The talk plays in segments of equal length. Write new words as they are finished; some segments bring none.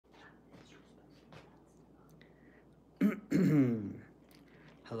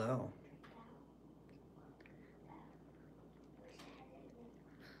Hello.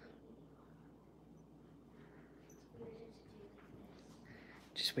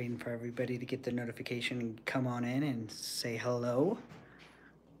 Just waiting for everybody to get the notification and come on in and say hello.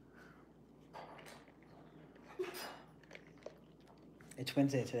 It's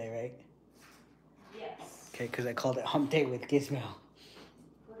Wednesday today, right? Yes. Okay, because I called it Hump Day with Gizmo. Called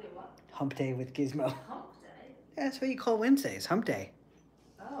it what? Hump Day with Gizmo. Hump Day? Yeah, that's what you call Wednesdays, Hump Day.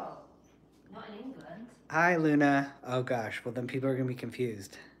 Oh, not in England. Hi, Luna. Oh, gosh. Well, then people are going to be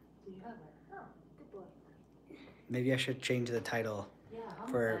confused. Do you have it? Oh, good boy. Maybe I should change the title. Yeah,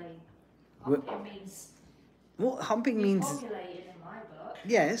 Hump For- Day. Hump means... Well, humping means... Depopulated in my book.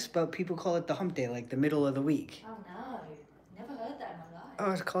 Yes, but people call it the Hump Day, like the middle of the week. Oh, no. Never heard that in my life.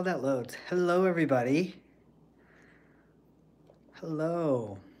 Oh, it's called that loads. Hello, everybody.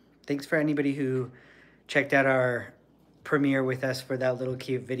 Hello. Thanks for anybody who checked out our premiere with us for that little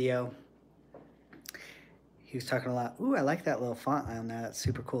cute video. He was talking a lot. Ooh, I like that little font on that. That's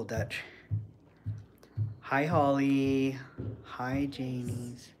super cool, Dutch. Hi, Holly. Hi,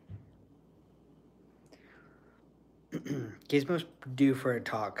 Janie's. Gizmo's due for a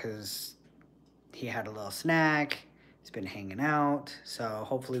talk because he had a little snack. He's been hanging out. So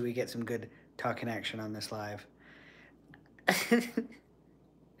hopefully we get some good talking action on this live.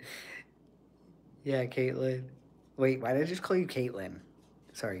 Yeah, Caitlin. Wait, why did I just call you Caitlin?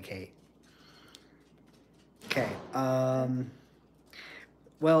 Sorry, Kate. Okay.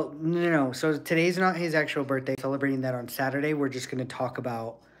 Well, no. So today's not his actual birthday. Celebrating that on Saturday. We're just gonna talk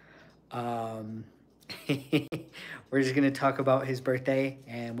about. We're just gonna talk about his birthday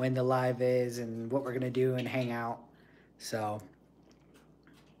and when the live is and what we're gonna do and hang out. So.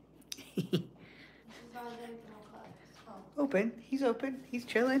 Open. He's open. He's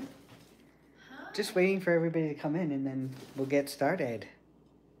chilling. Hi. Just waiting for everybody to come in and then we'll get started.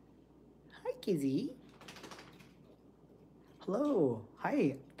 Hi, Kizzy. Hello.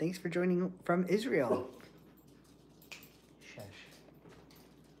 Hi. Thanks for joining from Israel. Shush.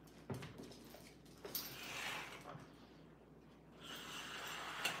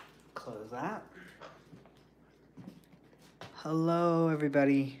 Close that. Hello,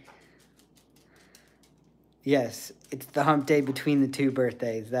 everybody. Yes, it's the hump day between the two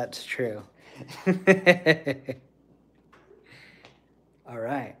birthdays. That's true. All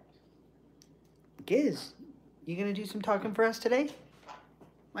right. Giz, you gonna do some talking for us today?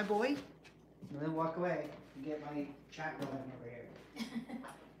 My boy? And then walk away and get my chat going over here.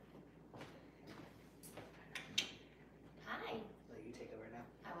 Hi. Let you take over now.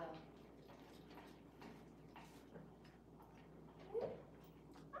 I will.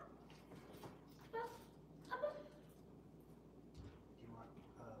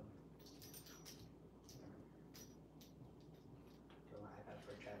 Do you want iPad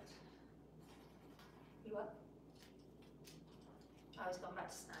for chats? You what? Oh, he's gone back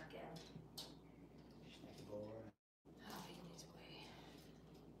to snack again. Snacky boy. Oh, he needs away.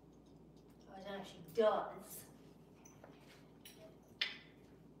 Oh, I don't know if she does.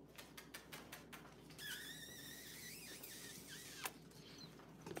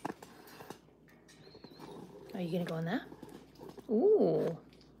 Are you gonna go in there? Ooh.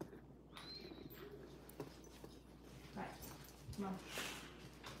 Right. Come on.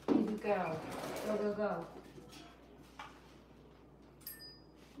 Leave the girl. Go, go, go.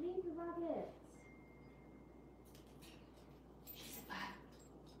 Leave the rabbit. She's a bad.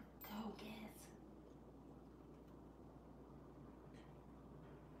 Go, Giz.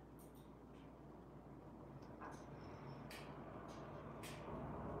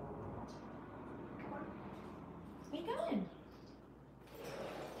 Where you going?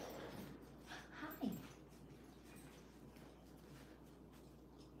 Hi.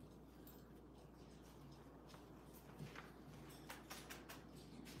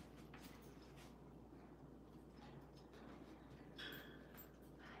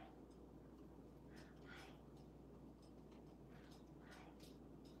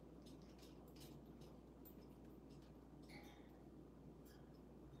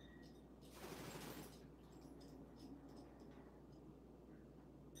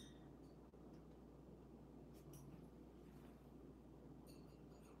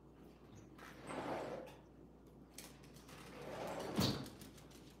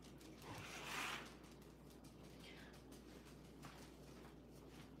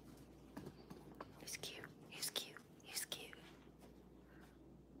 He's cute. He's cute. He's cute.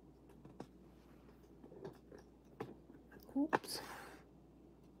 Oops.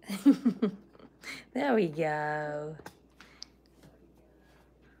 There we go.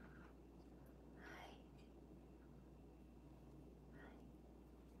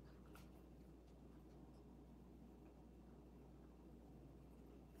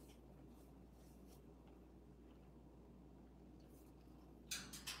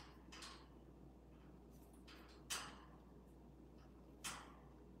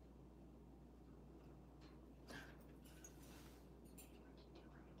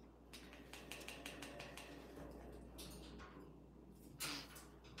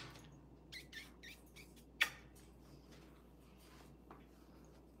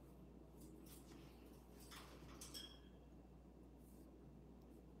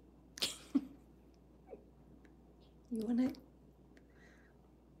 You want it?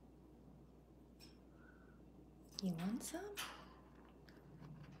 You want some?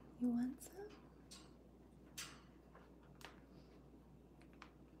 You want some?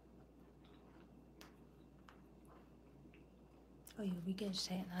 Oh, you're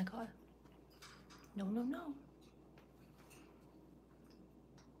regurgitating. I got it. No, no, no.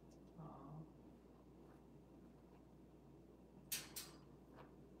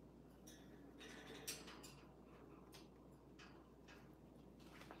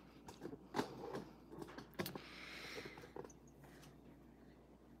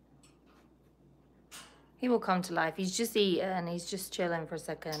 He will come to life. He's just eating. He's just chilling for a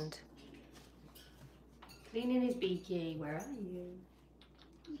second. Cleaning his beaky. Where are you?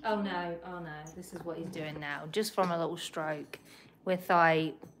 Oh no. Oh no. This is what he's doing now. Just from a little stroke. We're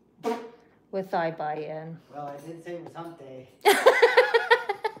thigh biting. Well, I did say it was hump day.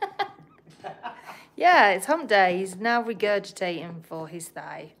 Yeah, it's hump day. He's now regurgitating for his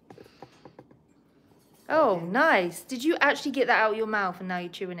thigh. Oh, nice. Did you actually get that out of your mouth and now you're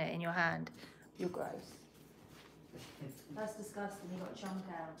chewing it in your hand? You're gross. That's disgusting. You got a chunk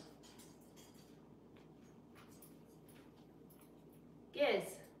out. Giz,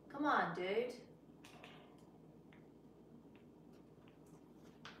 come on, dude.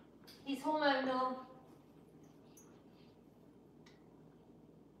 He's hormonal.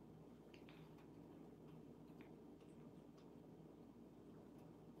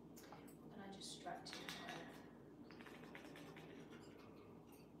 Can I distract you?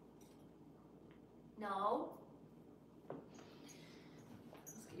 No.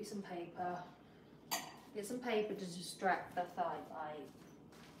 Let's get you some paper. Get some paper to distract the thigh bite.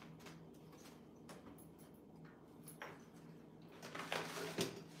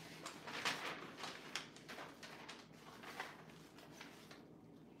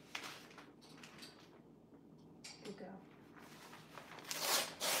 Good girl.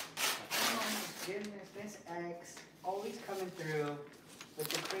 Oh my goodness, Miss X always coming through with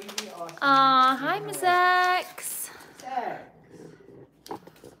the crazy awesome. Aw, hi, Miss X. X.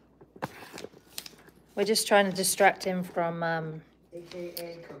 We're just trying to distract him from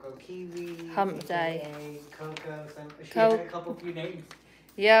AKA Coco Kiwi. Hump day. AKA Coco. She had a few names.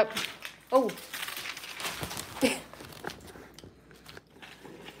 Yep. Oh.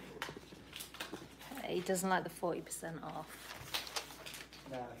 He doesn't like the 40% off.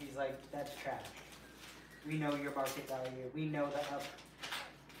 No, he's like, that's trash. We know your market value. We know the up.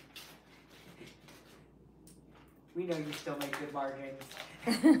 We know you still make good margins.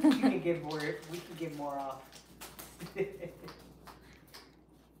 You can give more. We can give more off.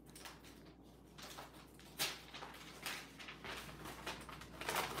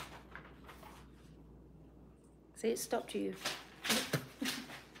 See, it stopped you.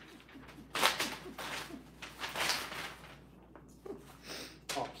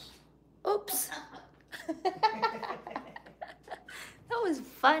 Oops. That was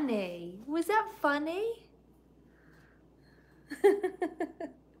funny. Was that funny? You're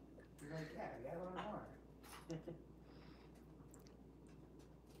like, yeah, we got one more.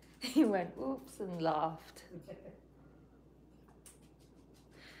 He went, oops, and laughed.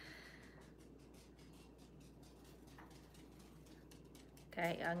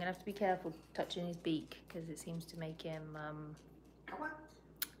 Okay, I'm gonna have to be careful touching his beak because it seems to make him, Come on.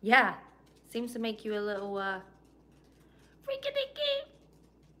 yeah, seems to make you a little, freaky-dicky.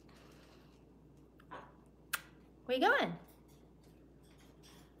 Where you going?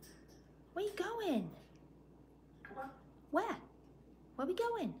 Where you going? Come on. Where? Where we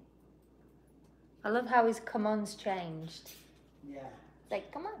going? I love how his come on's changed. Yeah. It's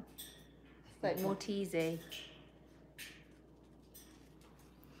like, come on. It's like more teasy.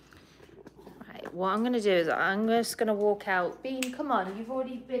 Right, what I'm gonna do is I'm just gonna walk out. Bean, come on, you've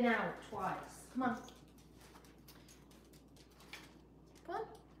already been out twice. Come on. Come on.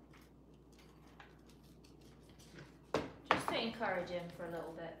 Just to encourage him for a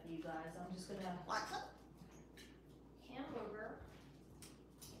little bit for you guys. I'm just gonna hamburger.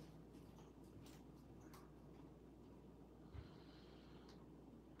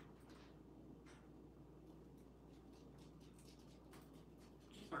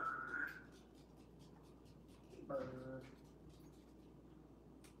 Bird.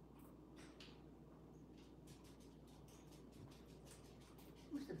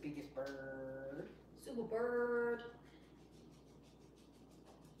 Who's the biggest bird? Super bird.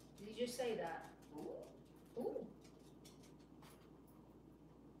 Did you just say that? Ooh. Ooh.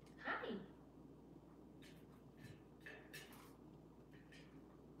 Hi.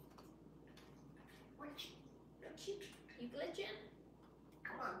 You glitching?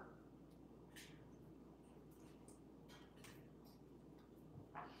 Come on.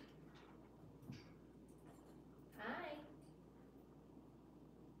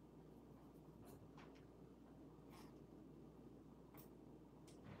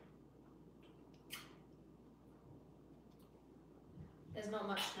 not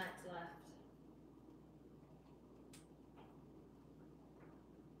much snacks left.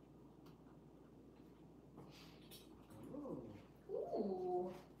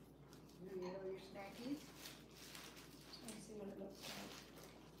 Ooh. You know your snackies? Let's see what it looks like.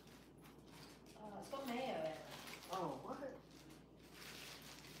 Oh, it's got mayo in it. Oh, what?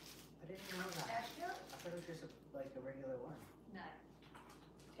 I didn't know that. Extra? I thought it was just like a regular one. No.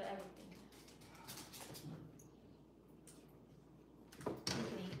 It's got everything. You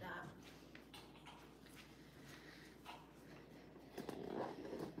can eat that.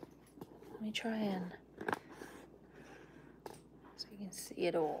 Let me try and so you can see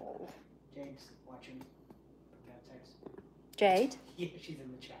it all. Jade's watching from downstairs. Jade? Yeah, she's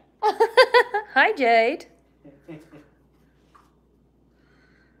in the chat. Hi, Jade.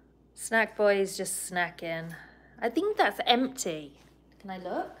 Snack boy is just snacking. I think that's empty. Can I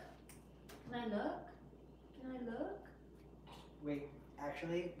look? Can I look? Can I look? Wait,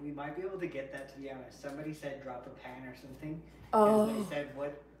 actually, we might be able to get that, to be honest. Somebody said drop a pan or something. Oh. And they said,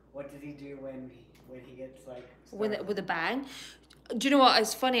 what does he do when he gets like... With a bang? Do you know what?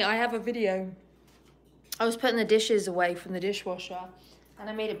 It's funny. I have a video. I was putting the dishes away from the dishwasher and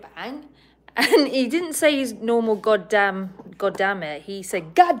I made a bang. And he didn't say his normal goddamn it. He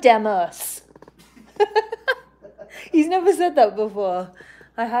said, goddamn us. He's never said that before.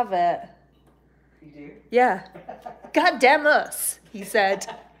 I have it. You do? Yeah. Goddamn us, he said.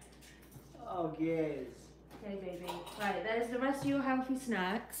 Oh, yes. Okay, baby. Right, there's the rest of your healthy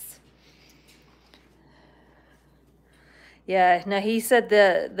snacks. Yeah, no, he said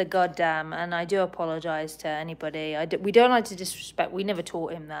the goddamn, and I do apologise to anybody. We don't like to disrespect. We never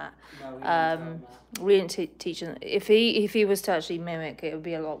taught him that. No, we didn't tell him that. We didn't teach him. If he was to actually mimic, it would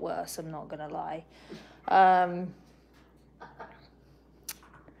be a lot worse. I'm not gonna lie.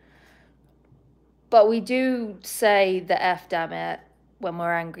 But we do say the F damn it when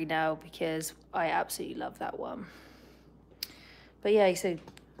we're angry now because I absolutely love that one. But yeah, he said,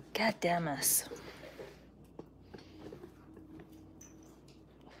 God damn us.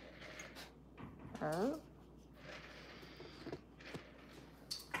 Oh.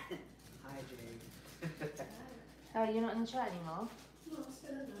 Hi, Jade. Oh, you're not in the chat anymore? No, I'm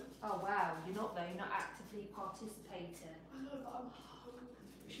still in there. Oh wow, you're not though, you're not actively participating. I know, but I'm hungry.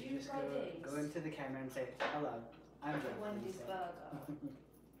 You should just go into the camera and say, hello, I'm Jade. Wendy's burger. What, is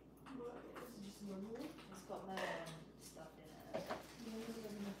it just normal? It's got mayo and stuff in it. No,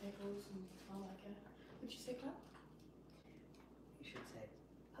 there's no pickles and I like it. Would you say clap? You should say,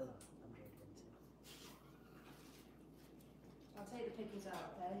 hello, I'm Jade Vincent. I'll take the pickles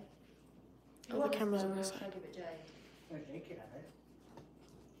out, okay? Oh, the camera's on this I'll side. give it Jade. Oh, Jade could have it.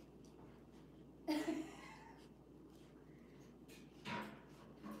 He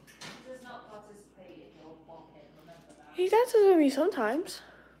does not participate in your pocket, remember that. He dances with me sometimes.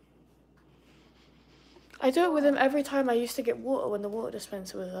 I do it with him every time I used to get water when the water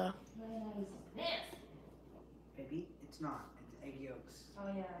dispenser was there. Baby, it's not. It's egg yolks. Oh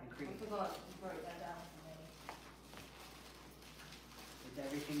yeah, And cream. I forgot you broke that down for me. It's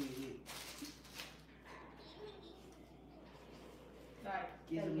everything you eat. Right,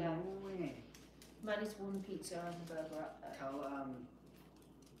 Give there we them go. away. Minus one pizza and the burger up there.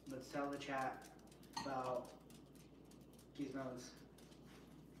 Let's tell the chat about Gizmo's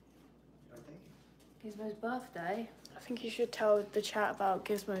birthday. Gizmo's birthday. I think you should tell the chat about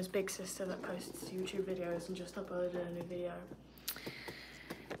Gizmo's big sister that posts YouTube videos and just uploaded a new video.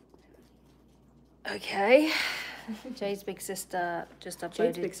 Okay. Jade's big sister just uploaded.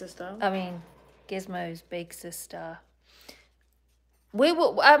 Jade's big sister. I mean, Gizmo's big sister. We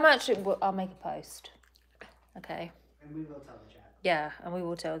will. I'll make a post. Okay. And we will tell the chat. Yeah, and we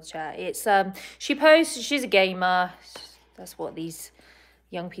will tell the chat. It's she posts. She's a gamer. That's what these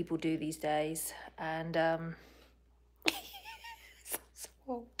young people do these days. And so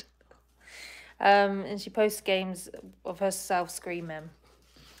old. And she posts games of herself screaming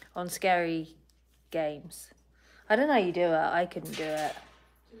on scary games. I don't know how you do it. I couldn't do it.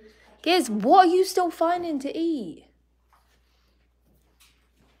 Giz, what are you still finding to eat?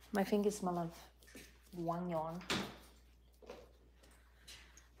 My fingers smell of wagnon.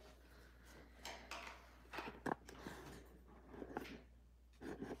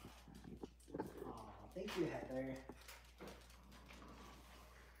 Oh, thank you, Heather.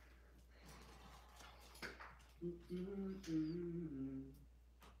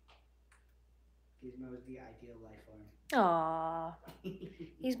 Gizmo is the ideal life form. Aww,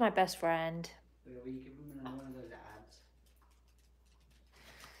 he's my best friend. Will you give him another one of those ads?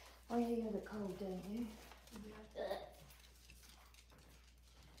 Oh yeah, you have it cold, don't you?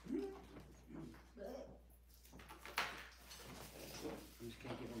 I'm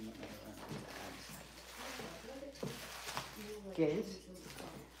Giz?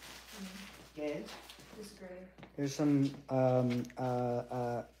 Giz? Disagree. There's some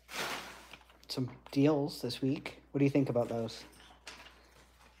deals this week. What do you think about those?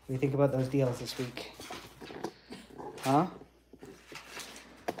 What do you think about those deals this week? Huh?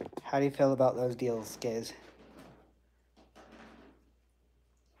 How do you feel about those deals, Giz?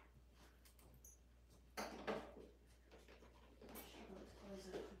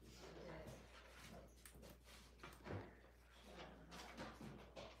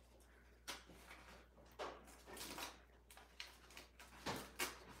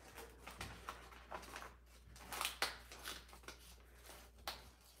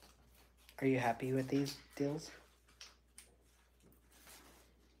 Are you happy with these deals?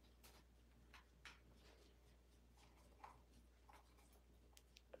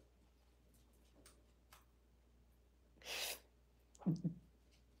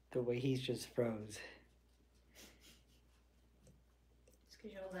 The way he's just froze. It's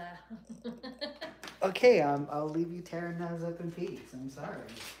because you're there. Okay, I'll leave you tearing those up in peace. I'm sorry.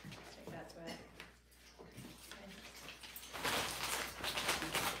 Take that to it.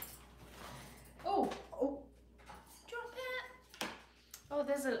 Oh! Oh, Drop it! Oh,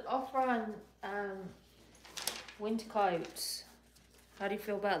 there's an offer on winter coats. How do you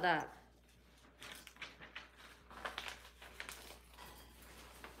feel about that?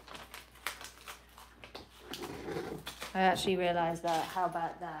 I actually realised that. How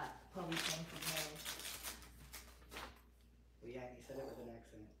about that? Probably came from me. well, yeah, you said it with an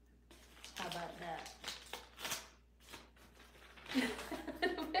accent. How about that?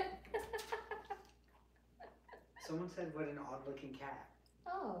 Someone said, what an odd-looking cat.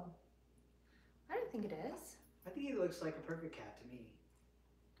 Oh. I don't think it is. I think he looks like a perfect cat to me.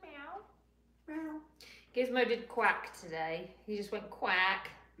 Meow. Meow. Gizmo did quack today. He just went quack.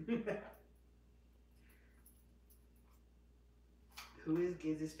 Who is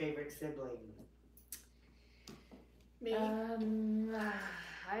Giz's favorite sibling? Me.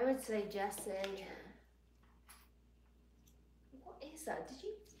 I would say Jessie. What is that? Did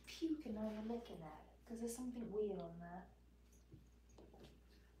you puke and now you're licking it? Because there's something weird on there.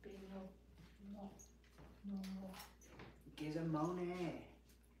 Being not normal. Gizmone.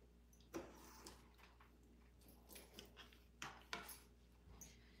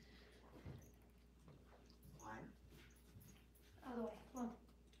 One. Other way, come on.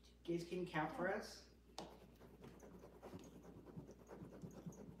 Giz, can you count for us?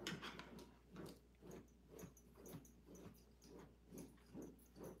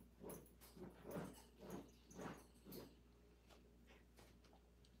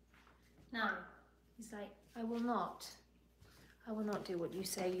 No. He's like, I will not. I will not do what you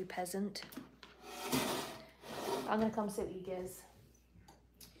say, you peasant. I'm gonna come sit with you, Giz.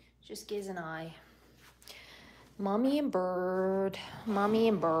 Just Giz and I. Mommy and Bird. Mommy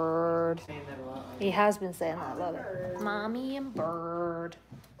and Bird. Saying that a lot. He has been saying that a lot. Mommy and Bird.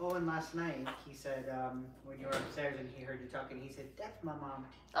 Oh, and last night he said, when you were upstairs and he heard you talking, he said, "That's my mom.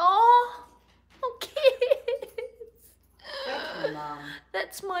 Oh, kids. That's my mom."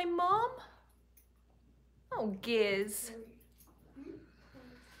 That's my mom. Oh, Giz.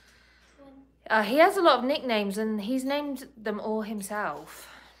 He has a lot of nicknames and he's named them all himself.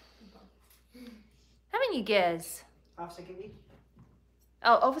 Haven't you, Giz? Officer Gibby?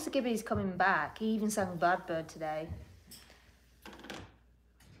 Oh, Officer Gibby's coming back. He even sang Bad Bird today.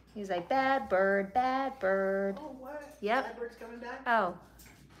 He was like, bad bird, bad bird. Oh, what? Yep. Bad Bird's coming back? Oh.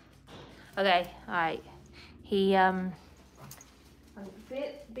 Okay, alright. He,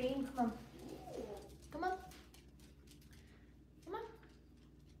 Bean, come on. Come on. Come on.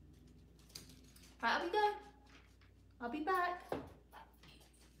 Right, up you go. I'll be back.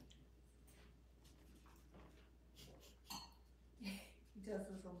 He does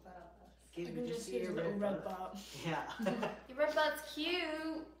this on purpose. Giz, I did can you just see see his your little red red butt? bar. Yeah. Your red bird's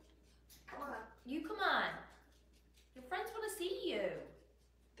cute. Come on. You come on. Your friends want to see you.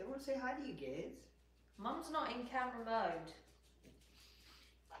 They want to say hi to you, Giz. Mum's not in camera mode.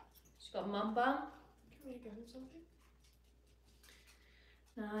 She's got mum bum. Can we give him something?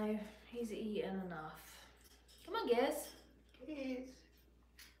 No, he's eaten enough. Come on, Giz. Giz.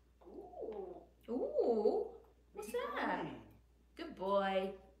 Ooh. Ooh. What's Where you that? going? Good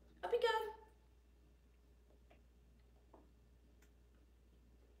boy. Up you go.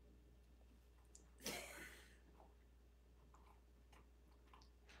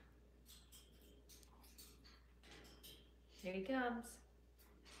 Here he comes.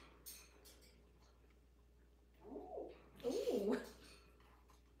 Ooh.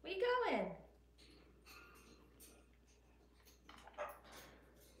 Where you going?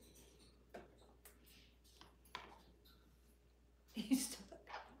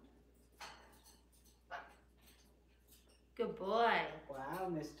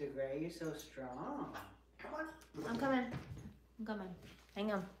 the Grey, you're so strong. Come on. I'm coming. I'm coming.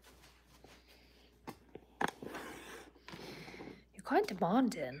 Hang on. You're quite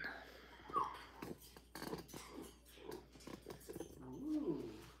demanding. Ooh.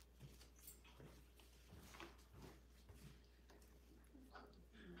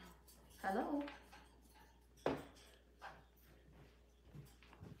 Hello.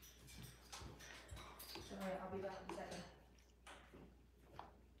 Sorry, I'll be back in a second.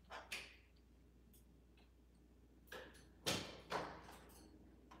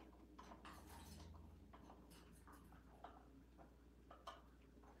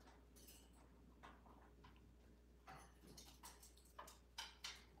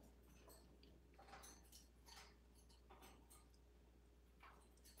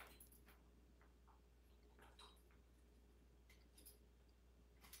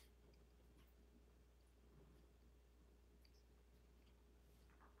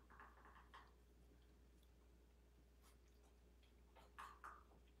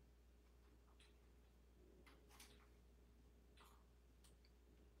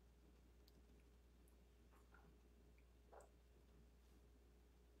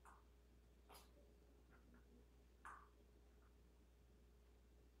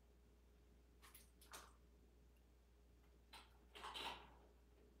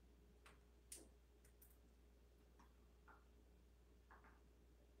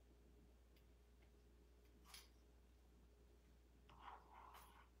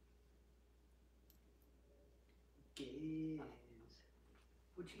 Giz.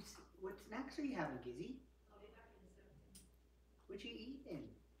 What snacks are you having, Gizzy? What you eating?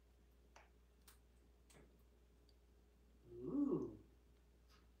 Ooh.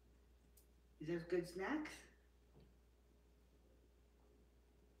 Is those good snacks?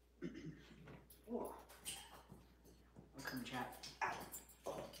 Oh. I'll come chat.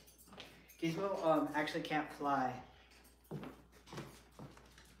 Ow. Gizmo actually can't fly.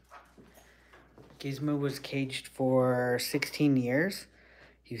 Gizmo was caged for 16 years.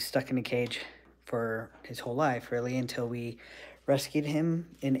 He was stuck in a cage for his whole life, really, until we rescued him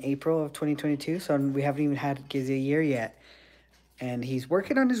in April of 2022. So we haven't even had Gizzy a year yet. And he's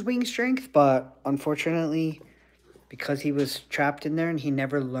working on his wing strength, but unfortunately, because he was trapped in there and he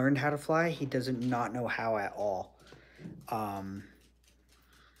never learned how to fly, he doesn't not know how at all.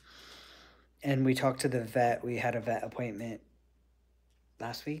 And we talked to the vet. We had a vet appointment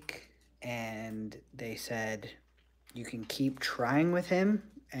last week, and they said you can keep trying with him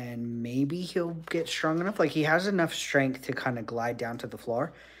and maybe he'll get strong enough. Like, he has enough strength to kind of glide down to the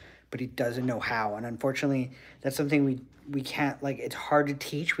floor, but he doesn't know how. And unfortunately, that's something we can't, like, it's hard to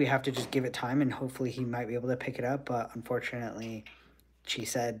teach. We have to just give it time, and hopefully he might be able to pick it up. But unfortunately, she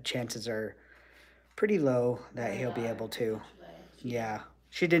said chances are pretty low that he'll be able to. Yeah.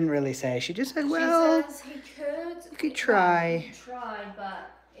 She didn't really say. She just said, well, She says he could. You could try. Well, he could try,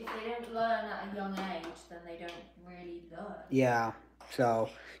 but if they don't learn at a young age, then they don't really learn. Yeah. So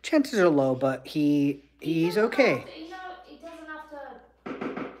chances are low, but he's okay. He doesn't have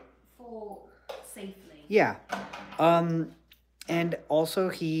to fall safely. Yeah. And also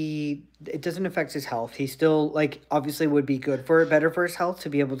it doesn't affect his health. He still, like, obviously would be better for his health to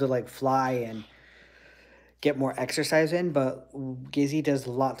be able to, like, fly and get more exercise in, but Gizzy does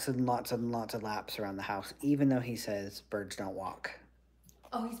lots and lots and lots of laps around the house, even though he says birds don't walk.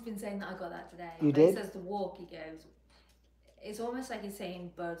 Oh, he's been saying that. I got that today. You did? He says to walk, he goes, it's almost like he's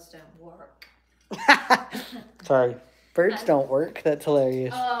saying birds don't work. Sorry. Birds don't work. That's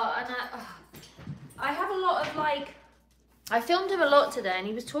hilarious. And I have a lot of, like, I filmed him a lot today and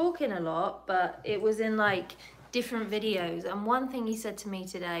he was talking a lot, but it was in, like, different videos. And one thing he said to me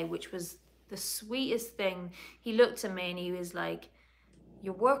today, which was the sweetest thing, he looked at me and he was like,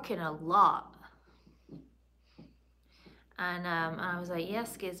 you're working a lot. And I was like,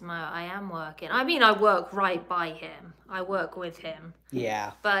 yes, Gizmo, I am working. I mean, I work right by him. I work with him.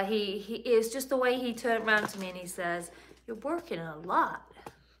 Yeah. But it's just the way he turned around to me and he says, you're working a lot.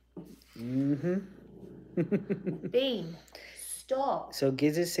 Mm-hmm. Bean, stop. So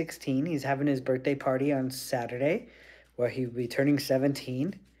Giz is 16. He's having his birthday party on Saturday, where he'll be turning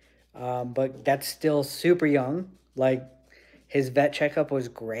 17. But that's still super young. Like, his vet checkup was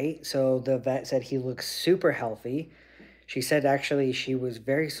great. So the vet said he looks super healthy. She said actually she was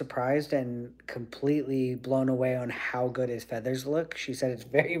very surprised and completely blown away on how good his feathers look. She said it's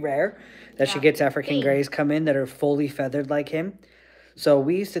very rare that she gets African Greys come in that are fully feathered like him. So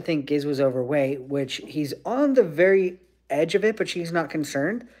we used to think Giz was overweight, which he's on the very edge of it, but she's not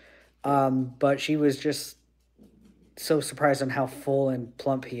concerned. But she was just so surprised on how full and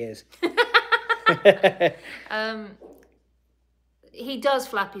plump he is. he does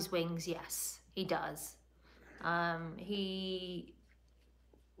flap his wings. Yes, he does. He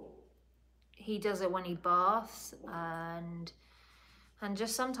does it when he baths and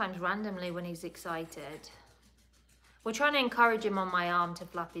just sometimes randomly when he's excited. We're trying to encourage him on my arm to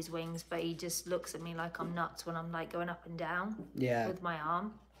flap his wings, but he just looks at me like I'm nuts when I'm like going up and down with my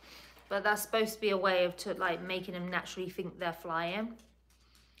arm. But that's supposed to be a way of like making him naturally think they're flying.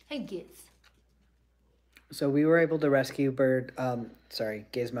 Hey, Giz. So we were able to rescue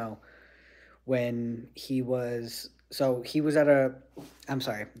Gizmo, when he was, he was at a, I'm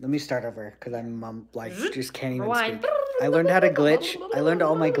sorry, let me start over, because I'm like, just can't even speak. I learned how to glitch. I learned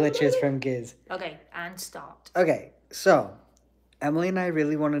all my glitches from Giz. Okay, and start. Okay, so Emily and I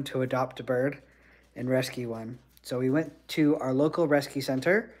really wanted to adopt a bird and rescue one. So we went to our local rescue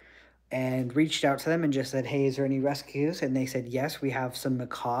center and reached out to them and just said, hey, is there any rescues? And they said, yes, we have some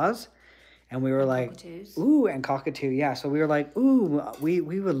macaws. And we were like, cockatoos. ooh, and cockatoo, yeah. So we were like, ooh, we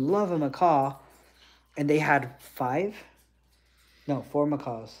would love a macaw. And they had 4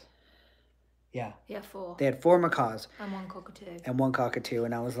 macaws. Yeah. Yeah, 4. They had 4 macaws. And 1 cockatoo. And 1 cockatoo.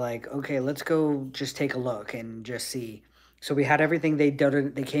 And I was like, okay, let's go just take a look and just see. So we had everything. They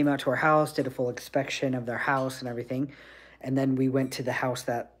came out to our house, did a full inspection of their house and everything. And then we went to the house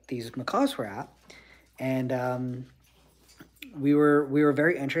that these macaws were at. And we were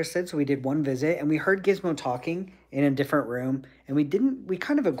very interested. So we did one visit. And we heard Gizmo talking in a different room. And we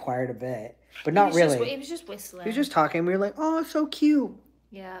kind of inquired a bit. But not really. He was just whistling. He was just talking. We were like, oh, so cute.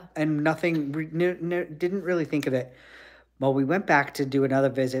 Yeah. And nothing, didn't really think of it. Well, we went back to do another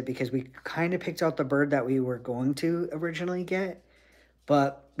visit because we kind of picked out the bird that we were going to originally get.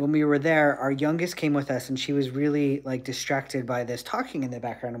 But when we were there, our youngest came with us and she was really like distracted by this talking in the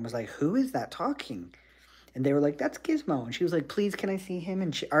background and was like, who is that talking? And they were like, that's Gizmo. And she was like, please, can I see him?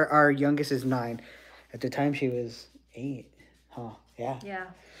 And our youngest is 9. At the time, she was 8. Huh, yeah. Yeah.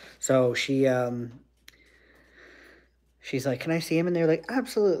 So she's like, can I see him? And they're like,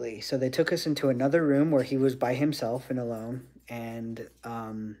 absolutely. So they took us into another room where he was by himself and alone. And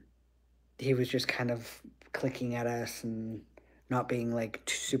he was just kind of clicking at us and not being like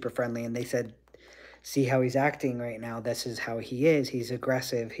super friendly. And they said, see how he's acting right now. This is how he is. He's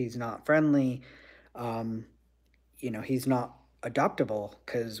aggressive. He's not friendly. He's not adoptable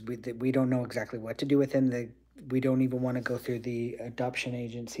because we don't know exactly what to do with him. We don't even want to go through the adoption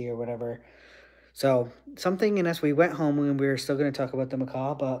agency or whatever. So something in us, we went home and we were still going to talk about the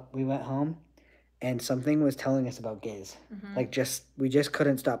macaw, but we went home and something was telling us about Giz. Mm-hmm. We just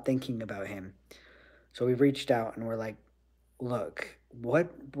couldn't stop thinking about him. So we reached out and we're like, look, what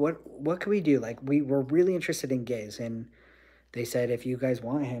can we do? Like we were really interested in Giz, and they said, if you guys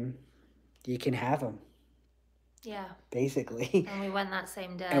want him, you can have him. Yeah. Basically. And we went that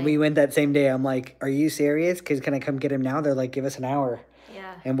same day. I'm like, are you serious? Because can I come get him now? They're like, give us an hour.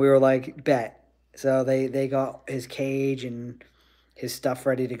 Yeah. And we were like, bet. So they got his cage and his stuff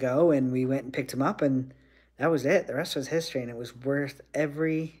ready to go, and we went and picked him up, and that was it. The rest was history, and it was worth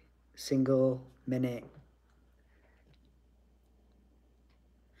every single minute.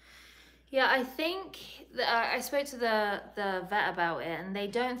 Yeah, I think I spoke to the vet about it, and they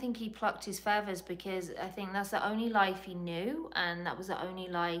don't think he plucked his feathers because I think that's the only life he knew, and that was the only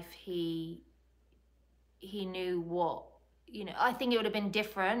life he knew what, I think it would have been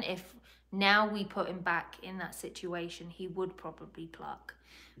different if now we put him back in that situation, he would probably pluck.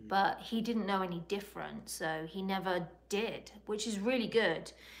 But he didn't know any different, so he never did, which is really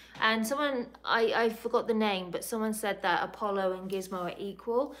good. And someone, I forgot the name, but someone said that Apollo and Gizmo are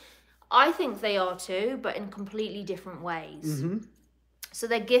equal. I think they are too, but in completely different ways. Mm-hmm. So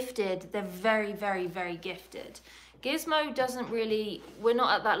they're gifted. They're very, very, very gifted. Gizmo doesn't really, we're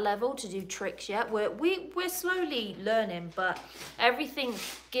not at that level to do tricks yet. We're slowly learning, but everything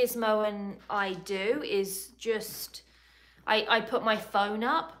Gizmo and I do is just, I put my phone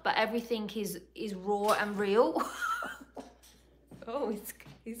up, but everything is raw and real. Oh,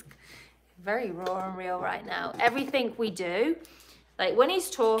 he's very raw and real right now. Everything we do, like when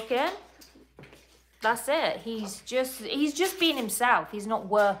he's talking, that's it. He's just being himself. He's not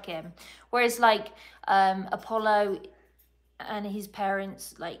working. Whereas like Apollo and his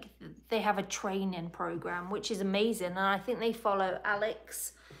parents, like they have a training program, which is amazing. And I think they follow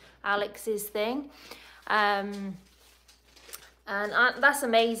Alex's thing. And that's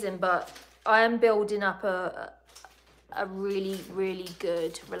amazing. But I am building up a really, really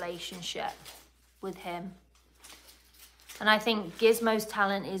good relationship with him. And I think Gizmo's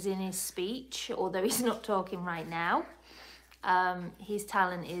talent is in his speech, although he's not talking right now. His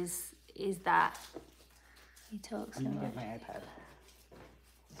talent is that he talks. I'm gonna get my iPad.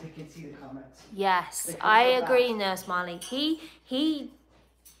 so you can see the comments. Yes, I agree, Nurse Marley. He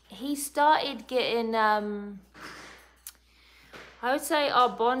started getting I would say our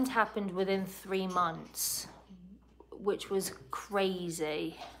bond happened within 3 months, which was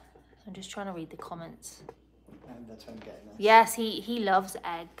crazy. I'm just trying to read the comments. And that's what I'm getting at. Yes, he loves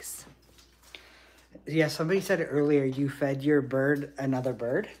eggs. Yeah, somebody said earlier you fed your bird another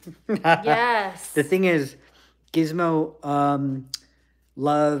bird. Yes. The thing is, Gizmo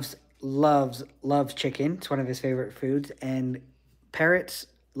loves chicken. It's one of his favorite foods, and parrots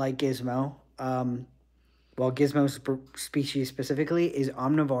like Gizmo. Well, Gizmo's species specifically is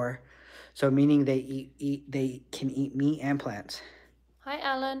omnivore, so meaning they can eat meat and plants. Hi,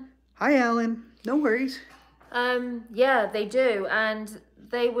 Alan. Hi, Alan. No worries. Yeah, they do, and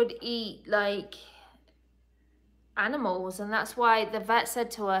they would eat like animals, and that's why the vet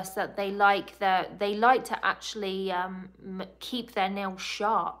said to us that they like to actually keep their nails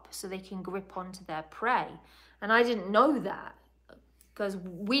sharp so they can grip onto their prey. And I didn't know that, because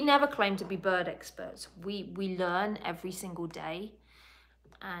we never claim to be bird experts. We learn every single day,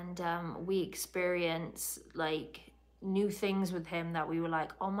 and we experience like new things with him that we were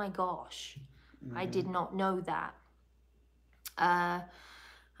like, oh my gosh, I did not know that.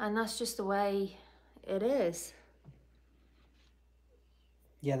 And that's just the way it is.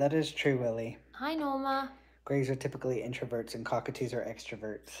 Yeah, that is true, Willie. Hi, Norma. Greys are typically introverts and cockatoos are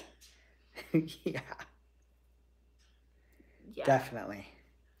extroverts. Yeah. Definitely.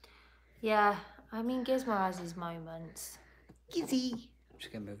 Yeah, I mean, Gizmo has his moments. Easy. I'm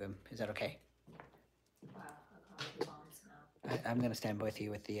just going to move him. Is that okay? Wow, I can't do arms now. I'm going to stand with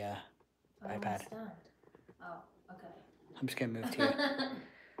you with the iPad. Stand. Oh, okay. I'm just going to move to you.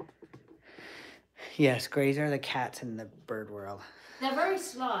 Yes, greys are the cats in the bird world. They're very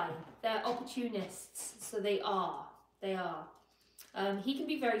sly. They're opportunists, so they are. They are. He can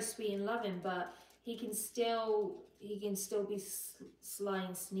be very sweet and loving, but he can still be sly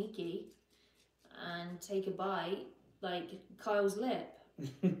and sneaky, and take a bite like Kyle's lip.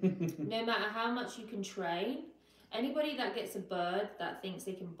 No matter how much you can train, anybody that gets a bird that thinks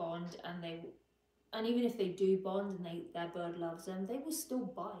they can bond, and even if they do bond and their bird loves them, they will still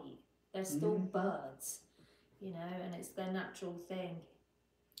bite. They're still birds. You know, and it's their natural thing.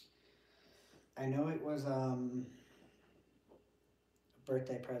 I know it was a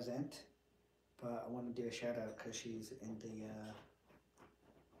birthday present, but I want to do a shout out because she's in the.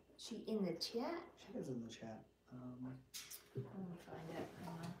 She in the chat? She is in the chat. Let me find it.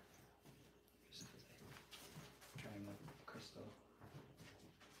 Hang on. Just trying with Crystal.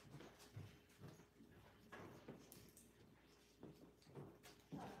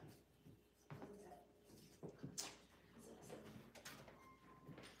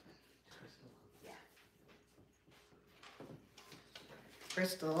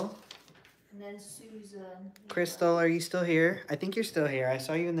 Crystal. And then Susan. Crystal, are you still here? I think you're still here. I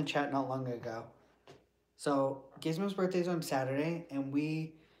saw you in the chat not long ago. So, Gizmo's birthday is on Saturday, and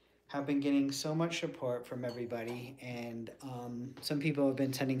we have been getting so much support from everybody. And some people have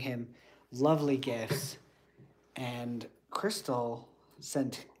been sending him lovely gifts. And Crystal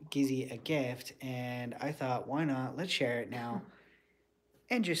sent Gizzy a gift, and I thought, why not? Let's share it now.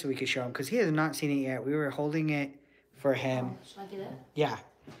 And just so we could show him, because he has not seen it yet. We were holding it for him. Should I get it? Yeah,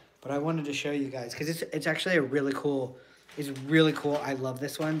 but I wanted to show you guys because it's actually a really cool. It's really cool. I love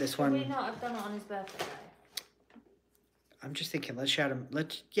this one. This one. Wait, no, I've done it on his birthday. I'm just thinking. Let's shout him.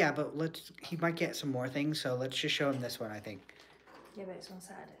 Let's. He might get some more things, so let's just show him this one. I think. Yeah, but it's on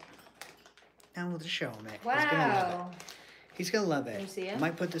Saturday. Now we'll just show him it. Wow. He's gonna love it. He's gonna love it. Can you see it? I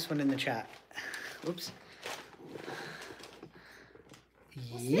might put this one in the chat. Oops.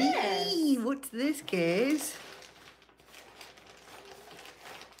 What's this? What's this, guys?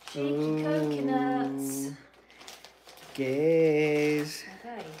 Cheeky coconuts. Gaze.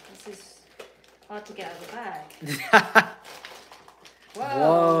 Okay, this is hard to get out of the bag. Whoa.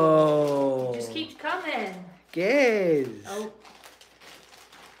 Whoa. It just keeps coming. Gaze. Oh.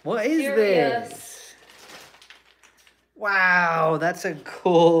 What is Curious. this? Wow, that's a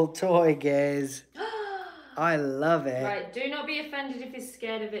cool toy, guys. I love it. Right, do not be offended if you're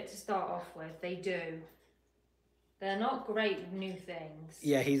scared of it to start off with. They do. They're not great with new things.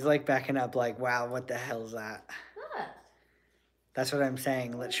 Yeah, he's like backing up like, wow, what the hell's that? What? That's what I'm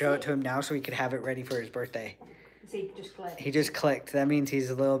saying. Let's show it to him now so he could have it ready for his birthday. See, just click. He just clicked. That means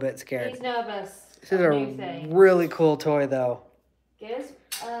he's a little bit scared. He's nervous. This is a really cool toy, though. Giz?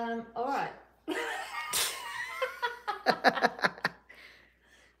 Alright.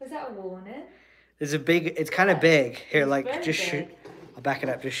 Was that a warning? It's a big, it's kind of big. Here, It's like, very just big. I'll back it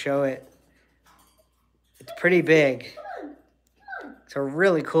up, just show it. It's pretty big. Come on. It's a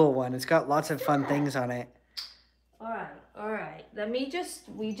really cool one. It's got lots of fun things on it. All right. We just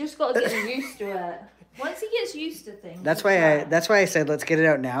got to get him used to it. Once he gets used to things. That's why I said let's get it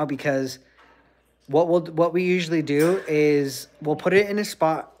out now, because what we usually do is we'll put it in a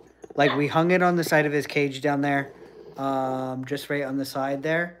spot, like we hung it on the side of his cage down there, just right on the side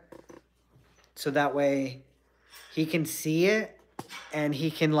there, so that way he can see it and he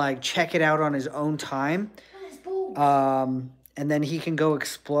can like check it out on his own time, and then he can go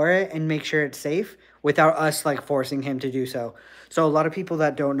explore it and make sure it's safe without us like forcing him to do so. So a lot of people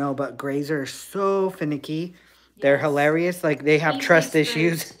that don't know, but Greys are so finicky. They're hilarious. Like they have trust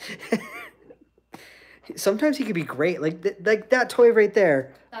issues. Sometimes he could be great. Like that toy right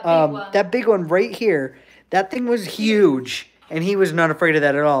there. That big one right here. That thing was huge. And he was not afraid of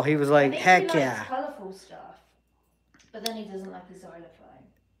that at all. He was like, heck yeah. Colourful stuff. But then he doesn't like his xylophone.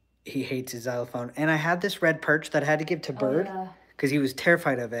 He hates his xylophone. And I had this red perch that I had to give to Bird because he was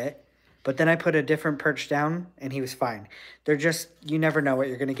terrified of it. But then I put a different perch down and he was fine. They're just, you never know what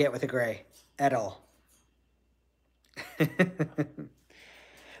you're going to get with a Grey at all.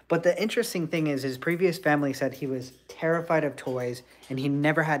 But the interesting thing is his previous family said he was terrified of toys and he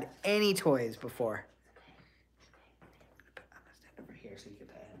never had any toys before. I'm going to stand over here so you can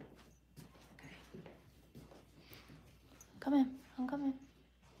pet him. Okay. Come in. I'm coming.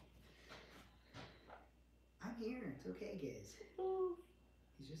 I'm here. It's okay, Giz. Floof.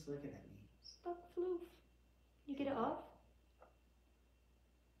 He's just looking at me. Stuck floof. You get it off?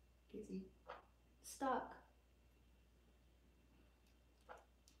 Gizzy. Stuck.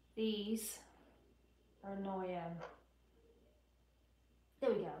 These are annoying.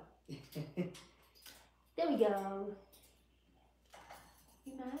 There we go. There we go.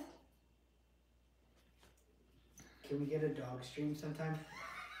 You mad? Can we get a dog stream sometime?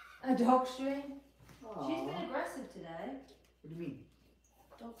 A dog stream? Aww. She's been aggressive today. What do you mean?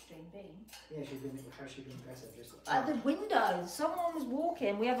 Dog stream being? Yeah, how's she been aggressive? Just At the windows. Someone was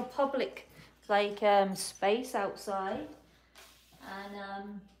walking. We have a public space outside. And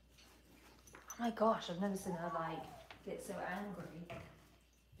oh my gosh, I've never seen her get so angry.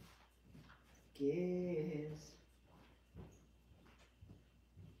 Giz.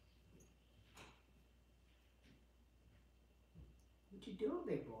 What you doing,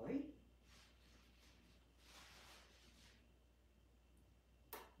 big boy?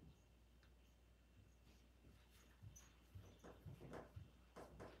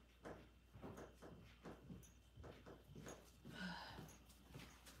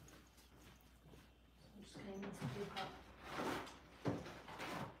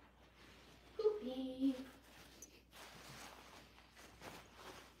 Poopy.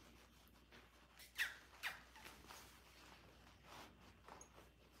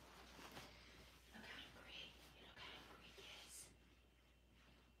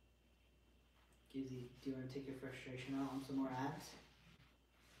 Gizzy, do you want to take your frustration out on some more ads?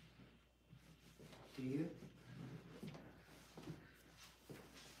 Do you?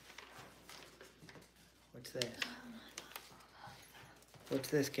 What's this? What's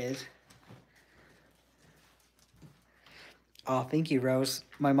this, Giz? Oh, thank you, Rose.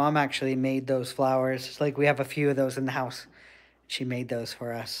 My mom actually made those flowers. It's like we have a few of those in the house. She made those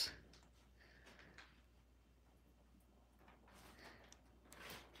for us.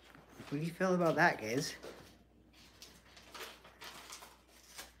 What do you feel about that, Giz?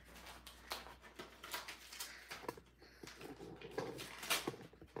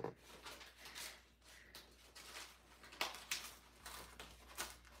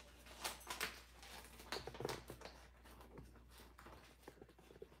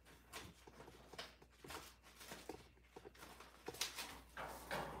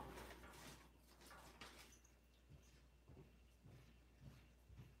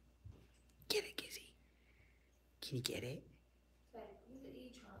 Get it, Gizzy. Can you get it? Babe, with the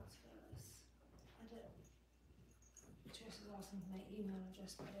e-transfers, I don't. Jess is asking for my email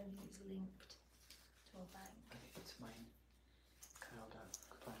address, but I don't think it's linked to a bank. I think it's mine. Curled up.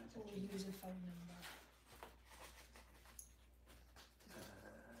 Or use a phone number.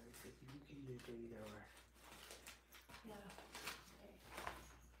 You can do either or. Yeah. Okay.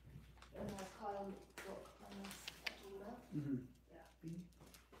 And that's Kyle Rock. Mm-hmm. Yeah.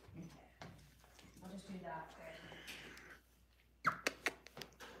 I'll just do that.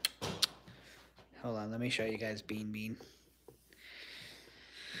 Hold on, let me show you guys Bean.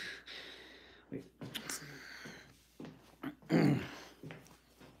 Wait.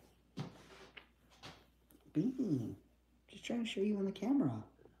 Bean. Just trying to show you on the camera.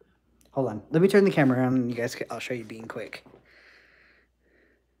 Hold on. Let me turn the camera on and you guys I'll show you Bean quick.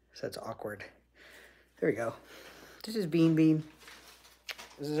 So that's awkward. There we go. This is Bean.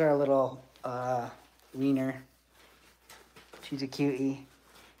 This is our little wiener. She's a cutie,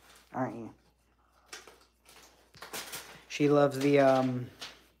 aren't you? She loves the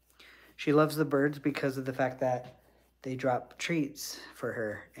birds because of the fact that they drop treats for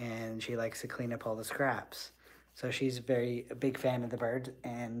her, and she likes to clean up all the scraps. So she's a big fan of the birds,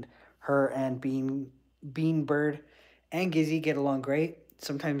 and her and Bean Bird and Gizzy get along great.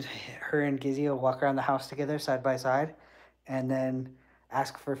 Sometimes her and Gizzy will walk around the house together side by side and then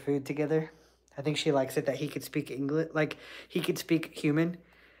ask for food together. I think she likes it that he could speak English, like he could speak human,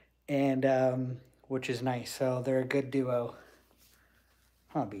 and which is nice. So they're a good duo.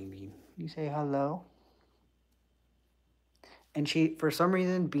 Huh, Bean? You say hello? And she, for some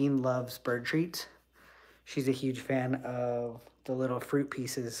reason, Bean loves bird treats. She's a huge fan of the little fruit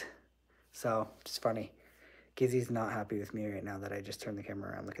pieces. So, it's funny. Gizzy's not happy with me right now that I just turned the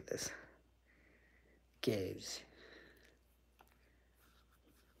camera around. Look at this. Giz.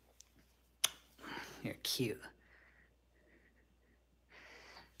 You're cute.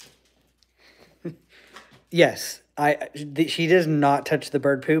 Yes, she does not touch the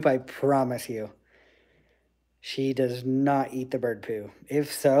bird poop, I promise you. She does not eat the bird poo.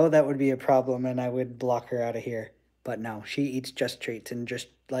 If so, that would be a problem and I would block her out of here. But no, she eats just treats and just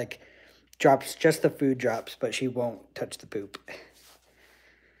like drops just the food drops, but she won't touch the poop.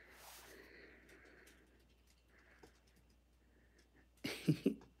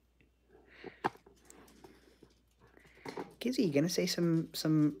 Gizzy, you gonna say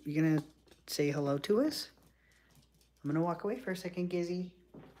you gonna say hello to us? I'm gonna walk away for a second, Gizzy.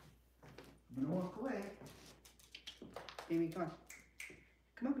 I'm gonna walk away. Baby, come on.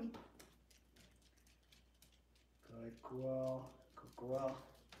 Come on, baby. Good girl. Good girl.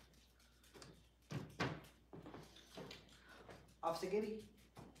 Officer Gibby.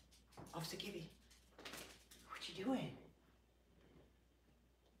 Officer Gibby. What you doing?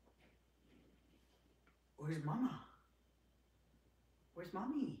 Where's Mama? Where's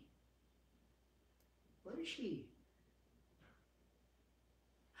Mommy? Where is she?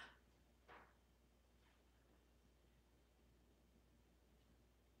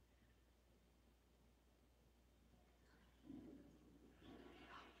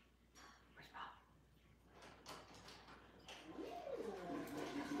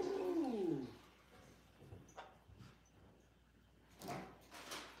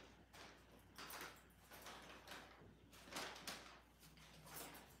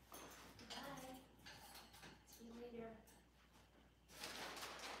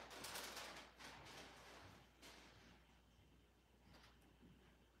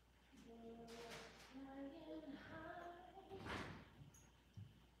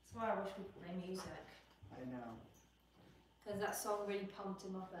 That's why I wish we could play music. I know. Because that song really pumped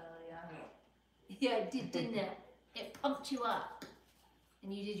him up earlier. Yeah, it did, didn't it? It pumped you up.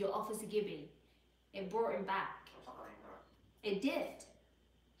 And you did your Officer Gibby. It brought him back. It did.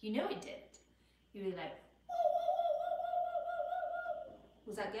 You know it did. You were like,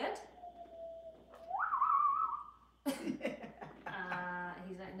 was that good?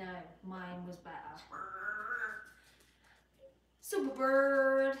 He's like, no, mine was better. Super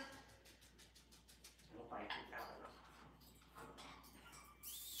bird.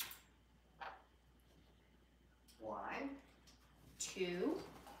 One, two,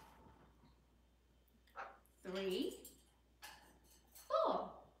 three,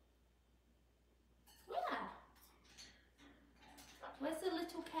 four. Yeah. Where's the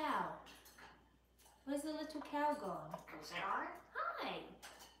little cow? Where's the little cow gone? Say hi. Hi.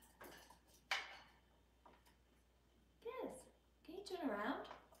 Yes. Can you turn around?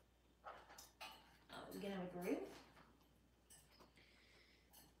 Oh, we're gonna have a groove.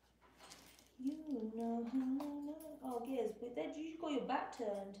 You know how I know. Oh, Giz, but then you got your back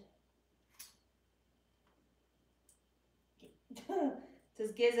turned.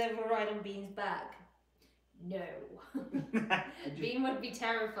 Does Giz ever ride on Bean's back? No. Bean would be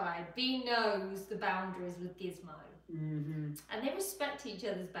terrified. Bean knows the boundaries with Gizmo. Mm-hmm. And they respect each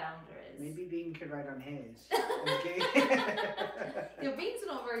other's boundaries. Maybe Bean could ride on his. Your Bean's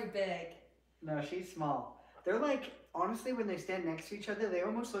not very big. No, she's small. They're like, honestly, when they stand next to each other, they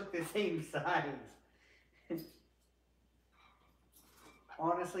almost look the same size.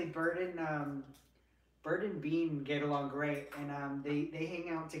 Honestly, Bird and Bean get along great, and they hang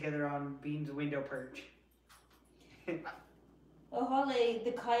out together on Bean's window perch. Oh, Holly,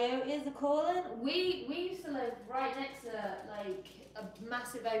 the coyotes are calling. We used to live right next to like a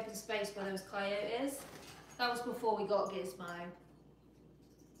massive open space where there was coyotes. That was before we got Gizmo.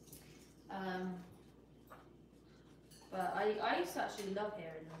 But I used to actually love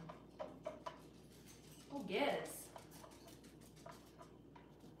hearing them. Oh, Giz.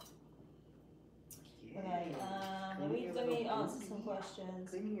 Okay, let me answer some questions.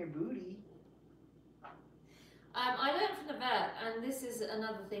 Cleaning your booty. I learned from the vet, and this is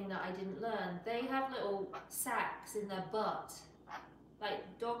another thing that I didn't learn. They have little sacs in their butt. Like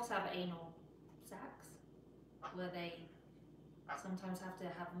dogs have anal sacs where they sometimes have to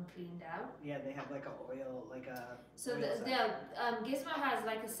have them cleaned out. Yeah, they have like a oil, like a. So Gizmo has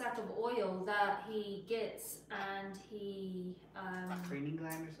like a sack of oil that he gets, and he Training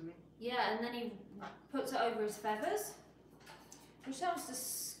gland or something. yeah, and then he puts it over his feathers, which sounds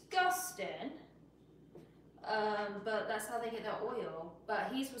disgusting. But that's how they get their oil.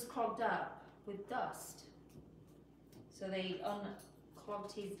 But his was clogged up with dust, so they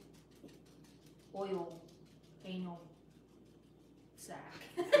unclogged his oil anal sack.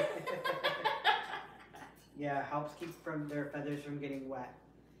 Yeah, helps keep from their feathers from getting wet.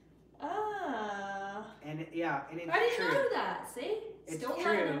 Ah. And it's I didn't true. know that. See, It's still true.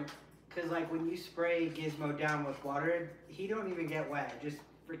 learning. Cause like when you spray Gizmo down with water, he don't even get wet. It just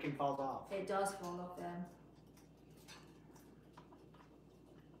freaking falls off. It does fall off then.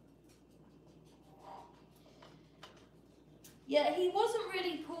 Yeah, he wasn't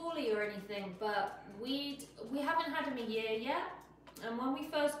really poorly or anything, but we haven't had him a year yet. And when we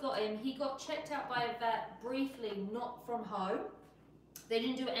first got him, he got checked out by a vet briefly, not from home. They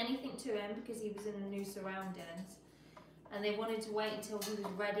didn't do anything to him because he was in the new surroundings. And they wanted to wait until he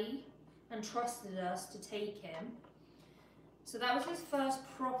was ready and trusted us to take him. So that was his first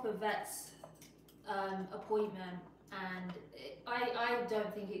proper vet's appointment. And I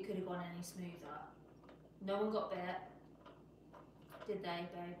don't think it could have gone any smoother. No one got bit. Did they,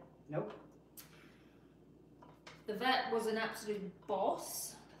 babe? Nope. The vet was an absolute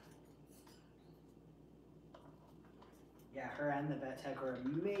boss. Yeah, her and the vet tech were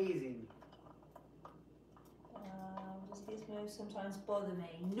amazing. Does Gizmo sometimes bother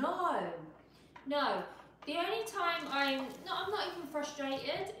me? No. The only time I'm not even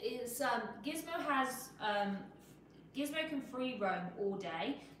frustrated is Gizmo can free roam all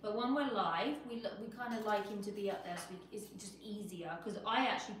day, but when we're live, we kind of like him to be up there, so it's just easier, because I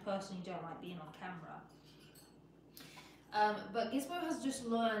actually personally don't like being on camera. But Gizmo has just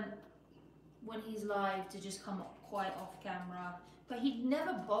learned when he's live to just come quite off camera, but he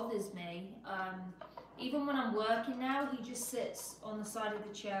never bothers me. Even when I'm working now, he just sits on the side of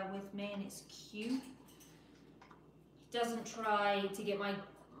the chair with me, and it's cute. Doesn't try to get my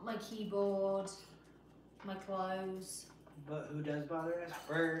keyboard, my clothes. But who does bother us?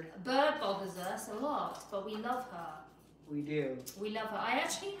 Bird. Bird bothers us a lot, but we love her. We do. We love her. I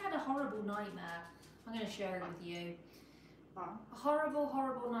actually had a horrible nightmare. I'm going to share it with you. Huh? A horrible,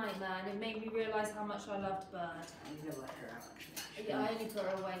 horrible nightmare, and it made me realise how much I loved Bird. I need to let her out, actually. Yeah, I only put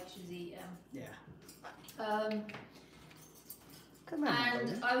her away because she's eating. Yeah.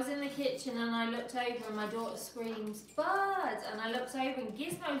 And I was in the kitchen and I looked over and my daughter screams, "Bird!" And I looked over and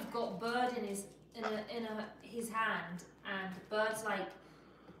Gizmo's got Bird in his hand, and Bird's like,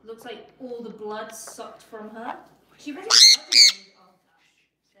 looks like all the blood sucked from her. She really bloody on his arm.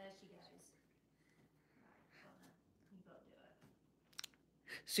 There she goes. Right, you gotta do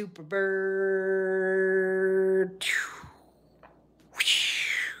it. Super Bird.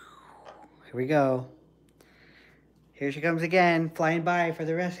 Here we go. Here she comes again, flying by for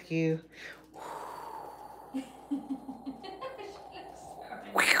the rescue.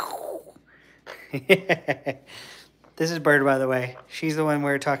 This is Bird, by the way. She's the one we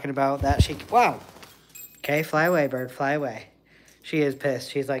were talking about. That she. Wow. Okay, fly away, Bird. Fly away. She is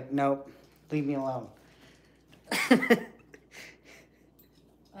pissed. She's like, nope, leave me alone. The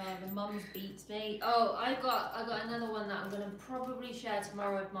Mums Beats Me. Oh, I got another one that I'm gonna probably share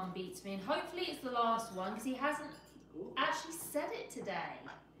tomorrow with Mum Beats Me, and hopefully it's the last one because he hasn't actually said it today.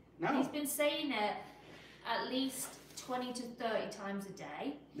 No. And he's been saying it at least 20 to 30 times a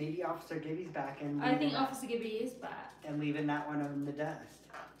day. Maybe Officer Gibby's back and I think Officer Gibby is back. And leaving that one in the dust.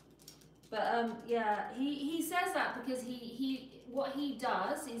 But yeah, he says that because what he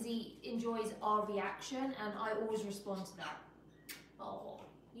does is he enjoys our reaction, and I always respond to that. Oh,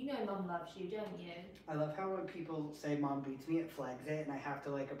 you know Mum loves you, don't you? I love how when people say Mom beats me, it flags it, and I have to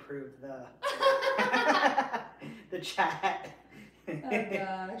like approve the the chat. Oh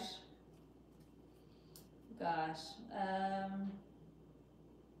gosh.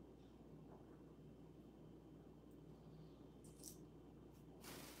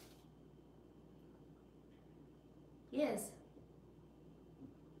 Yes.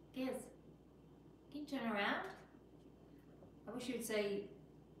 Can you turn around? I wish you'd say,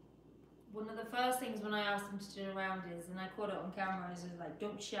 one of the first things when I asked him to turn around is, and I caught it on camera, is like,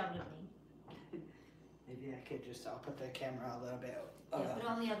 don't shout at me. Maybe I could just, I'll put the camera a little bit. Yeah, put it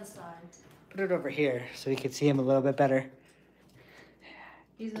on the other side. Put it over here so we can see him a little bit better.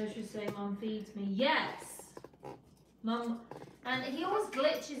 Gizmo should say, Mum feeds me. Yes! Mum, and he always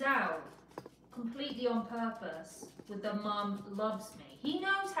glitches out completely on purpose with the Mum loves me. He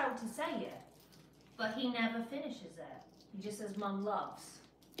knows how to say it, but he never finishes it. He just says, Mum loves.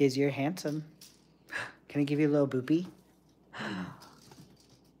 Giz, you're handsome. Can I give you a little boopy?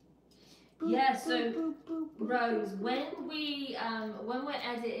 Yeah, so Rose, when we're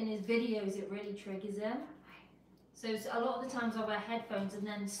editing his videos, it really triggers him. So a lot of the times I wear headphones and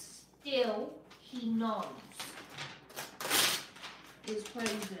then still he nods. It's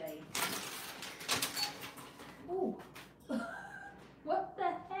crazy. Ooh. What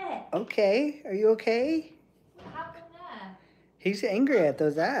the heck? Okay, are you okay? What happened there? He's angry at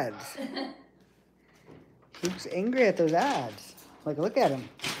those ads. He's angry at those ads. Like, look at him.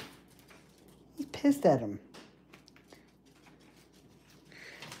 He's pissed at him.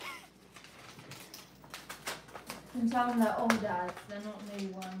 I'm telling they're old ads, they're not new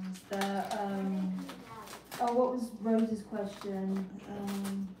ones. They're, oh, what was Rose's question?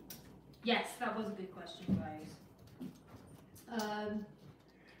 Yes, that was a good question, Rose.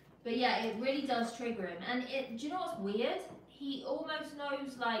 But yeah, it really does trigger him. And do you know what's weird? He almost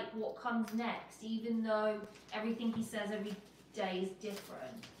knows like what comes next, even though everything he says every day is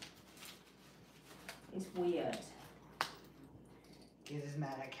different. It's weird. Giz is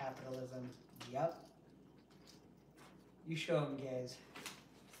mad at capitalism. Yup. You show him, Giz.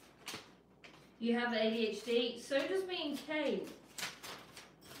 You have ADHD, so does me and Kate.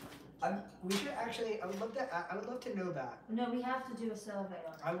 We should actually, I would love to know that. No, we have to do a survey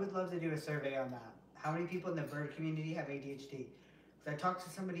on it. I would love to do a survey on that. How many people in the bird community have ADHD? I talked to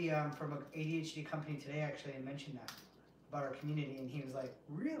somebody from an ADHD company today actually and mentioned that about our community, and he was like,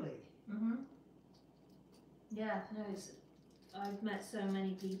 really? Mm-hmm. Yeah, no, I've met so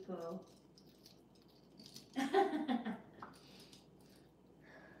many people. Instead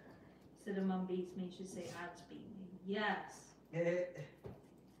of Mum beats me, you should say ads beat me. Yes.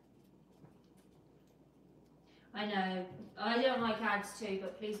 I know. I don't like ads too,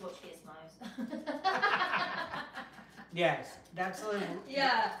 but please watch Gizmos. Yes, that's a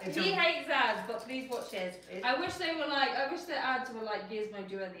Yeah, he hates ads, but please watch his. I wish the ads were like Gizmo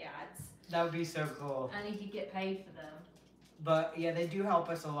doing the ads. That would be so cool. And he could get paid for them. But yeah, they do help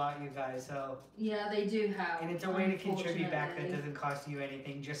us a lot, you guys. So yeah, they do help. And it's a way to contribute back that doesn't cost you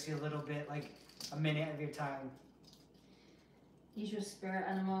anything, just a little bit, like a minute of your time. He's your spirit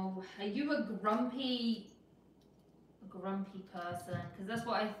animal. Are you a grumpy person? Because that's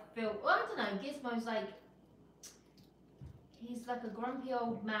what I feel. Well, I don't know. Gizmo's like, he's like a grumpy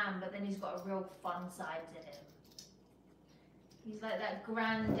old man, but then he's got a real fun side to him. He's like that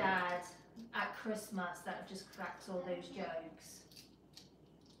granddad at Christmas that just cracks all those jokes.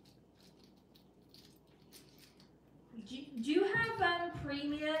 Do you have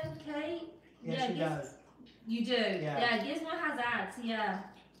premium, Kate? Yes, she does. You do? Yeah, Gizmo has ads, yeah.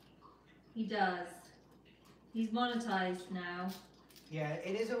 He does. He's monetized now. Yeah,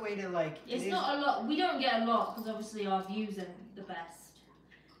 it is a way to like... It's not a lot. We don't get a lot because obviously our views aren't the best.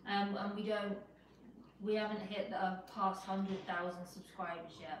 And we haven't hit the past 100,000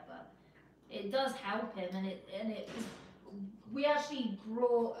 subscribers yet, but it does help him, and we actually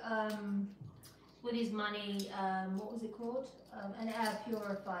brought with his money, what was it called? An air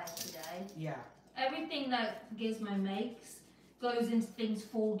purifier today. Yeah. Everything that Gizmo makes goes into things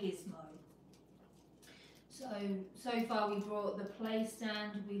for Gizmo. So far we brought the play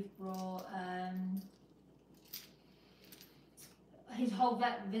stand, we've brought his whole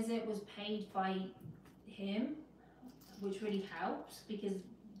vet visit was paid by him, which really helps because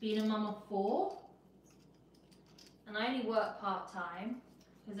being a mum of 4, and I only work part-time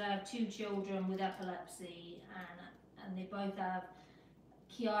because I have 2 children with epilepsy and they both have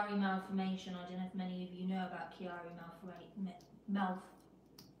Chiari malformation. I don't know if many of you know about Chiari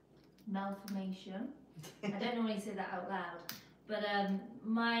malformation. I don't normally say that out loud, but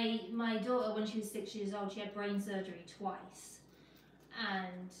my daughter, when she was 6 years old, she had brain surgery twice,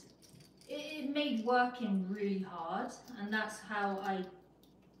 and it made working really hard, and that's how I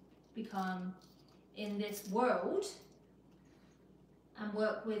become in this world and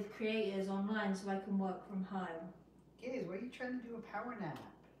work with creators online so I can work from home. Giz, why are you trying to do a power nap?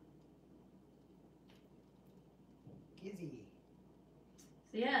 Gizzy.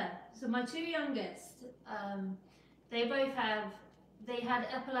 So yeah, so my 2 youngest, they had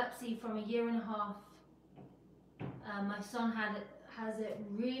epilepsy from 1.5 years. My son has it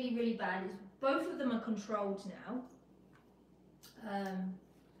really, really bad. Both of them are controlled now.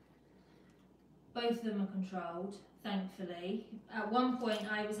 Both of them are controlled, thankfully. At one point,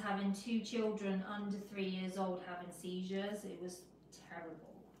 I was having 2 children under 3 years old having seizures. It was terrible.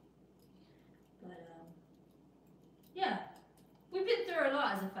 But yeah, we've been through a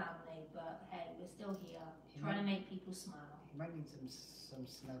lot as a family, but hey, we're still here, trying to make people smile. You might need some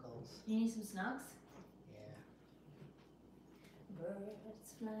snuggles. You need some snugs? Yeah.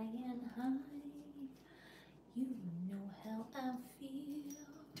 Birds flying high, you know how I feel.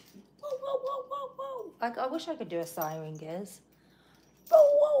 Whoa, whoa, whoa, whoa, whoa. I wish I could do a siren, Giz. Whoa,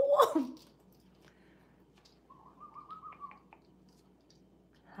 whoa, whoa.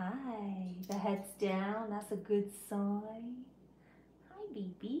 Hi, the head's down. That's a good sign. Hi,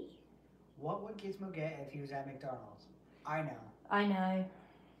 baby. What would Gizmo get if he was at McDonald's? I know. I know.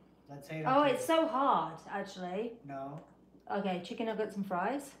 Let's say it. Oh, it's so hard, actually. No. Okay, chicken nuggets and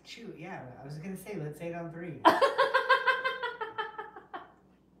fries. Shoot, yeah. I was gonna say, let's say it on 3.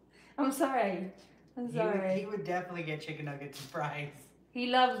 I'm sorry. He would definitely get chicken nuggets and fries. He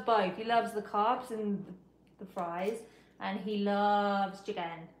loves both. He loves the carbs and the fries, and he loves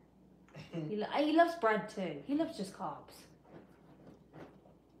chicken. He loves bread too. He loves just carbs.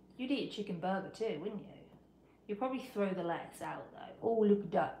 You'd eat a chicken burger too, wouldn't you? You'd probably throw the lettuce out though. Oh, look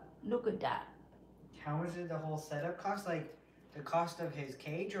at that. Look at that. How much did the whole setup cost? Like the cost of his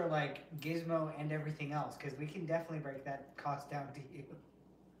cage or like Gizmo and everything else? Because we can definitely break that cost down to you.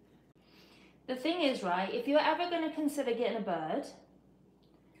 The thing is, right, if you're ever going to consider getting a bird,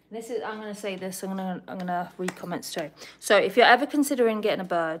 I'm going to say this, I'm going to read comments too. So if you're ever considering getting a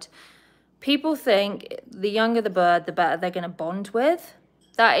bird, people think the younger the bird, the better they're going to bond with.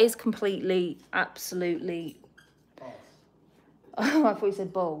 That is completely, absolutely... Balls. Oh, I thought you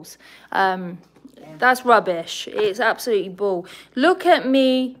said balls. That's rubbish. It's absolutely bull. Look at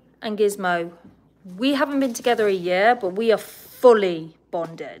me and Gizmo. We haven't been together a year, but we are fully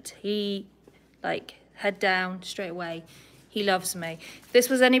bonded. He, like, head down straight away. He loves me. If this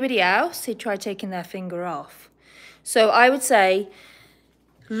was anybody else, he'd try taking their finger off. So I would say,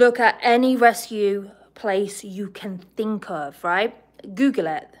 look at any rescue place you can think of, right? Google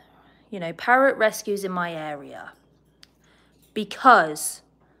it. You know, Parrot rescues in my area. Because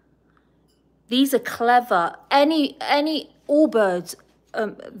these are clever. All birds,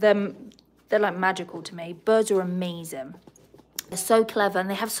 they're like magical to me. Birds are amazing. They're so clever and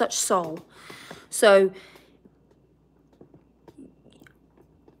they have such soul. So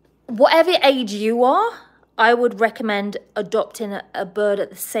whatever age you are, I would recommend adopting a bird at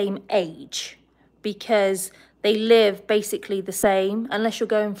the same age because they live basically the same, unless you're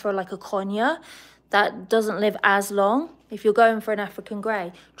going for like a conure that doesn't live as long. If you're going for an African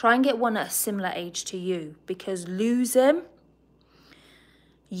grey, try and get one at a similar age to you because losing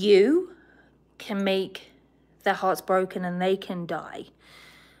you can make their hearts broken and they can die.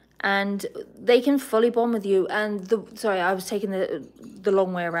 And they can fully bond with you. And sorry, I was taking the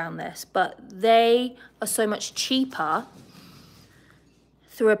long way around this, but they are so much cheaper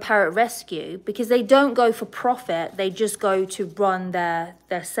through a parrot rescue because they don't go for profit. They just go to run their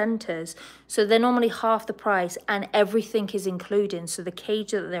centres. So they're normally half the price and everything is included. So the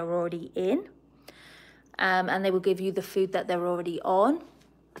cage that they're already in, and they will give you the food that they're already on.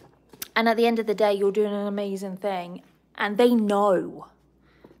 And at the end of the day, you're doing an amazing thing. And they know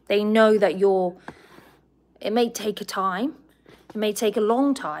that it may take a time. It may take a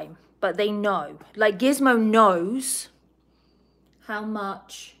long time, but they know. Like Gizmo knows how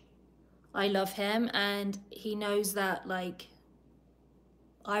much I love him, and he knows that like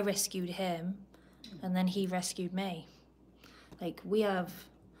I rescued him and then he rescued me. Like we have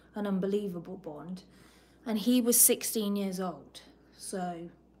an unbelievable bond, and he was 16 years old. So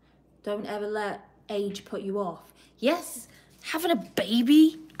don't ever let age put you off. Yes, having a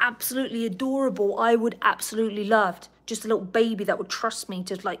baby, absolutely adorable. I would absolutely love just a little baby that would trust me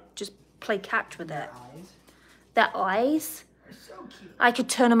to like just play catch with it. Their eyes. So cute. I could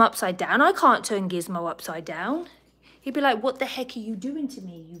turn him upside down. I can't turn Gizmo upside down. He'd be like, what the heck are you doing to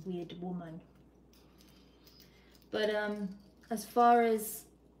me, you weird woman? But as far as...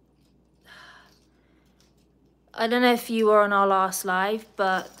 I don't know if you were on our last live,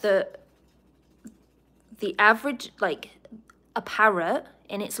 but the average, like a parrot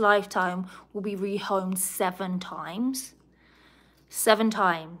in its lifetime will be rehomed 7 times. 7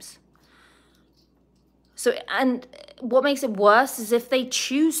 times. So, and what makes it worse is if they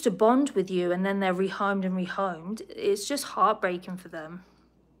choose to bond with you and then they're rehomed and rehomed, it's just heartbreaking for them.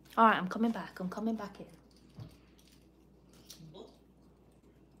 All right, I'm coming back. I'm coming back in.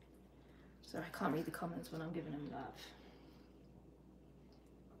 Sorry, I can't read the comments when I'm giving them love.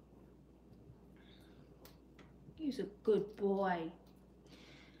 He's a good boy.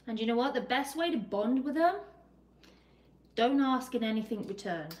 And you know what? The best way to bond with them, don't ask in anything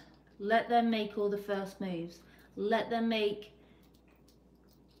return. Let them make all the first moves. Let them make,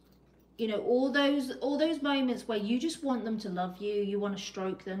 you know, all those moments where you just want them to love you, you want to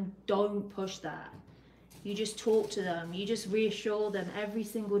stroke them. Don't push that. You just talk to them. You just reassure them every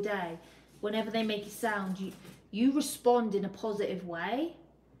single day. Whenever they make a sound, you respond in a positive way.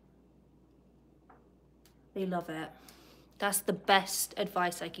 They love it. That's the best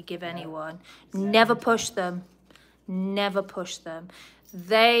advice I could give anyone. Never push them. Never push them.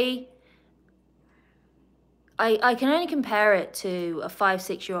 I can only compare it to a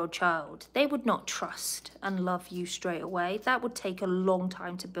 5-6-year-old child. They would not trust and love you straight away. That would take a long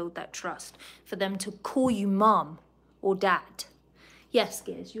time to build that trust for them to call you mum or dad. Yes,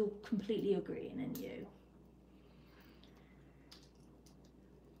 Giz, you're completely agreeing, and you.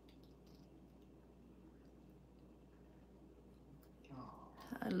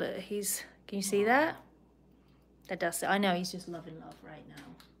 Look, can you see that? That does it. I know he's just loving love right now.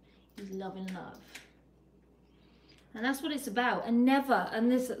 He's loving love. And that's what it's about. And never, and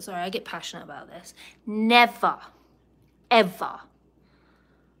this, sorry, I get passionate about this. Never, ever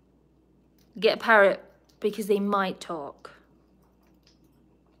get a parrot because they might talk.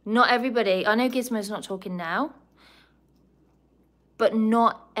 Not everybody, I know Gizmo's not talking now, but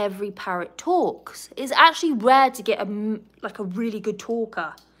not every parrot talks. It's actually rare to get a really good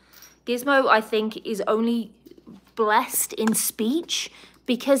talker. Gizmo, I think, is only blessed in speech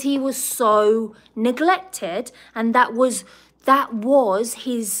because he was so neglected, and that was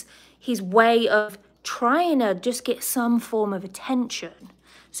his way of trying to just get some form of attention.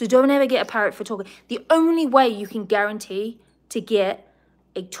 So don't ever get a parrot for talking. The only way you can guarantee to get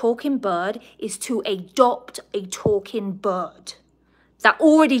a talking bird is to adopt a talking bird that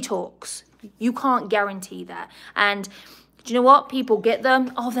already talks. You can't guarantee that. And do you know what? People get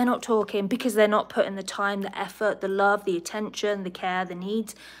them. Oh, they're not talking because they're not putting the time, the effort, the love, the attention, the care, the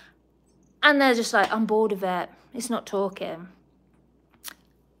needs. And they're just like, I'm bored of it. It's not talking.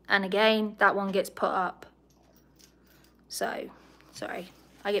 And again, that one gets put up. So, sorry.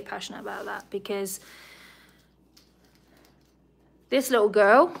 I get passionate about that because this little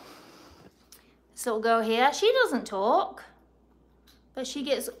girl here, she doesn't talk, but she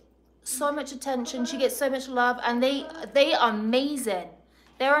gets so much attention, she gets so much love, and they are amazing.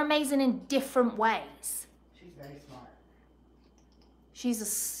 They're amazing in different ways. She's very smart.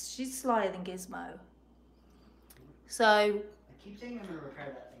 She's slyer than Gizmo. So I keep saying I'm gonna repair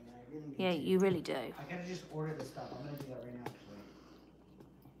that thing, and I really need yeah, to. you really do. I gotta just order the stuff. I'm gonna do that right now,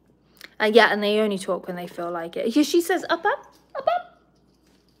 actually. Yeah, and they only talk when they feel like it. She says, up, up, up, up,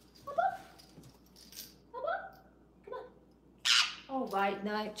 up, up, up, up. Come on. Oh, right,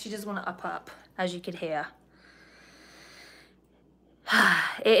 no, she doesn't want to up, as you could hear.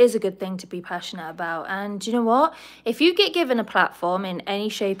 It is a good thing to be passionate about. And you know what? If you get given a platform in any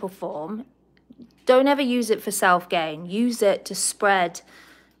shape or form, don't ever use it for self-gain. Use it to spread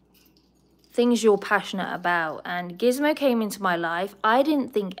things you're passionate about. And Gizmo came into my life. I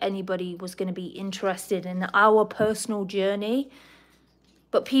didn't think anybody was going to be interested in our personal journey,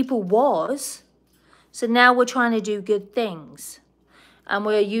 but people was. So now we're trying to do good things, and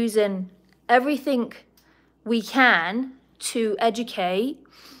we're using everything we can to educate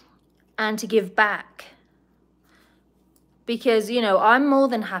and to give back. Because, you know, I'm more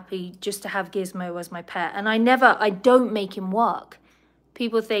than happy just to have Gizmo as my pet, and I don't make him work.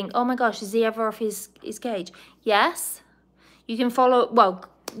 People think, oh my gosh, is he ever off his cage? Yes. You can follow, well,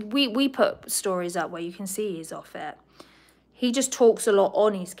 we put stories up where you can see he's off it. He just talks a lot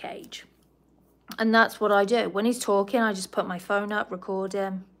on his cage. And that's what I do. When he's talking, I just put my phone up, record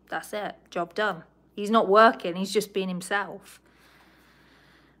him. That's it. Job done. He's not working. He's just being himself.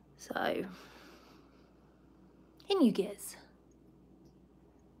 So, in you Giz.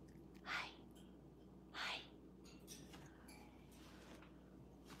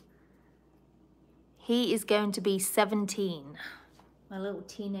 He is going to be 17, my little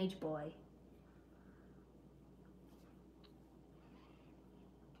teenage boy.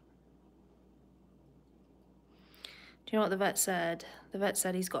 Do you know what the vet said? The vet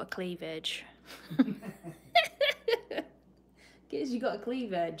said he's got a cleavage. Giz, you got a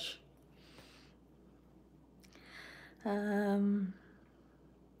cleavage.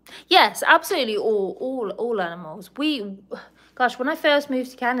 Yes, absolutely all animals. Gosh, when I first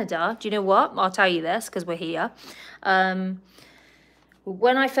moved to Canada, do you know what? I'll tell you this because we're here. When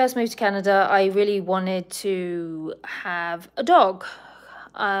I first moved to Canada, I really wanted to have a dog.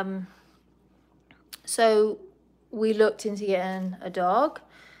 So we looked into getting a dog,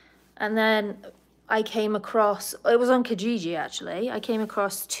 and then I came across, it was on Kijiji actually, I came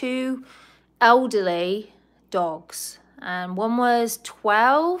across 2 elderly dogs, and one was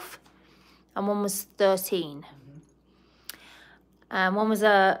 12 and one was 13. And one was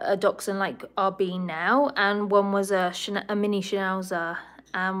a dachshund like our Bean now, and one was a mini Schnauzer.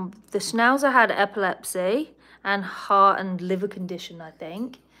 The Schnauzer had epilepsy and heart and liver condition, I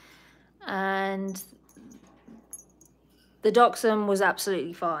think. And the dachshund was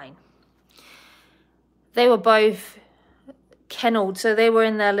absolutely fine. They were both kennelled, so they were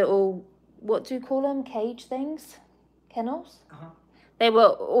in their little, what do you call them, cage things? Kennels? They were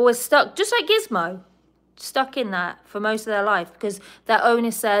always stuck, just like Gizmo, stuck in that for most of their life, because their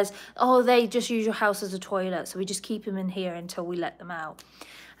owner says, oh, they just use your house as a toilet, so we just keep them in here until we let them out.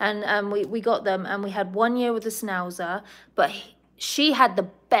 And we got them, and we had 1 year with the Schnauzer, but she had the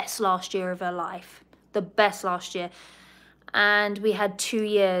best last year of her life, the best last year. And we had 2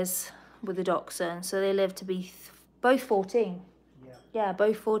 years with the dachshund, so they lived to be both 14. Yeah,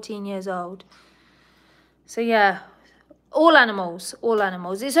 both 14 years old. So yeah, all animals, all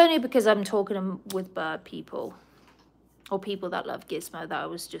animals. It's only because I'm talking with bird people or people that love Gizmo that I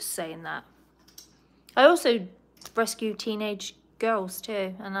was just saying that. I also rescue teenage girls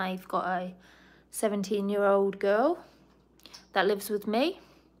too, and I've got a 17-year-old girl that lives with me.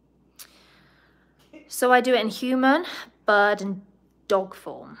 So I do it in human, bird and dog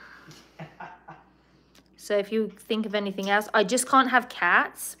form. So if you think of anything else, I just can't have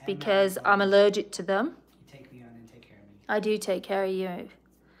cats because I'm allergic to them. You take me on and take care of me. I do take care of you.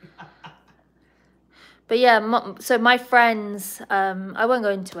 But yeah, so my friends, I won't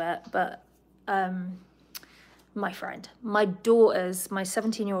go into it, but my friend, my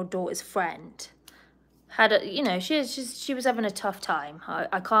 17-year-old daughter's friend had a, you know, she was having a tough time.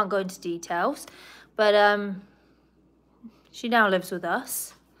 I can't go into details, but she now lives with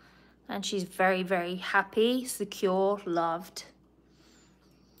us, and she's very, very happy, secure, loved.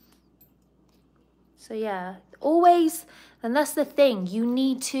 So yeah, always, and that's the thing, you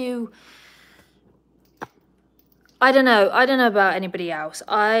need to, I don't know about anybody else.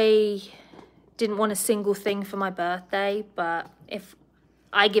 I didn't want a single thing for my birthday, but if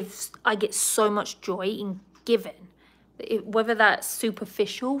I get so much joy in giving, whether that's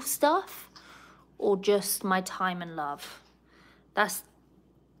superficial stuff or just my time and love.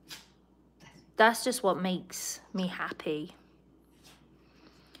 That's just what makes me happy.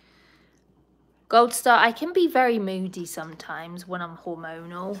 Gold Star, I can be very moody sometimes when I'm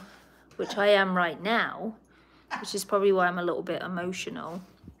hormonal, which I am right now, which is probably why I'm a little bit emotional.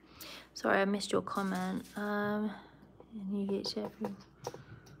 Sorry, I missed your comment.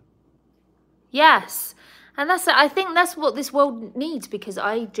 Yes, and I think that's what this world needs, because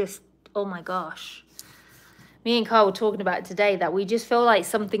oh my gosh. Me and Carl were talking about it today, that we just feel like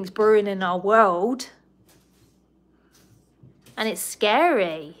something's brewing in our world. And it's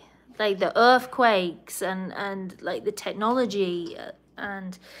scary. Like the earthquakes and like the technology,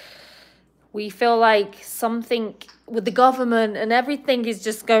 and we feel like something with the government and everything is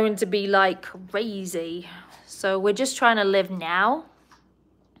just going to be like crazy. So we're just trying to live now.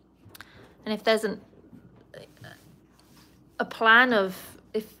 And if there's a plan of,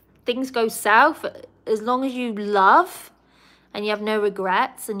 if things go south, as long as you love and you have no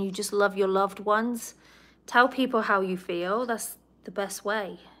regrets and you just love your loved ones, tell people how you feel. That's the best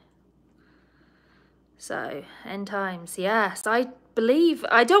way. So, end times, yes. I believe,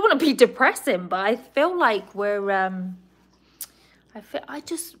 I don't want to be depressing, but I feel like we're, I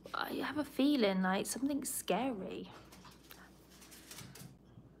have a feeling like something's scary.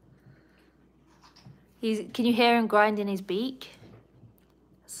 Can you hear him grinding his beak?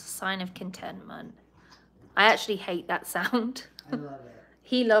 It's a sign of contentment. I actually hate that sound. I love it.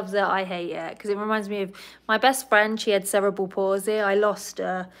 He loves it, I hate it, because it reminds me of my best friend. She had cerebral palsy. I lost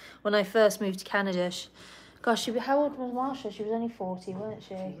her when I first moved to Canada. Gosh, how old was Marsha? She was only 40, wasn't she?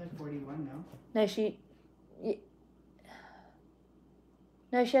 She was like 41, no?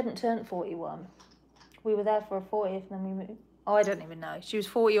 No, she hadn't turned 41. We were there for a 40th, and then we moved. Oh, I don't even know. She was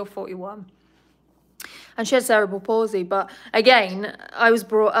 40 or 41. And she had cerebral palsy. But again, I was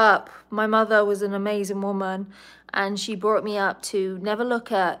brought up, my mother was an amazing woman, and she brought me up to never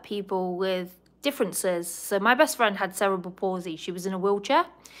look at people with differences. So my best friend had cerebral palsy. She was in a wheelchair.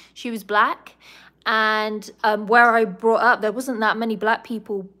 She was black. And where I brought up, there wasn't that many black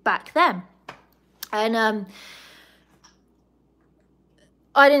people back then. And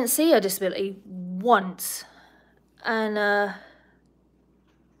I didn't see her disability once. And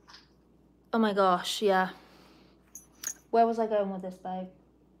oh my gosh, yeah. Where was I going with this, babe?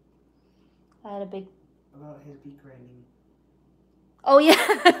 I had a big... About his beak grinding. Oh yeah.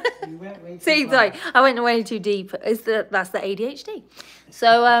 You went way too See, far. sorry, I went way too deep. That's the ADHD.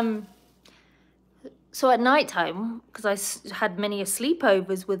 So so at night time, because had many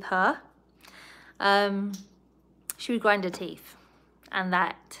sleepovers with her, she would grind her teeth, and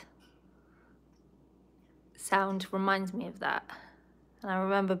that sound reminds me of that. And I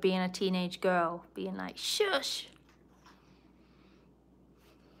remember being a teenage girl, being like, shush.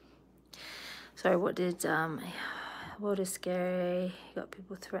 Sorry, what is scary? You got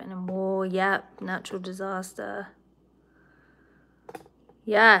people threatening war. Yep, natural disaster.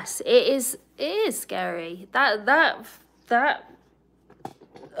 Yes, it is scary. That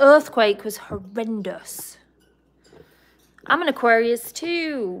earthquake was horrendous. I'm an Aquarius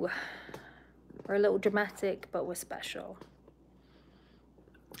too. We're a little dramatic, but we're special.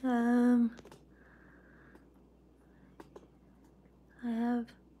 I have.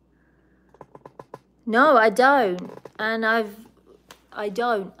 No, I don't, and I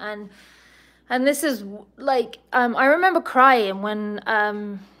don't, and this is like I remember crying when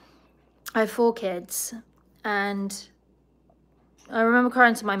I have 4 kids, and I remember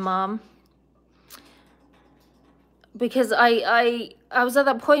crying to my mom because I was at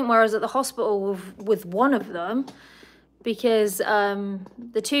that point where I was at the hospital with one of them because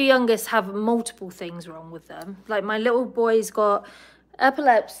the 2 youngest have multiple things wrong with them. Like my little boy's got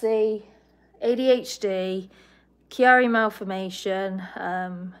epilepsy, ADHD, Chiari malformation,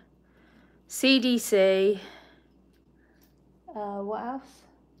 CDC, what else?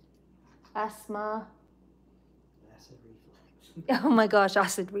 Asthma. Acid reflux. Oh my gosh,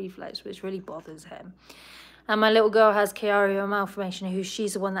 acid reflux, which really bothers him. And my little girl has Chiari malformation,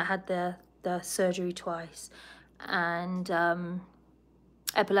 she's the one that had the surgery twice, and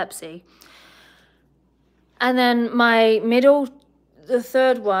epilepsy. And then my middle, the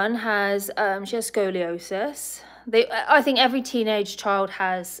third one has she has scoliosis. I think every teenage child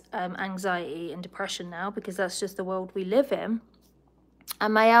has anxiety and depression now because that's just the world we live in.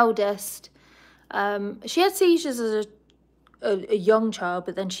 And my eldest, she had seizures as a young child,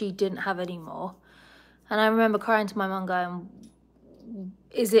 but then she didn't have any more. And I remember crying to my mum going,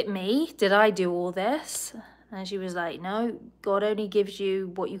 is it me? Did I do all this? And she was like, no, God only gives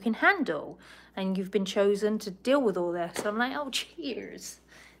you what you can handle. And you've been chosen to deal with all this. I'm like, oh, cheers.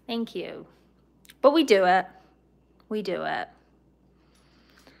 Thank you. But we do it. We do it.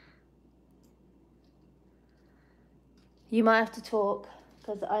 You might have to talk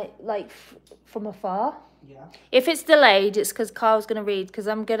because I, like, from afar. Yeah. If it's delayed, it's because Kyle's going to read. Because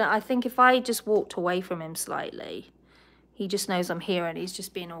I think if I just walked away from him slightly, he just knows I'm here and he's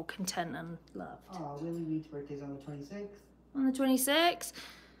just being all content and loved. Oh, Willie Reed's birthday's on the 26th. On the 26th?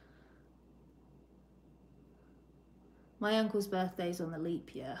 My uncle's birthday's on the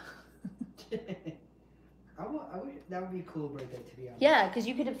leap year. That would be a cool birthday, to be honest. Yeah, because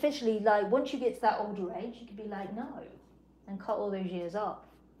you could officially, like, once you get to that older age, you could be like, no, and cut all those years off.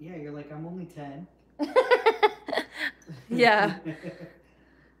 Yeah, you're like, I'm only 10. Yeah.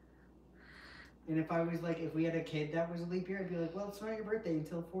 And if I was like, if we had a kid that was a leap year, I'd be like, well, it's not your birthday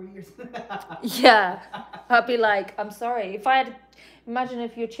until 4 years. Yeah. I'd be like, I'm sorry. Imagine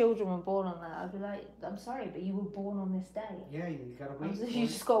if your children were born on that. I'd be like, I'm sorry, but you were born on this day. Yeah, you gotta wait. You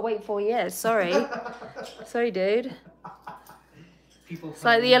just gotta wait 4 years. Sorry. Sorry, dude. It's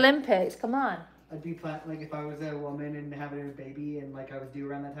like the Olympics. Come on. I'd be like if I was a woman and having a baby and like I was due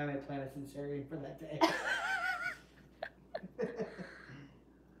around that time, I'd plan a cesarean for that day.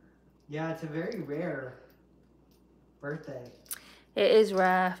 Yeah, it's a very rare birthday. It is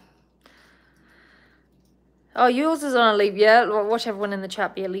rare. Oh, yours is on a leap year. Watch everyone in the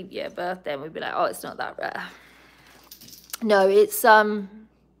chat be a leap year birthday and we'd be like, oh, it's not that rare. No, it's, I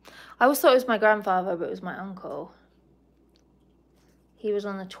always thought it was my grandfather, but it was my uncle. He was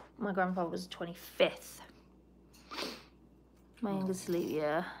on my grandfather was the 25th. My youngest leap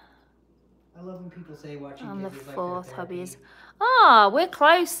year. I love when people say watching I'm the kids is like 4th, their hubby therapy. is... Oh, we're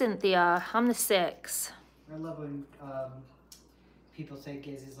close, Cynthia. I'm the 6th. I love when people say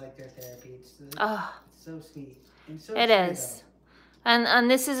Giz is like their therapy. It's so sweet. And so It true, is. And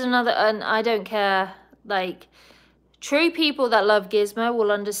this is another, and I don't care, like, true people that love Gizmo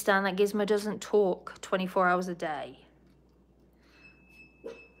will understand that Gizmo doesn't talk 24 hours a day.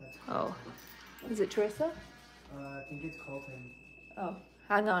 Oh, is it Teresa? I think it's Colton. Oh,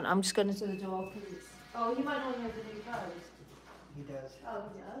 hang on, I'm just going to the door, please. Oh, he might not know the new clothes. He does. Oh,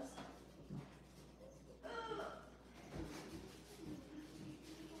 he does?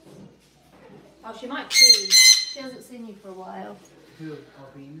 Oh, she might pee. She hasn't seen you for a while. Who?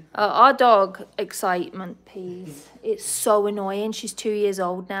 Albine? Our dog, Excitement, pees. It's so annoying. She's 2 years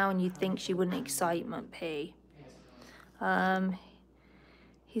old now and you'd think she wouldn't Excitement pee.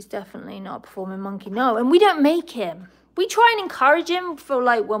 He's definitely not a performing monkey. No, and we don't make him. We try and encourage him for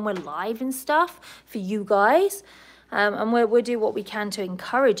like when we're live and stuff for you guys. And we'll do what we can to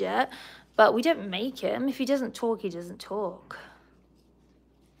encourage it. But we don't make him. If he doesn't talk, he doesn't talk.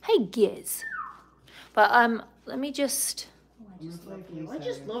 Hey, Giz. But let me just... Oh, I just love you. I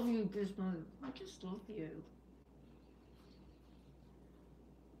just love you, Gizmo. I just love you.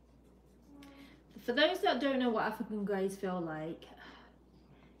 For those that don't know what African greys feel like,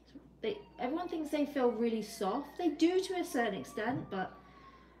 everyone thinks they feel really soft. They do to a certain extent, but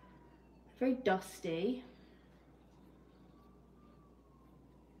very dusty.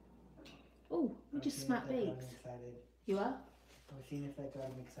 Oh, we just smacked beaks. You are? We're seeing if that got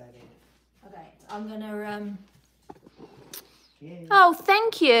him excited. Okay, I'm gonna Oh,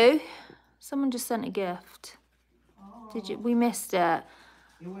 thank you. Someone just sent a gift. Oh. Did you? We missed it.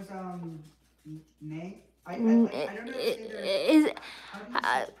 It was Nate. I don't know.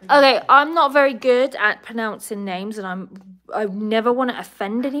 Okay, I'm not very good at pronouncing names, and I never want to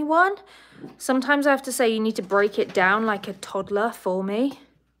offend anyone. Sometimes I have to say you need to break it down like a toddler for me.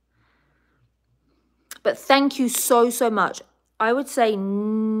 But thank you so much. I would say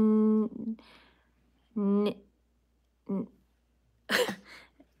Nej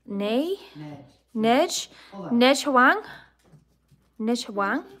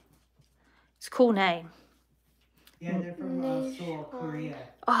Hwang. It's a cool name. Yeah, they're from Seoul, Korea.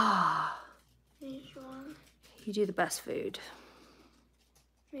 Ah. You do the best food.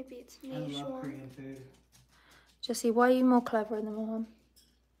 Maybe it's I love Korean food. Jesse, why are you more clever than Mom?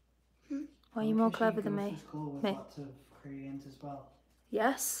 Why are you more clever than me? School with lots of Koreans as well.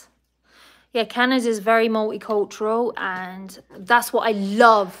 Yes. Yeah, Canada is very multicultural, and that's what I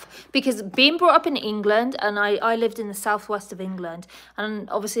love. Because being brought up in England, and I lived in the southwest of England, and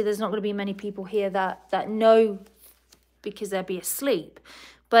obviously there's not going to be many people here that know because they'll be asleep.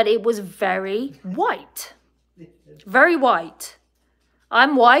 But it was very white. Very white.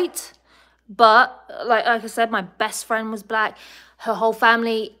 I'm white, but like I said, my best friend was black, her whole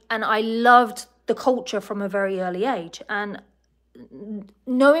family, and I loved the culture from a very early age. And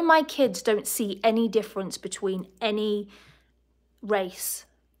knowing my kids don't see any difference between any race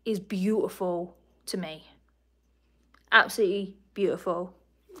is beautiful to me. Absolutely beautiful.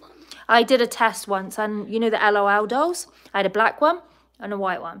 I did a test once, and you know the LOL dolls? I had a black one and a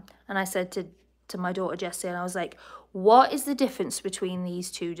white one. And I said to my daughter Jessie, and I was like, what is the difference between these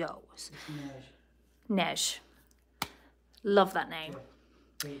two dolls? Nej. Love that name.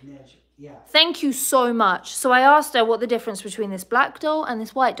 Wait, Nej. Yeah. Thank you so much. So I asked her what the difference between this black doll and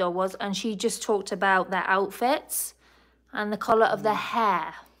this white doll was, and she just talked about their outfits and the colour of their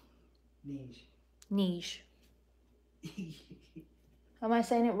hair. Niche. Am I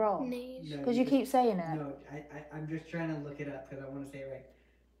saying it wrong? Because you keep saying it. No, I'm just trying to look it up because I want to say it right.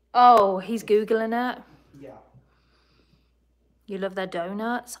 Oh, he's Googling it? Yeah. You love their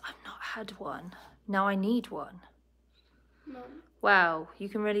donuts? I've not had one. Now I need one. Mum. Wow, you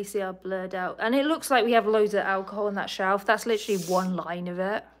can really see how blurred out. And it looks like we have loads of alcohol on that shelf. That's literally one line of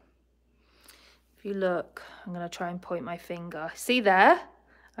it. If you look, I'm going to try and point my finger. See there?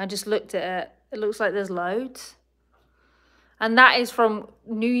 I just looked at it. It looks like there's loads. And that is from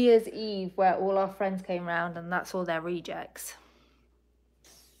New Year's Eve, where all our friends came round, and that's all their rejects.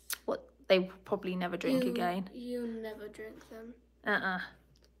 What they probably never drink again. You never drink them.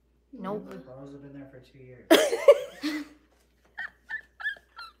 Nope. The bottles have been there for 2 years.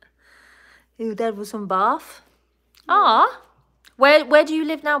 Your dad was from Bath? Ah. Where do you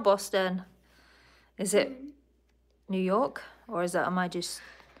live now, Boston? Is it New York? Or is that, am I just...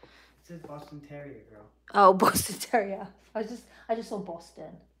 It says Boston Terrier, girl. Oh, Boston Terrier. I just saw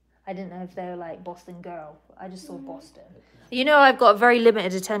Boston. I didn't know if they were like Boston girl. I just saw Boston. You know, I've got very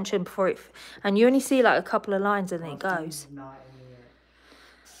limited attention before it... And you only see like a couple of lines and then it goes. Not in New York.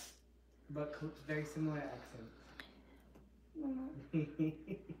 But very similar accent.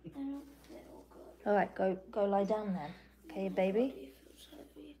 All right, go lie down then. Okay, baby?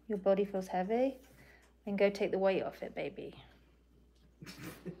 Your body feels heavy? Then go take the weight off it, baby.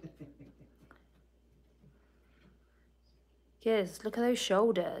 Yes, look at those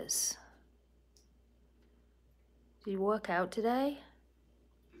shoulders. Did you work out today?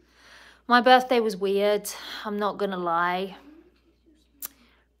 My birthday was weird. I'm not gonna lie.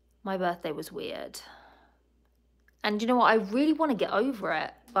 My birthday was weird. And you know what? I really want to get over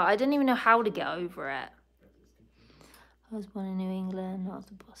it, but I don't even know how to get over it. I was born in New England, not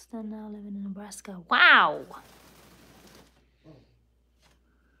in Boston, now living in Nebraska. Wow!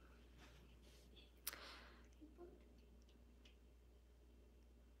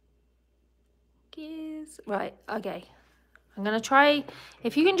 Right, okay. I'm going to try,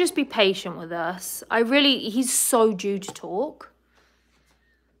 if you can just be patient with us. He's so due to talk.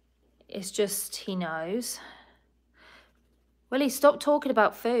 It's just, he knows. Willie, stop talking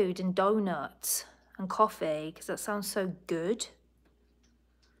about food and donuts and coffee, because that sounds so good.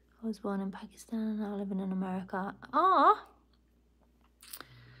 I was born in Pakistan, now living in America. Ah!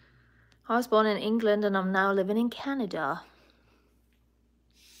 I was born in England and I'm now living in Canada.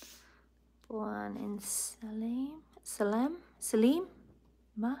 Born in Salem?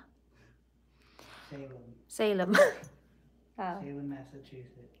 Ma? Salem. Oh. Salem,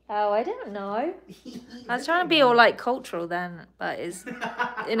 Massachusetts. Oh, I don't know. I was trying to be all like cultural then, but it's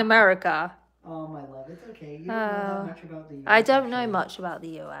in America. Oh, my love, it's okay. You don't know that much about the US. I don't know much about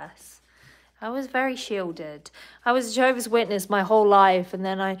the US. I was very shielded. I was a Jehovah's Witness my whole life, and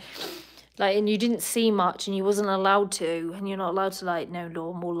then and you didn't see much, and you wasn't allowed to, and you're not allowed to like know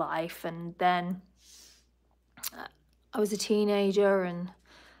normal life. And then I was a teenager, and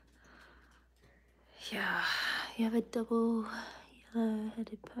yeah, you have a double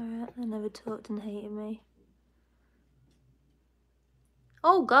yellow-headed parrot that never talked and hated me.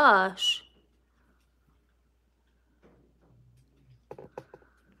 Oh gosh. Oh,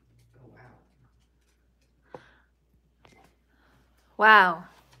 wow. Wow.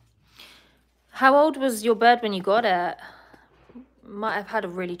 How old was your bird when you got it? Might have had a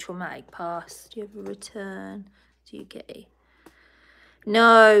really traumatic past. Do you ever return to UK?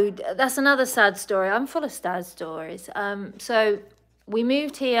 No, that's another sad story. I'm full of sad stories. So we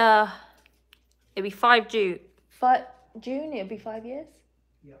moved here. It'd be 5 June. June. It'd be 5 years.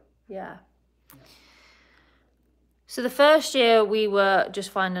 Yep. Yeah. So the first year we were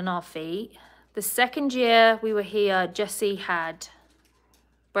just finding our feet. The second year we were here, Jessie had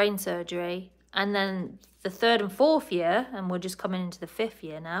brain surgery. And then the third and fourth year, and we're just coming into the 5th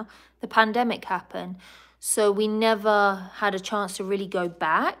year now, the pandemic happened. So we never had a chance to really go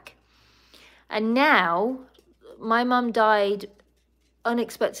back. And now my mum died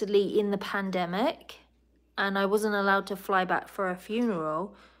unexpectedly in the pandemic, and I wasn't allowed to fly back for a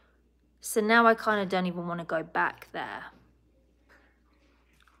funeral. So now I kind of don't even want to go back there.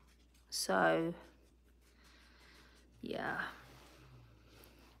 So, yeah.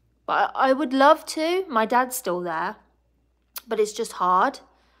 But I would love to. My dad's still there. But it's just hard.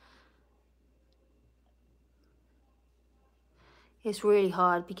 It's really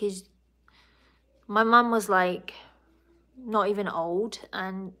hard because my mum was like not even old,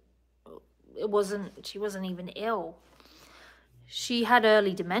 and she wasn't even ill. She had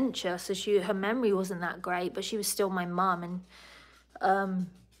early dementia, so her memory wasn't that great, but she was still my mum, and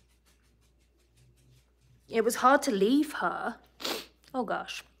it was hard to leave her. Oh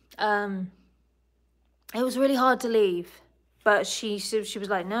gosh. It was really hard to leave, but she was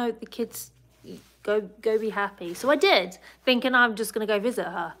like, no, the kids, go be happy. So I did, thinking I'm just gonna go visit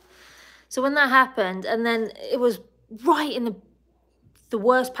her. So when that happened, and then it was right in the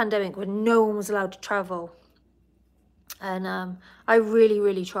worst pandemic when no one was allowed to travel, and I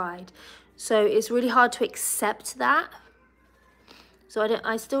really tried. So it's really hard to accept that. So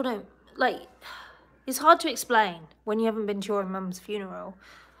I still don't, like, it's hard to explain when you haven't been to your mum's funeral.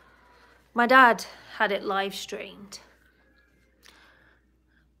 My dad had it live streamed,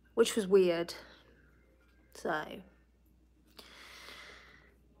 which was weird. So,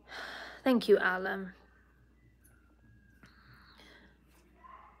 thank you, Alan.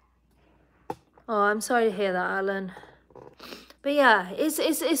 Oh, I'm sorry to hear that, Alan. But yeah,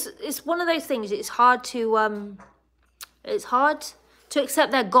 it's one of those things. It's hard to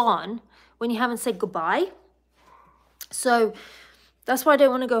accept they're gone when you haven't said goodbye. So that's why I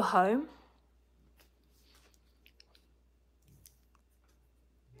don't want to go home,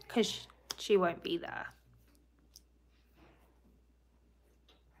 because she won't be there.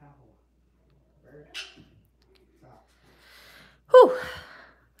 Whew.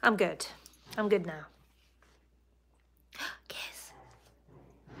 I'm good. I'm good now. Kiss.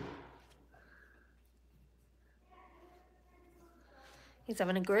 He's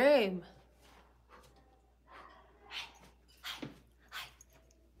having a groom.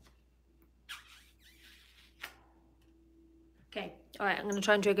 Okay, all right, I'm going to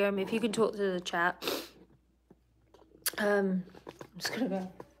try and trigger him. If you can talk to the chat. I'm just going to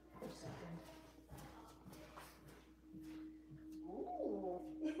go.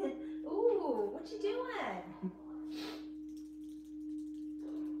 Ooh, what you doing?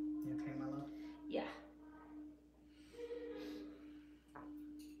 You okay, my love? Yeah.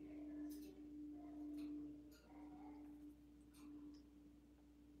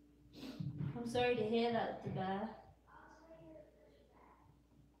 I'm sorry to hear that, the bear.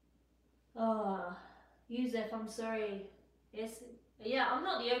 Oh, Yusuf, I'm sorry Yes, yeah, I'm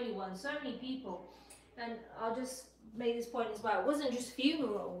not the only one. So many people, and I'll just make this point as well. It wasn't just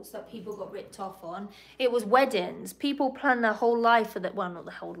funerals that people got ripped off on. It was weddings. People plan their whole life for that. Well, not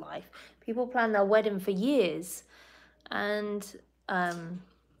the whole life. People plan their wedding for years, and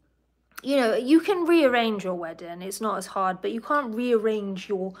you know, you can rearrange your wedding. It's not as hard, but you can't rearrange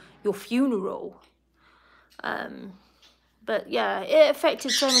your funeral. But yeah, it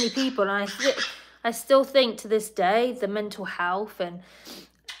affected so many people, and I still think to this day the mental health and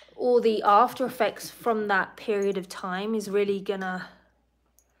all the after effects from that period of time is really gonna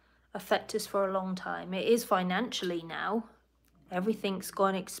affect us for a long time. It is financially now. Everything's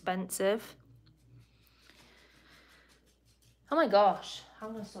gone expensive. Oh my gosh,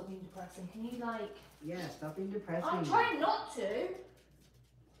 I'm gonna stop being depressing. Can you like... Yeah, stop being depressing. I'm trying not to. It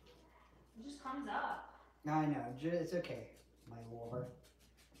just comes up. No, I know. It's okay, my lover.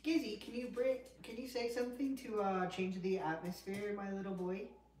 Gizzy, can you say something to change the atmosphere, my little boy?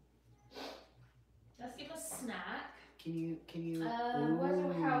 Let's give a snack. Can you?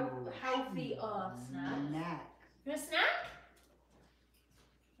 Where's how healthy are snacks? Snack. You want a snack?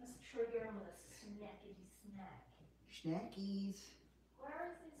 Let's trigger him with a snackity snack. Snackies. Where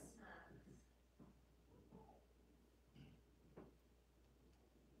is his snacks?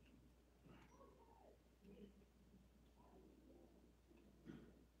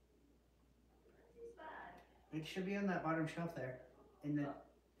 His bag. It should be on that bottom shelf there, in the,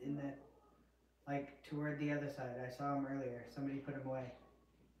 like toward the other side. I saw him earlier. Somebody put him away.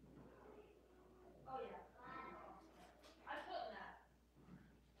 Oh yeah. I put that.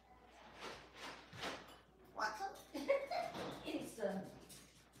 What's up? Instant.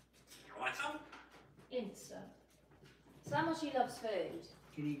 What's up? Instant. So how much he loves food.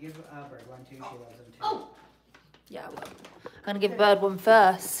 Can you give Bird one too? She loves him too. Oh! Yeah, I will. I'm gonna give Bird one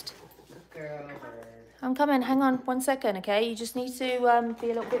first. Girl, Bird. I'm coming, hang on 1 second, okay? You just need to be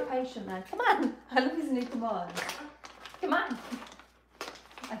a little bit patient there. Come on! I love his new command. Come on!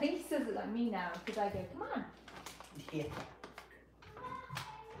 I think he says it like me now, because I go, come on! Yeah.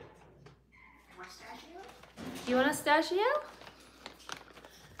 Do you want a pistachio?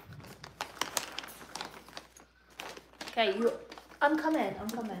 Okay, I'm coming.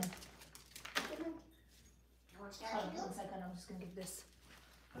 Hold on 1 second, I'm just gonna give this.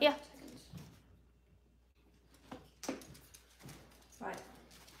 Yeah. Right.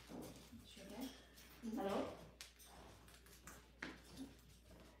 Hello?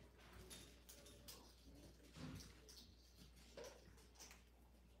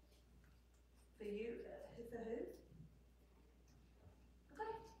 For you, for who?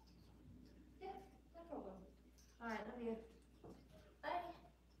 Okay. Yeah, no problem. Alright, love you. Bye.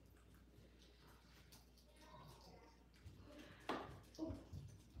 Oh.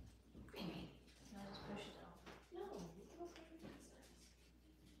 Amy. Can I just push it out? No, you can open it downstairs.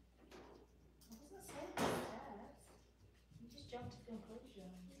 I wasn't saying downstairs. You just jumped to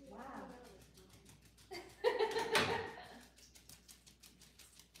conclusions. Wow.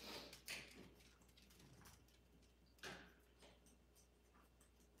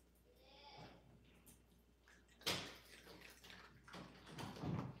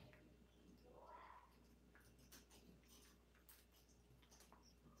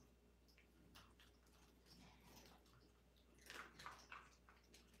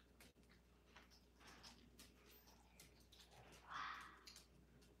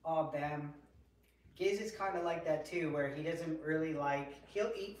 Oh, Bam. Giz is kind of like that too, where he doesn't really like,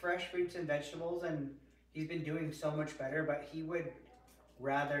 he'll eat fresh fruits and vegetables, and he's been doing so much better, but he would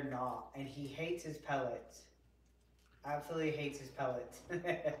rather not, and he hates his pellets. Absolutely hates his pellets.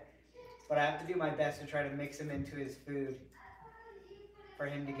 But I have to do my best to try to mix him into his food for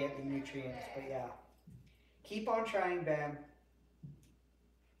him to get the nutrients, but yeah. Keep on trying, Bam.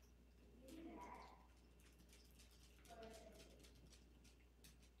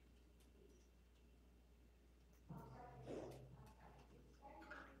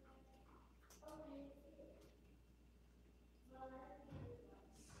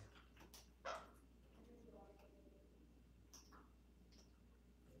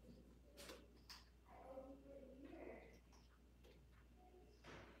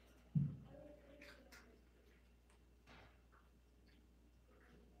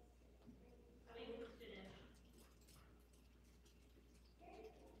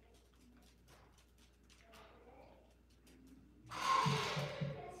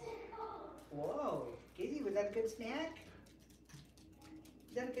 Whoa, Gizzy, was that a good snack?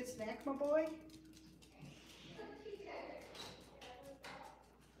 Is that a good snack, my boy?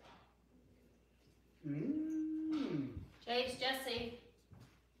 Mmm. Chase, Jesse.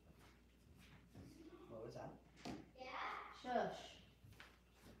 What was that? Shut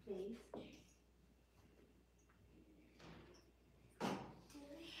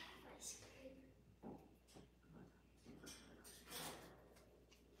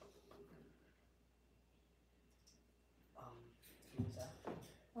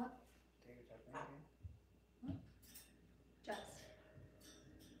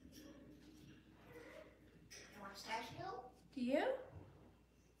Do you?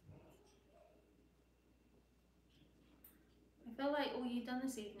 I feel like all you've done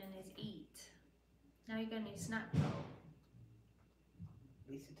this evening is eat. Now you're going to need a snack bowl.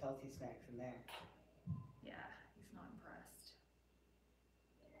 At least it's healthy snacks in there. Yeah, he's not impressed.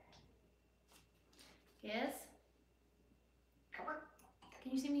 Yes? Come on.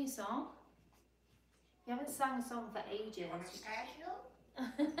 Can you sing me a song? You haven't sung a song for ages. Pistachio?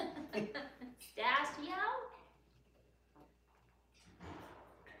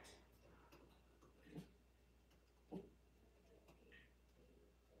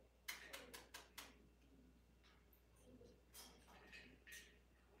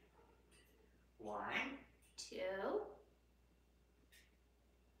 One, 2.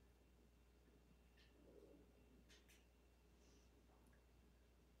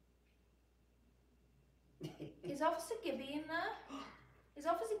 Is Officer Gibby in there? Is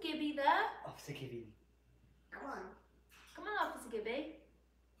Officer Gibby there? Officer Gibby. come on. Come on, Officer Gibby.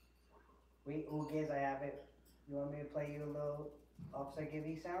 Wait, oh, Giz, I have it. You want me to play you a little Officer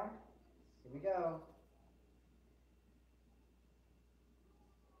Gibby sound? Here we go.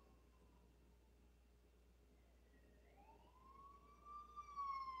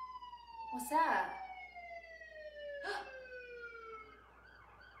 What's that?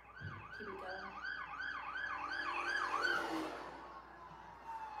 Keep it going.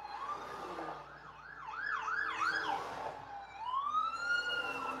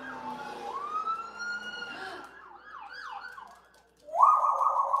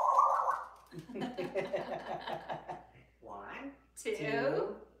 One,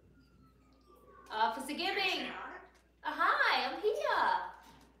 2. Officer Gibby. Hi, I'm here.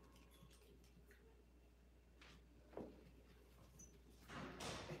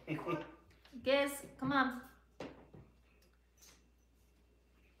 Giz, come on.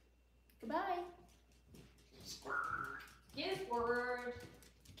 Goodbye. Giz word.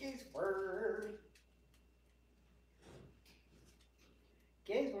 Giz, word.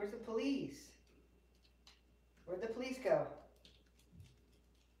 Giz, where's the police? Where'd the police go?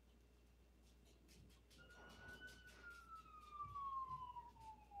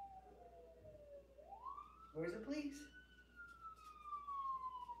 Where's the police?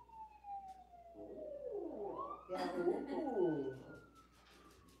 Yeah, ooh.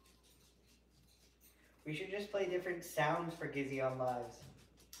 We should just play different sounds for Gizzy on lives.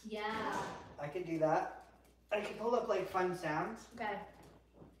 Yeah. I could do that. I could pull up like fun sounds. Okay.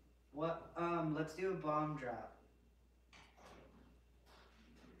 What? Let's do a bomb drop.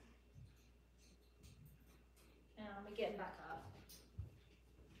 Now let me get him back up.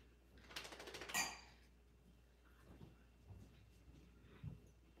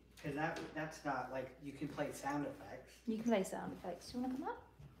 Cause that's not like you can play sound effects. You can play sound effects. Do you want to come up?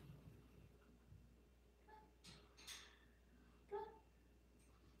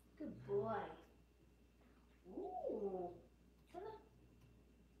 Good boy. Ooh.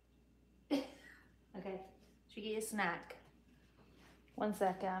 Okay. Should we get you a snack? 1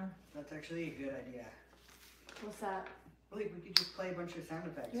 second. That's actually a good idea. What's that? Like we could just play a bunch of sound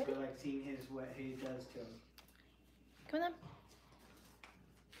effects You for ready? like seeing what he does to him. Come on then.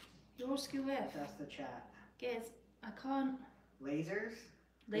 You're all school with. That's the chat. Giz, I can't. Lasers?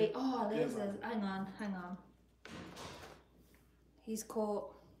 Oh, Good lasers. one. Hang on. He's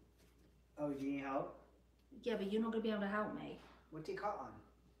caught. Oh, do you need help? Yeah, but you're not going to be able to help me. What's he caught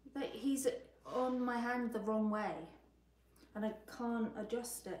on? Like, he's on my hand the wrong way. And I can't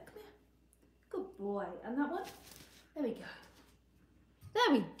adjust it. Come here. Good boy. And that one? There we go.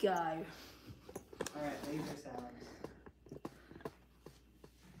 There we go. Alright, laser sounds.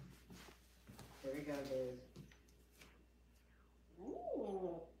 There we go, Giz.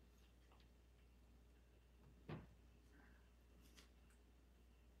 Ooh.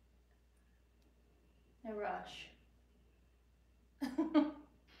 No rush.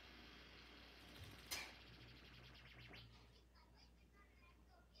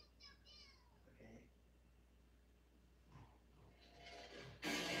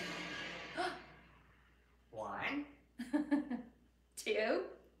 One, 2.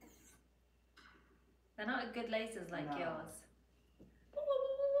 They're not good lasers like No. yours.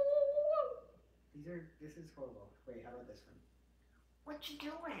 This is horrible. Wait, how about this one? what you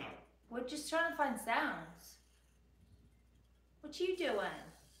doing? We're just trying to find sounds. What you doing?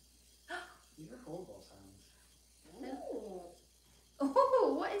 These are horrible sounds. Ooh.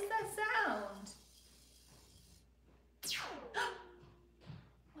 Oh, what is that sound?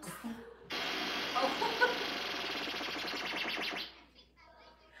 What's that? Oh.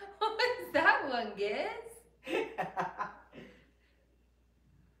 What is that one, Giz?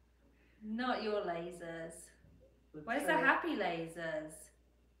 Not your lasers. Where's the happy lasers?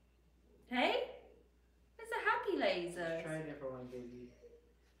 Hey? Where's the happy lasers? Let's try a different one, baby.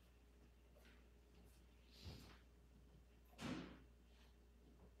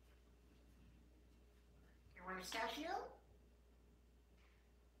 You want a pistachio?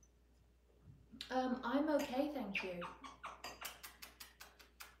 I'm okay, thank you.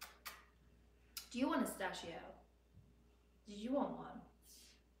 Do you want a pistachio? Did you want one?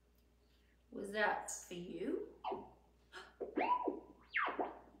 Was that for you?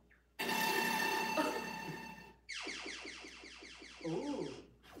 Ooh.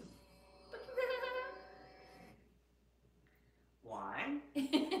 One.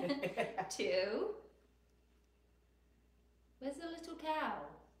 2. Where's the little cow?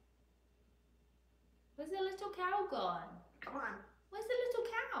 Where's the little cow gone? Come on. Where's the little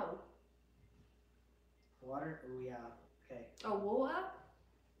cow? Water? Oh yeah. Okay. Oh, water?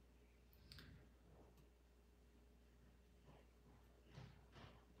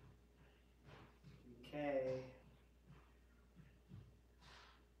 Okay.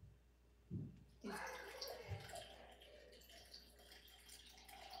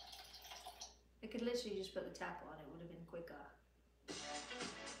 I could literally just put the tap on, it would have been quicker.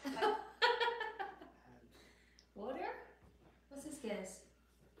 Water? What's this guess?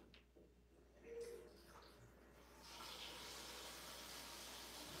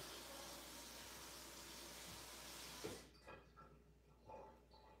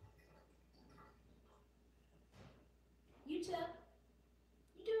 You turn.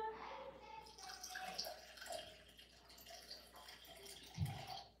 You do it.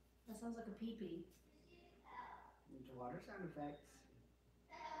 That sounds like a pee-pee. Water sound effects.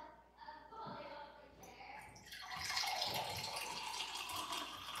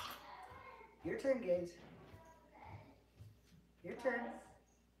 Your turn, Gaze. Your turn.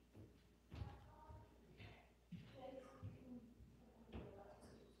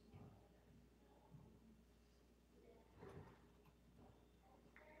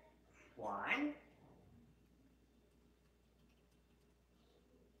 One.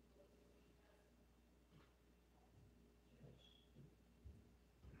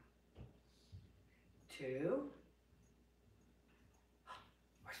 2.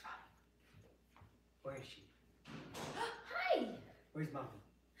 Where's Mommy? Where is she? Hi! Where's Mommy?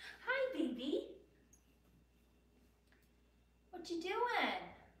 Hi, baby. What you doing?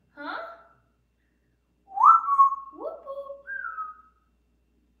 Huh? Whoop whoop.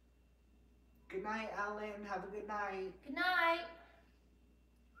 Good night, Alan. Have a good night. Good night.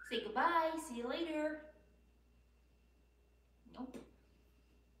 Say goodbye. See you later. Nope.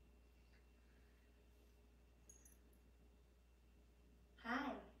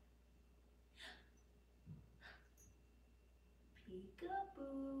 Hi.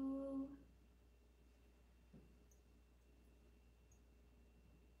 Peekaboo.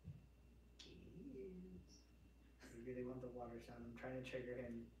 I really want the water sound. I'm trying to trigger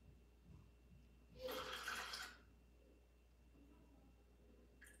him.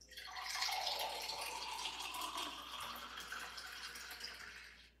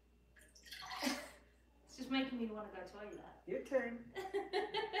 It's just making me want to go toilet. Your turn.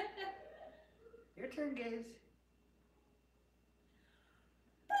 Your turn, Gaze.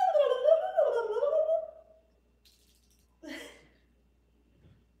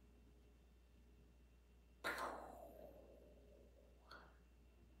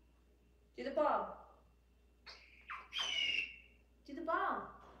 Do the bomb. Do the bomb.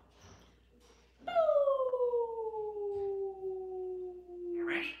 You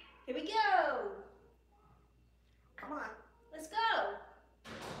ready? Here we go. Come on. Let's go.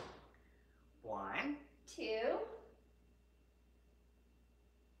 1. 2.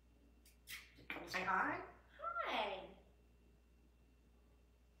 Come say hi. Hi.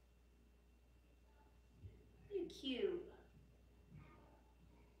 You cute.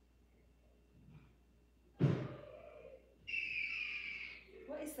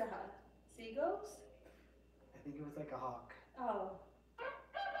 What is that? Seagulls? I think it was like a hawk. Oh.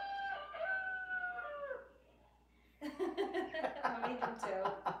 I made them too.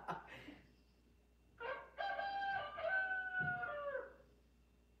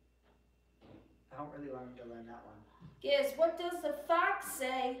 I don't really want him to learn that one. Guess what does the fox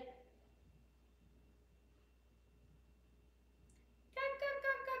say? Caw, caw,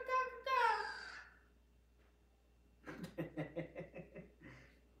 caw, caw, caw,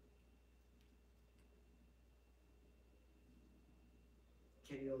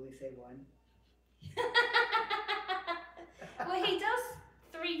 Can you only say one? caw. Well, he does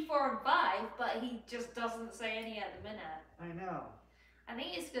 3, 4, and 5, but he just doesn't say any at the minute. I know. I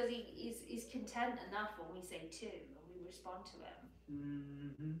think it's because he's content enough when we say two and we respond to him.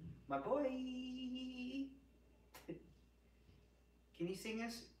 Mm-hmm. My boy. Can you sing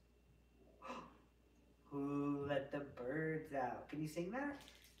us? Who let the birds out? Can you sing that?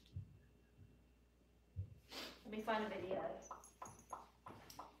 Let me find a video.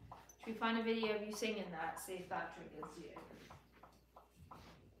 Should we find a video of you singing that? See if that triggers you.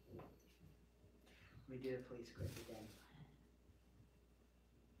 We do the police quick again.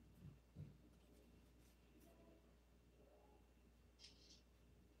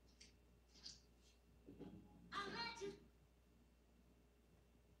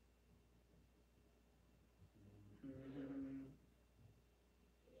 Mm-hmm.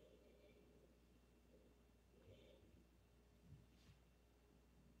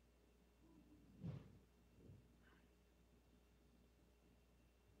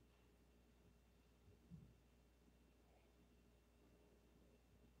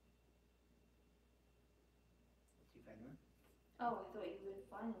 Did you find one? Oh, I thought you were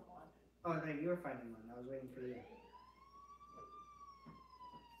finding one. Oh, no, you were finding one. I was waiting for you.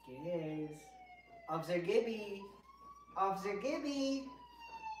 Giz. Officer Gibby. Officer Gibby.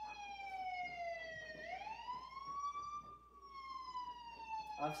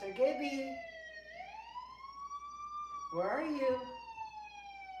 Officer Gibby. Where are you?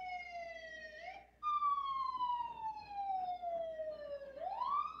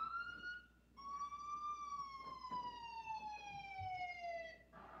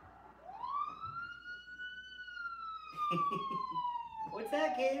 What's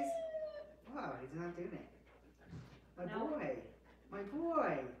that, Giz? Wow, he's not doing it. My No. boy. My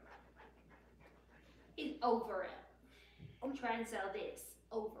boy. He's over it. I'm trying to sell this.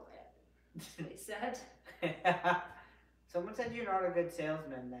 Over it. That's what he said. Someone said you're not a good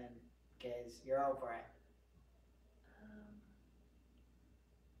salesman then, Giz. You're over it.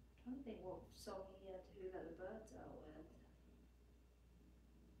 Trying to think what song he had Who Let the Birds Out with.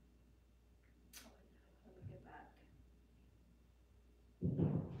 Oh, no. Let me go back.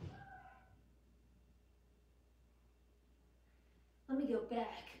 Let me go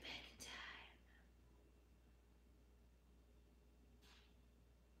back in time.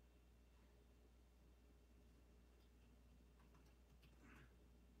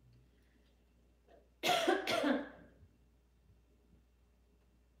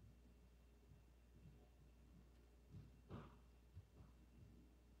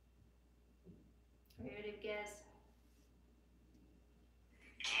 Are you ready to guess?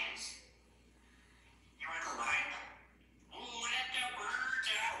 Kids, you want to go live? Let the birds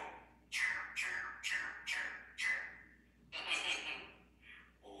out. Chirp, chirp, chirp, chirp, chirp.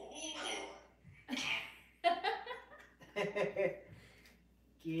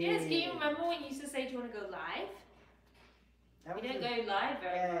 Yes, can you remember when you used to say, do you want to go live? That We was don't a- go live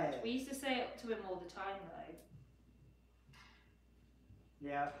very much. Yeah. We used to say it to him all the time though.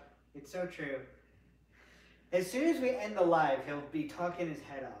 Yeah, it's so true. As soon as we end the live, he'll be talking his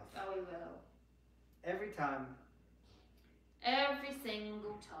head off. Oh, we will. Every time. Every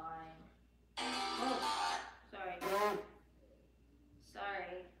single time. Oh, sorry.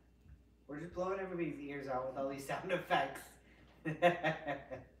 Sorry. We're just blowing everybody's ears out with all these sound effects.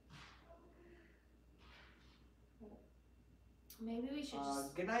 Maybe we should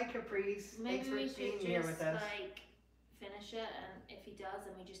just. Good night, Caprice. Maybe Thanks we for being should here just with us. like finish it, and if he does,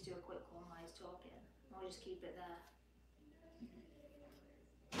 then we just do a quick one while he's talking. We'll just keep it there.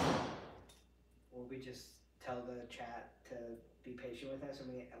 Or we just tell the chat to be patient with us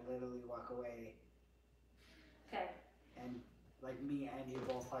and we literally walk away. Okay. And like me and you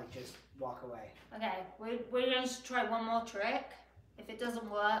both like just walk away. Okay. We're going to try one more trick. If it doesn't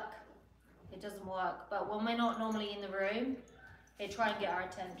work, it doesn't work. But when we're not normally in the room, they try and get our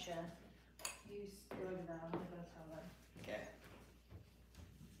attention. You go over there. I'm going to tell them. Okay.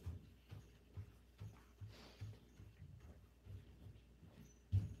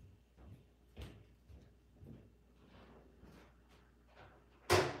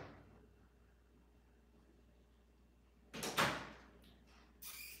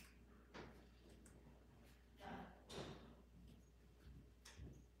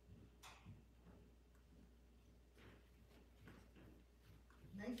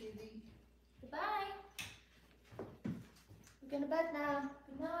 Night, Gizzy. Goodbye. We're going to bed now.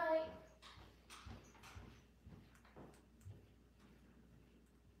 Good night.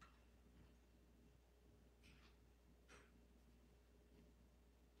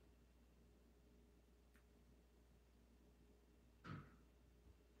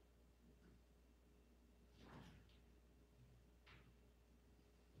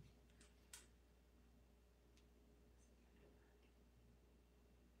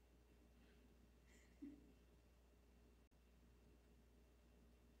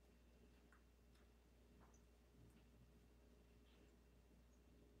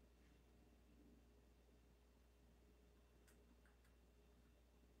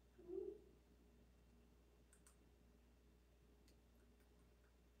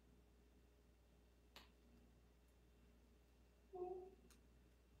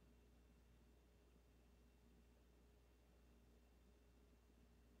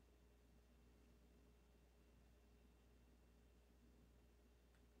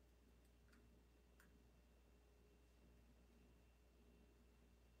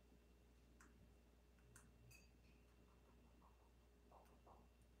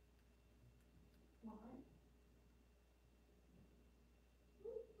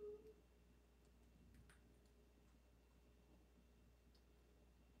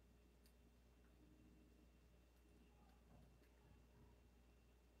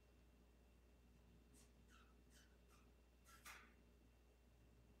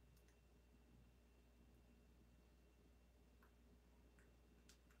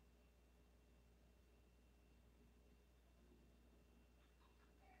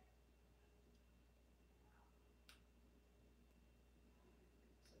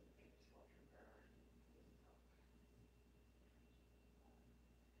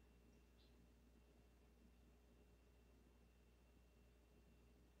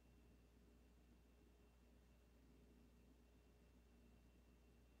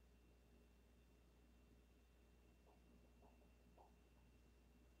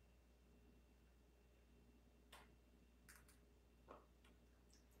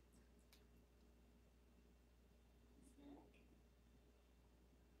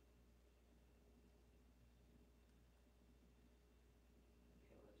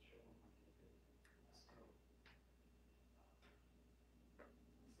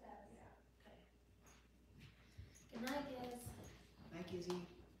 Good night, Giz. Bye, Gizzy.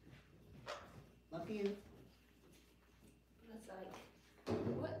 Love you. That's like,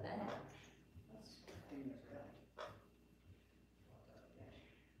 what the heck?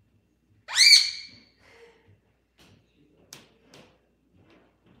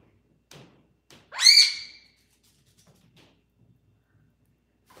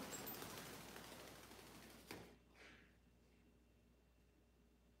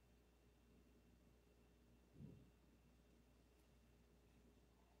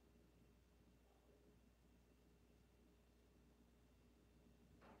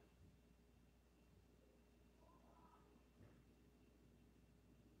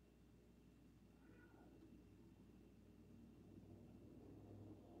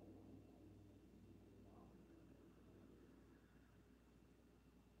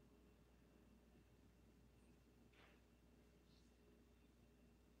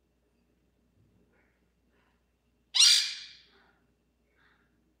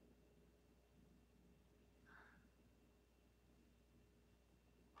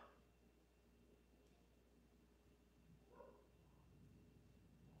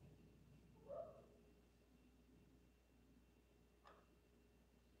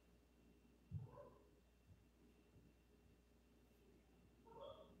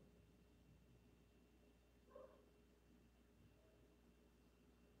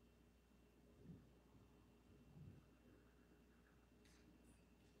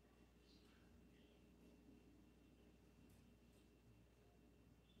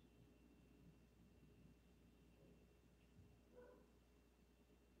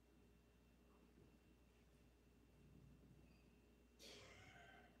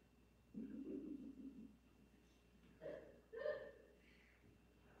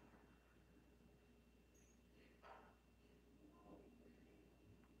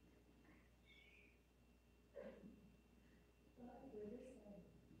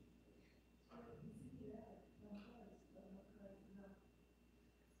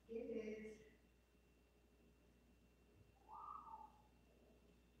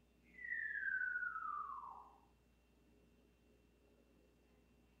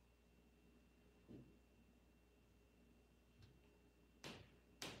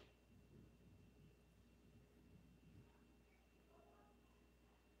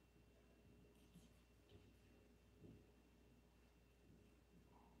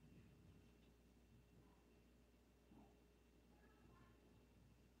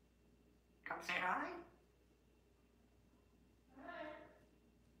 Come say hi.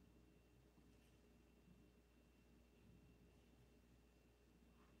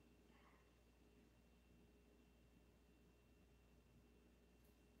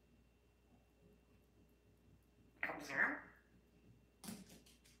 Come here.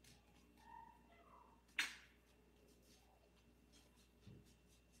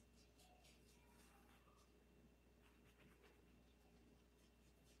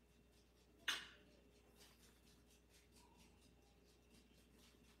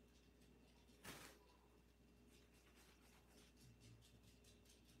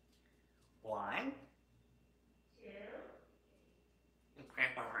 One. Two. And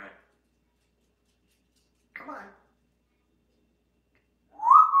Grandpa Red. Come on.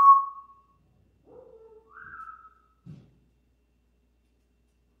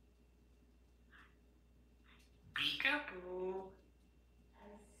 Peekaboo. I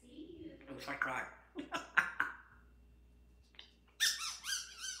see you. Looks like that.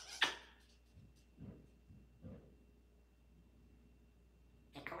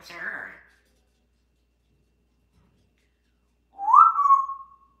 It goes here.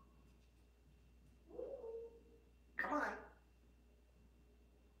 Come on.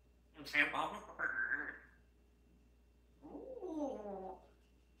 And say Mama Bird. Ooh.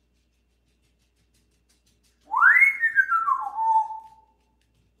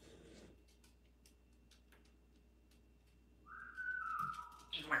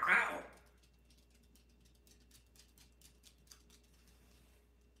 He's my crow.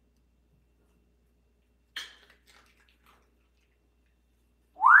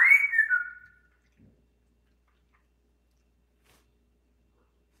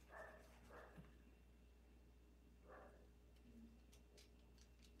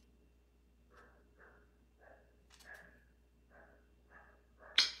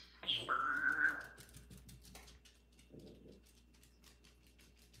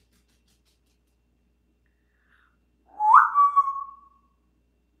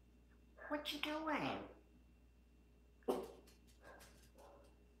 What you doing?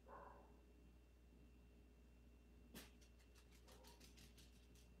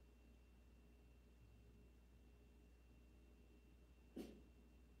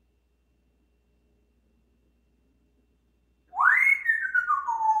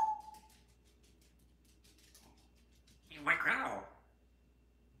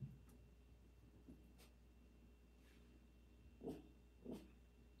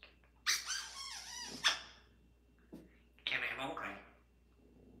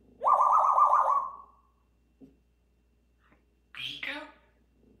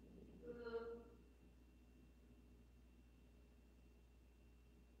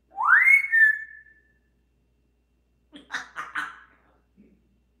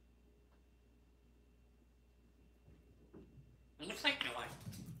 What's that doing?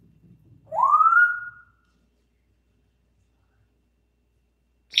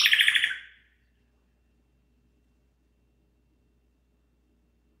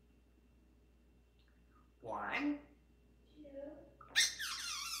 One.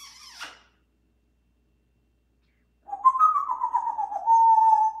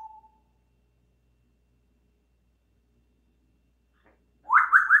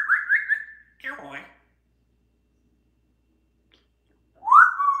 Good boy.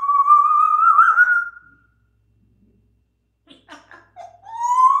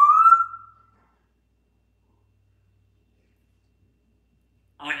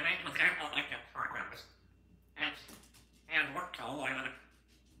 I like the programs. And work to all I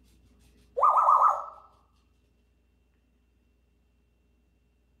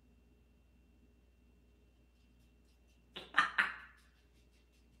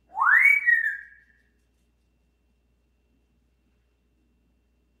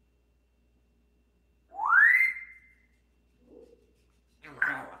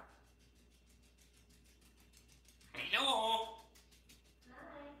Hello.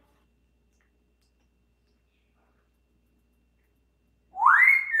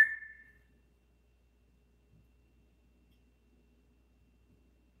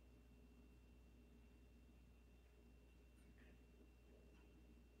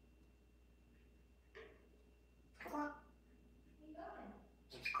 Come on.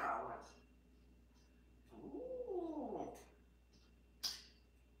 It's crawling. Ooh.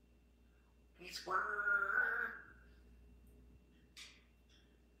 He's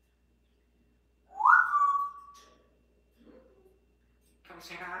Come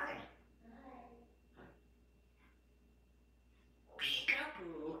say hi.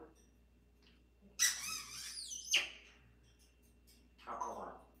 Peekaboo. How cool.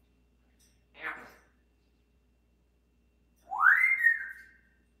 Yeah.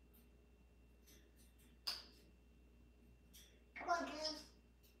 Come on, kids.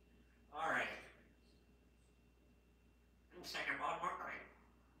 All right. Second one more right.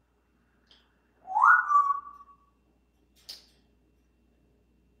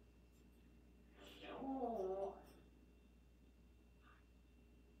 Hello.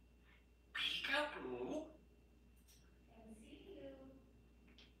 Peekaboo. Can see you.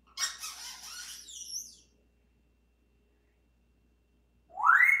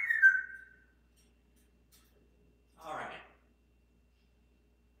 All right.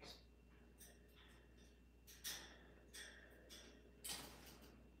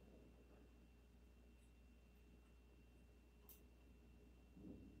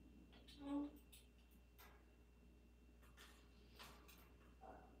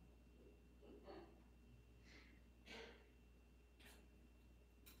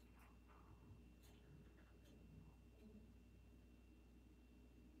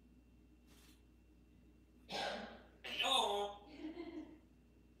 Hello.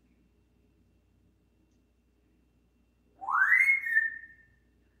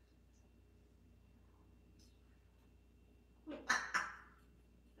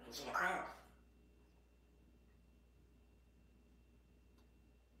 This is a crowd.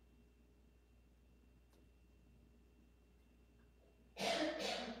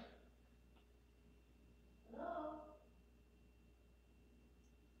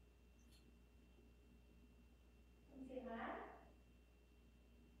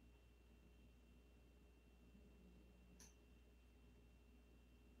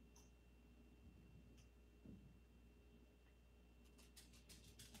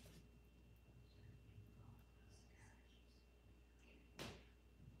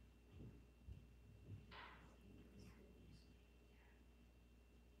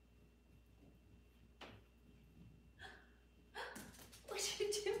 What you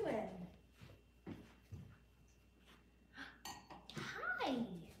doing? Hi.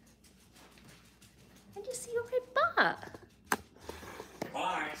 I just see your red butt.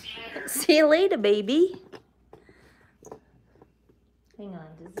 Bye. See you later. See you later, baby. Hang on,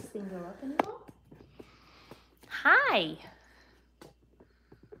 does this thing go up anymore? Hi.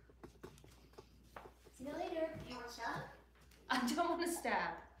 See you later. You want some? I don't want to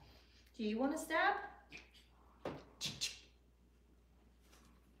stab. Do you want to stab?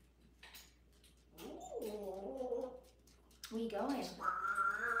 Ooh. Where you going?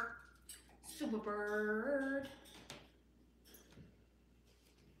 Super bird.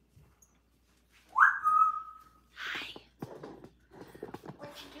 Hi. What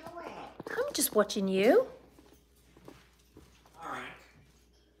you doing? I'm just watching you. All right.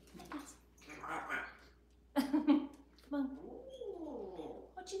 Come on. Ooh.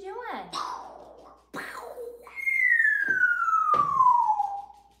 What you doing?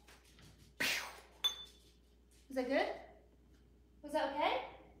 Is that good? Was that okay?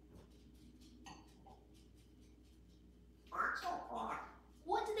 Birds don't bark.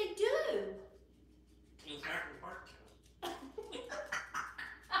 What did they do? You can't bark.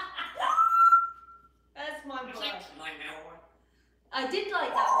 That's my It's boy. like my mail. I did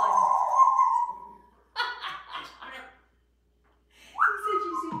like that one. He said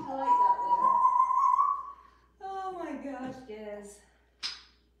you seemed to like that one. Oh my gosh, yes.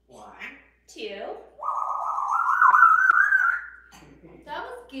 1, 2. That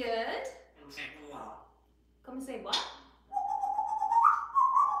was good. and say hello. Come and say what?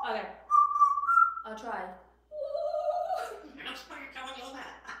 Okay. I'll try. You're not supposed to tell you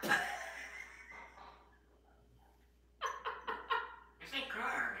that. It's a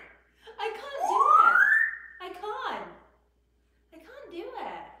car. I can't do it. I can't. I can't do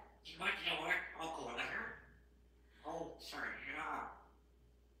it. You might know what? I'll go there. Oh, sorry. Yeah.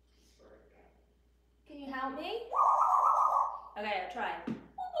 Can you help me? Okay, I'll try.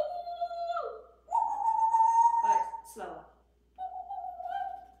 Alright, slower.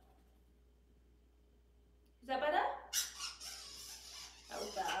 Is that better? That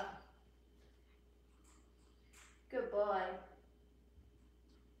was better. Good boy.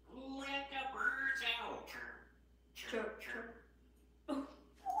 Let the birds out. Chirp, Chirp, chirp.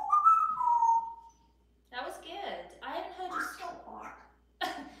 That was good. I haven't heard Birds you. don't bark.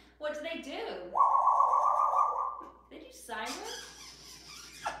 What do they do? They do sirens?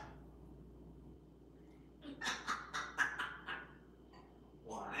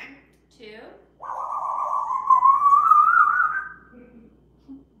 One. 2.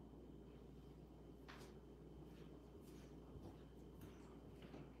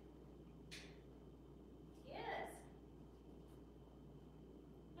 Yes.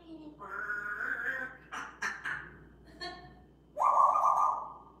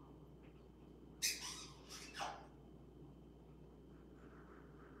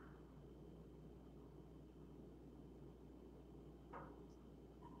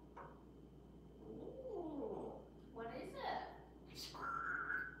 Ooh. What is it? It's bird.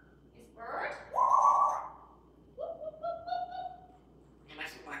 Is bird? Whoop, whoop, whoop, whoop, whoop. It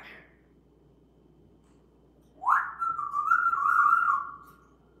likes to bark.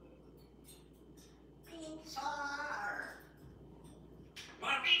 Pixar.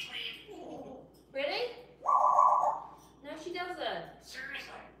 One between. Ooh. Really? No, she doesn't.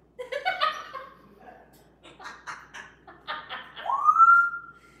 Seriously.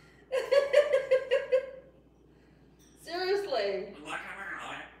 Seriously. Look at her.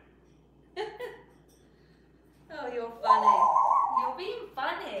 Oh, you're funny. You're being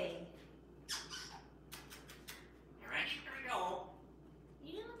funny. You ready? Here we go.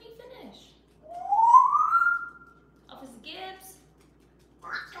 You didn't let me finish. Officer Gibbs,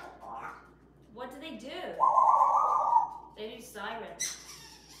 Birds don't bark. what do they do? They do sirens.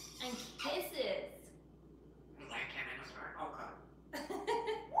 And kisses. You like him in the start? Oh, good.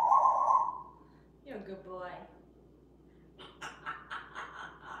 You're a good boy.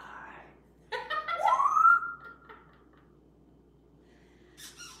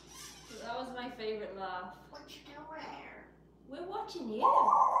 That was my favorite laugh. What you doing? We're watching you.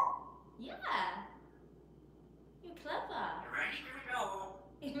 Yeah. You're clever. You ready? Here we go.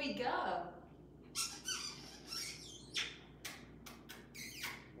 Here we go.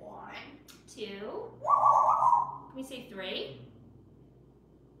 1. 2. Can we say 3?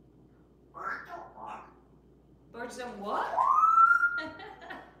 Birds don't bark. Birds don't what?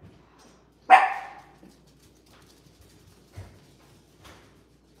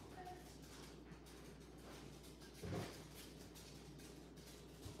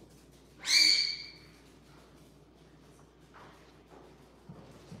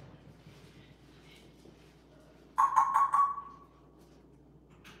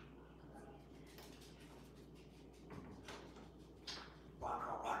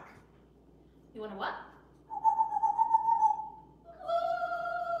 Walk, walk. You want to what?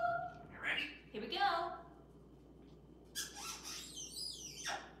 You ready? Here we go.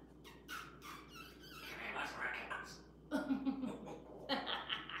 Okay, let's recognize.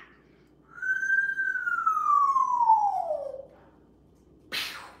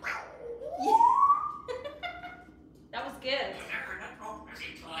 That was good. Oh, is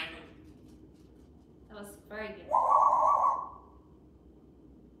he flying? That was very good.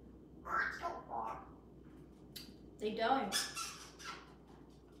 Birds don't bark. They don't.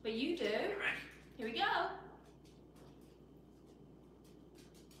 But you do. You ready? Here we go.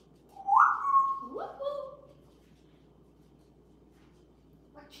 Whoop whoop.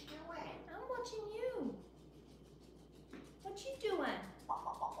 What you doing? I'm watching you. What you doing?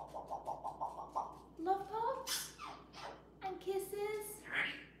 Love pops?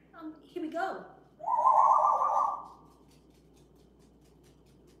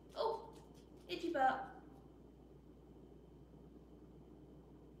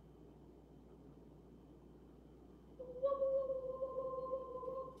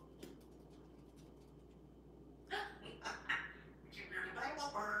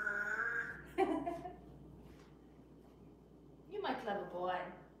 one.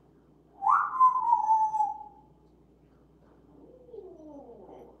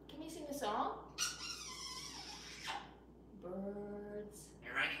 Can you sing a song? Birds. You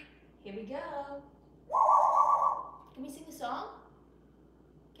ready? Here we go. Can we sing a song?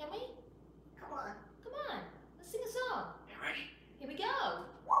 Can we? Come on. Come on, let's sing a song. You ready? Here we go.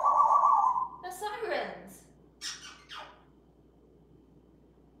 That's sirens.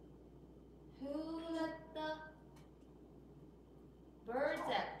 Who let the birds out?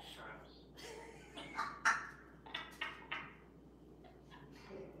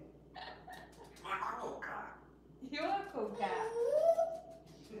 Come on, cool car. You're a cool cat.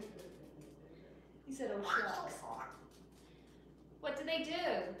 He said, oh shucks. What do they do?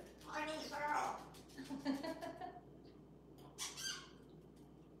 Tiny squirrel.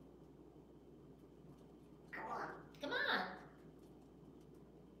 Come on. Come on.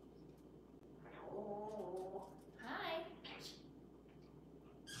 Oh. Hi.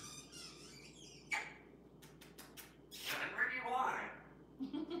 Where do you want?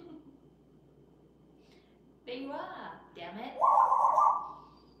 There you are, damn it.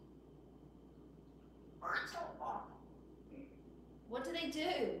 Birds don't walk. What do they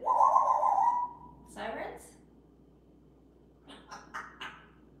do? Sirens?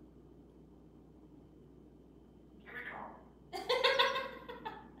 Here we go.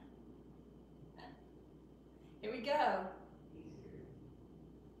 Here we go.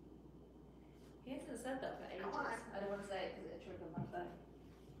 He hasn't said that for ages. Come on. I don't want to say it because it triggered my phone.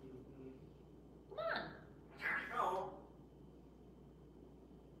 Come on. There we go.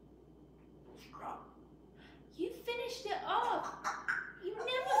 Scrub. You finished it off. You never,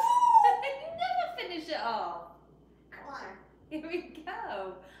 you never finish it off. Come on. Here we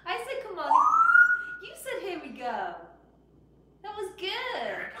go. I said, come on. You said, here we go. That was good.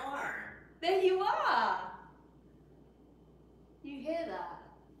 There we go. There you are. You hear that?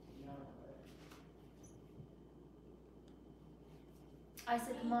 I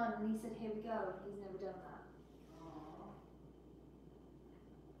said, come on, and he said, here we go. He's never done that.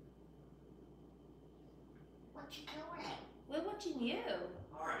 What you doing? We're watching you.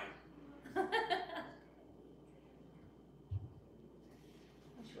 All right. What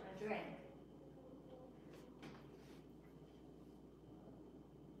you want to drink?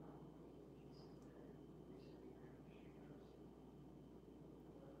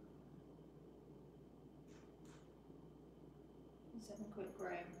 Let's have a quick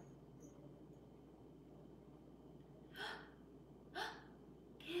break.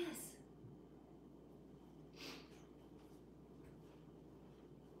 Kiss.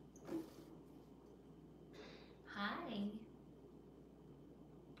 Hi.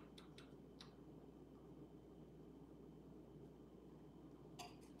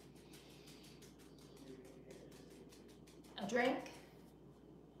 A drink?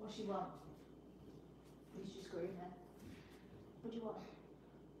 What do you want? He's just screaming. What do you want?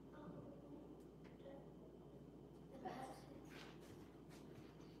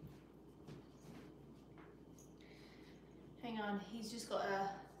 Hang on, he's just got to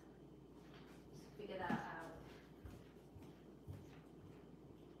figure that out.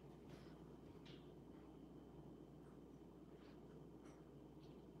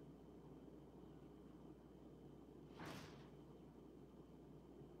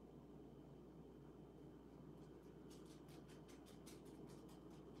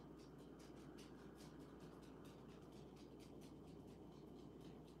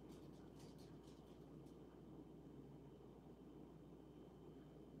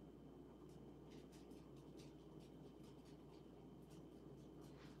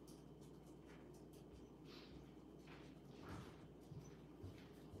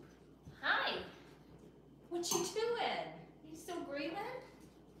 Hi. What you doing? You still breathing?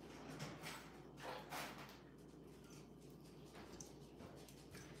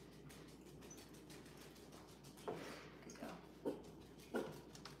 Good girl.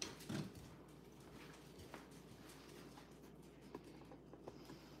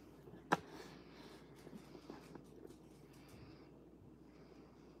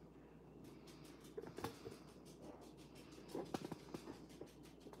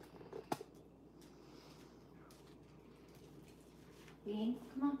 Bean,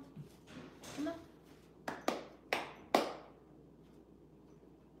 come on. Come on.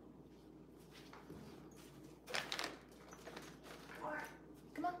 What?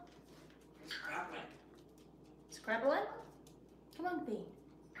 Come on. It's crumbling. Scrabbling? Come on, Bean.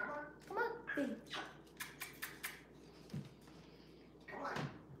 Come on. Come on, Bean. Come on.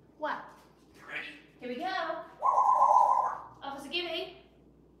 What? You ready? Here we go. Officer Gibby.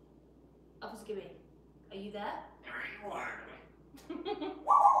 Officer Gibby. Are you there? There you are.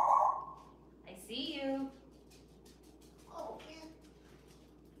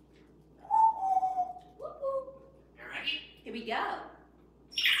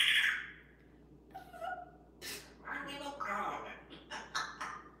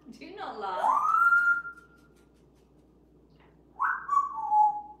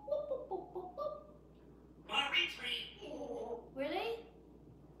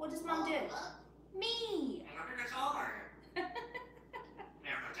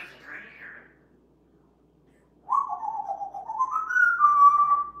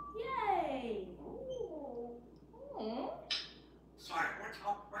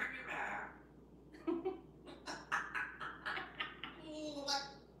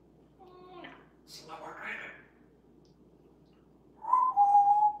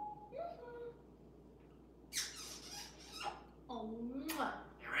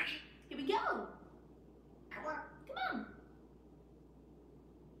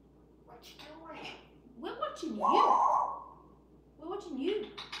 What you doing? We're watching you. We're watching you. You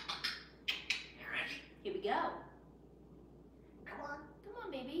ready? Here we go. Come on. Come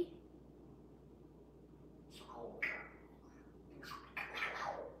on, baby. It's cold.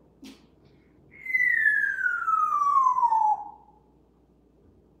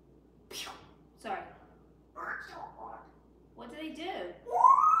 Sorry. Birds don't walk. What do they do?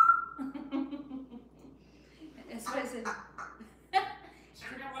 It's supposed to...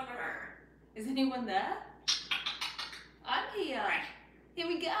 Is anyone there? I'm here. Here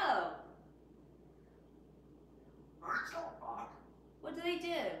we go. Birds don't walk. What do they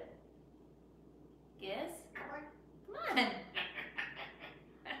do? Giz? Come on. Come on.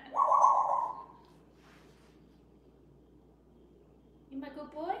 You my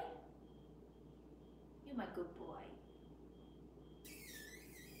good boy? You my good boy.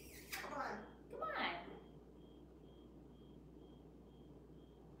 Come on. Come on.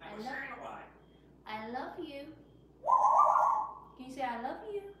 I was there in a while. I love you. Can you say I love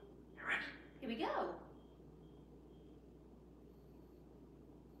you? You ready? Here we go.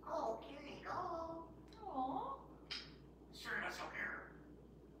 Oh, kitty, go. Aww. Sure, that's okay.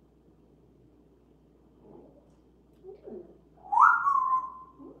 Ooh.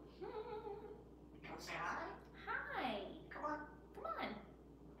 Come say hi. Hi. Come on. Come on.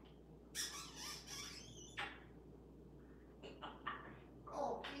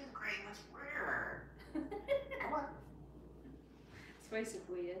 Oh, kitty, Grey, what's weird? Come on. It's very so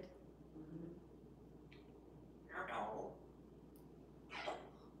weird. Here we go.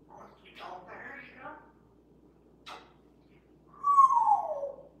 Oh, you go there, you go.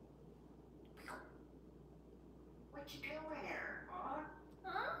 What you doing here, huh?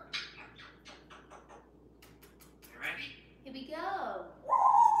 Huh? You ready? Here we go.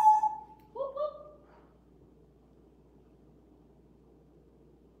 Whoop, whoop.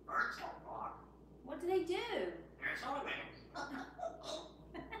 Birds don't walk. What do they do? There's always. Come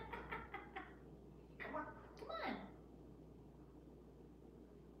on. Come on.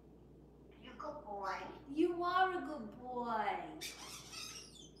 You go, boy. You are a good boy.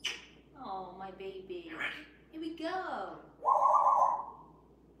 Oh, my baby. You ready? Here we go.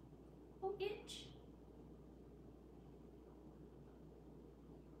 Oh, itch.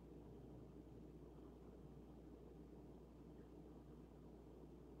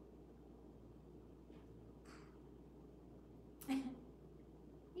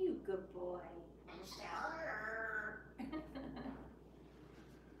 You good boy. Stellar.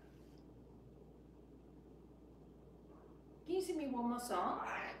 Can you sing me one more song?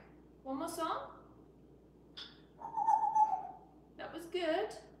 One more song? That was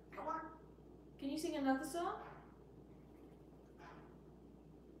good. Come on. Can you sing another song?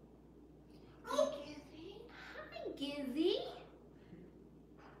 Hi, Kizzy. Hi, Gizzy.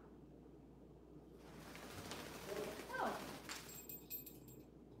 Oh.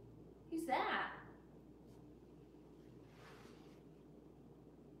 Who's that?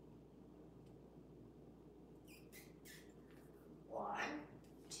 One.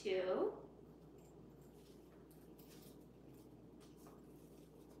 2.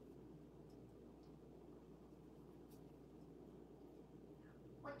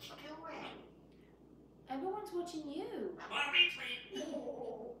 What you doing? Everyone's watching you. Come on, Weasley.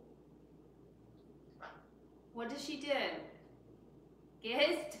 What does she do?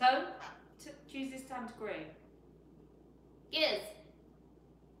 Giz, don't choose this time to groom. Giz.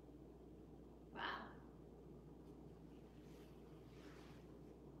 Wow.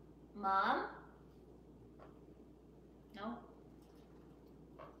 Mom? No?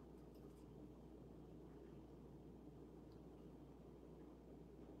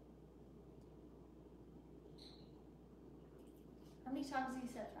 How many times have you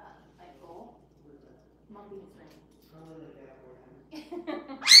said that? Like 4? Mum beats me.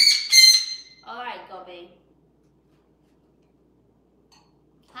 Alright, Gobby.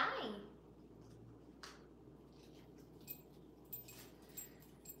 Hi.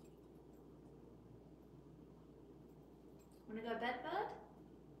 Wanna go bed, bud?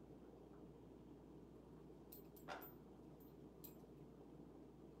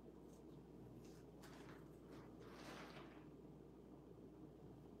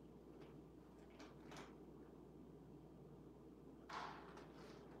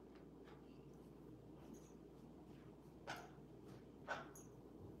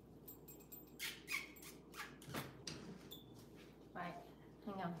 Right,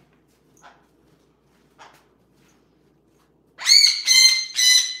 hang on.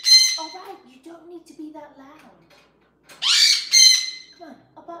 Alright, you don't need to be that loud. Come on,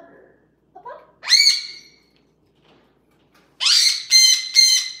 up, up, up, up.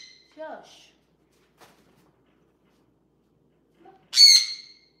 Sure.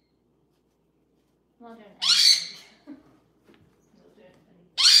 I'm not doing anything. I'm not doing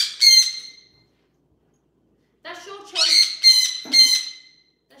anything. That's your choice.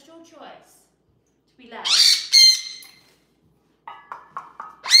 That's your choice. To be loud.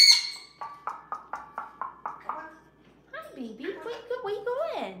 Hi, baby. Where you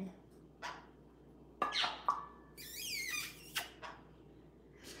going?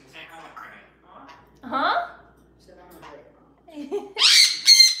 Huh?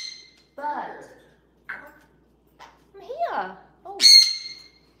 Bird. I'm here. Oh.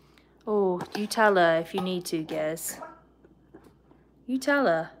 Oh, you tell her if you need to, Giz. You tell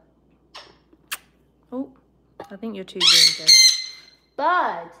her. Oh, I think you're too green, Giz.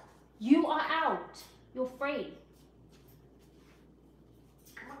 Bird, you are out. You're free.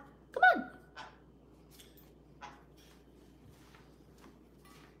 Come on.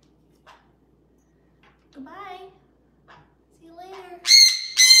 Goodbye. See you later.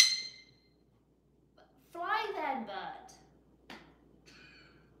 Fly then, bird.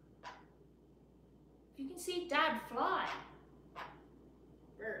 You can see Dad fly.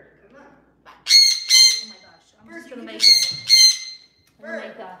 Bird, come on. Oh my gosh, I'm just gonna make it. I'm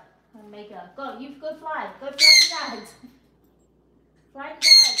gonna make her. Go, you go fly. Go fly to Dad. Fly to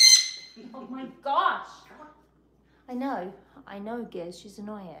Dad. Oh my gosh. I know, Giz, she's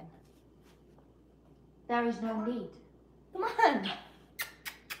annoying. There is no need. Come on.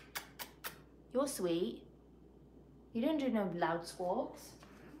 You're sweet. You don't do no loud squawks.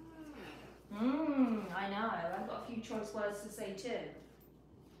 I know. I've got a few choice words to say too.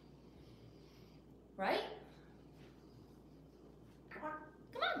 Right? Come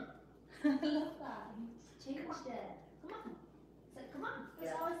on. I love that. You changed it. Come on. So, come on.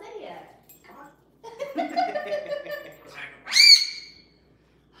 That's how I say it. Come on.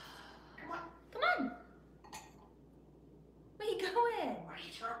 Come on. Where you going? Why are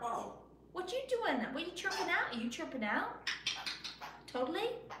you trouble? What you doing? What are you chirping out? Are you chirping out? Totally?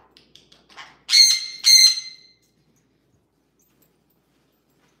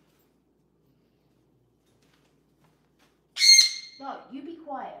 No, you be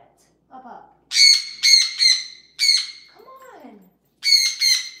quiet. Up. Come on.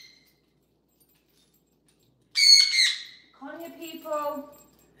 Come on, people.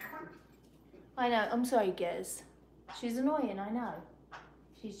 I know, I'm sorry, Giz. She's annoying, I know.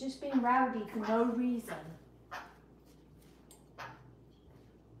 She's just being rowdy for no reason.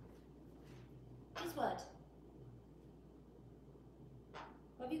 Guess what?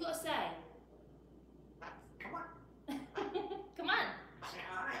 What have you got to say? Come on. Come on. Say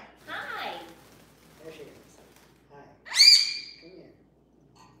hi. Hi. There she is. Hi. Come here.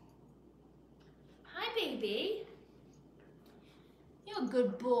 Hi, baby. You're a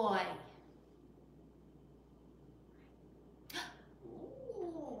good boy.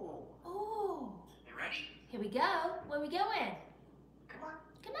 Oh. You ready? Here we go. Where are we going? Come on.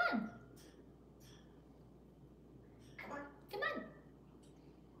 Come on. Come on. Come on.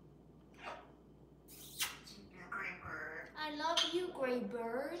 You're a great bird. I love you, gray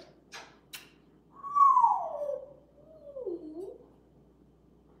bird.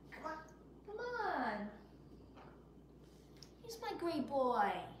 Come on. Come on. He's my gray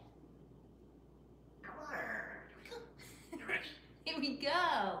boy. Come on. You ready? Here we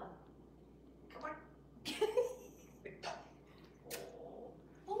go. Come on.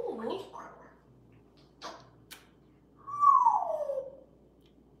 Oh.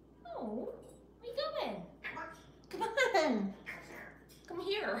 Oh. Where you going? Come on. Come on. Come there. Come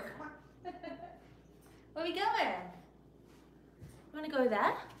here. Come on. Where are we going? You want to go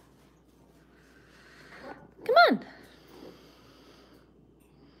there? Come on.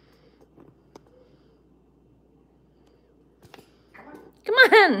 Come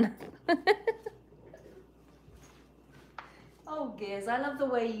on. Oh, Giz, I love the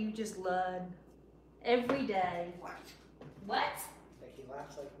way you just learn every day. What? What? Like he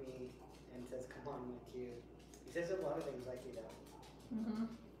laughs like me and says, come on, like you. He says a lot of things like you though. Mm-hmm.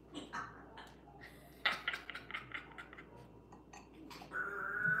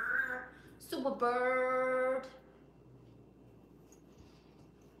 Super bird.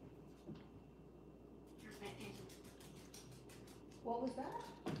 What was that?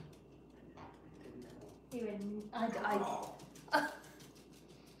 Didn't know. Here in, Oh.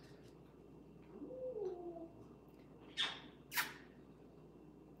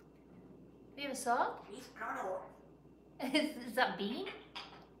 We have a song? He's gone. Is that Bean?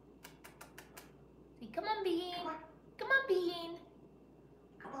 Come on, Bean. Come on. Come on, Bean.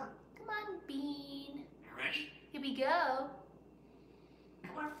 Come on. Come on, Bean. You ready? Here we go.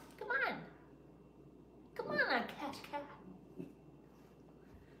 Come on. Come on. Come on, cat.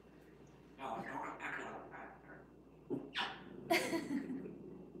 No, no, I'm not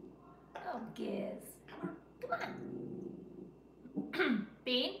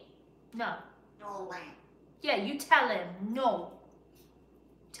No. No way. Yeah, you tell him. No.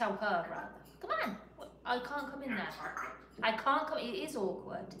 Tell her, rather. Come on. I can't come in there. I can't come. It is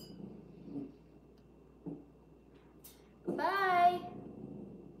awkward. Bye.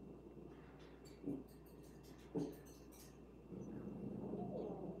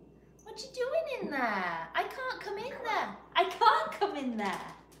 What you doing in there? I can't come in there. I can't come in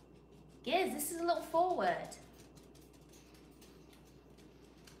there. Giz, this is a little forward.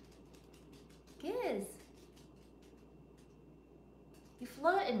 Giz. You're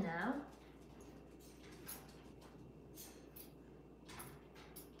flirting now.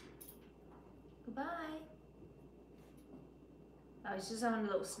 Goodbye. Oh, he's just having a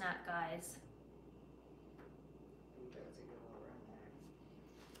little snack, guys.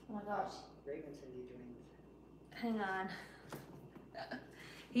 Oh my gosh. Hang on.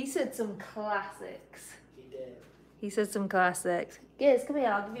 He said some classics. He did. He said some classics. Giz, come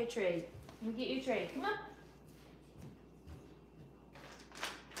here, I'll give you a treat. Let me get you a treat. Come on.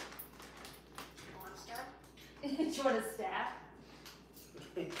 Do you want a stab?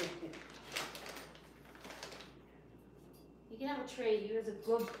 You can have a treat. You was a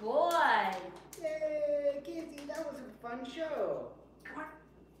good boy. Yay, Kizzy, that was a fun show. Come on.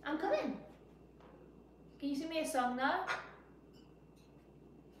 I'm coming. Can you sing me a song though?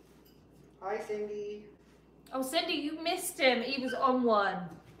 Hi, Cindy. Oh, Cindy, you missed him. He was on one.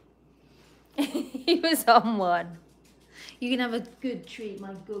 He was on one. You can have a good treat,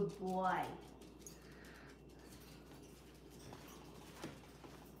 my good boy.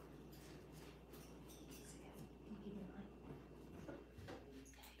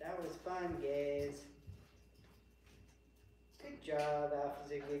 That was fun, guys. Good job, Alpha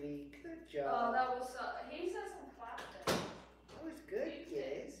Ziggity. Good job. Oh, that was he said some classics. That was good,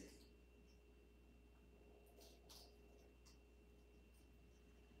 guys.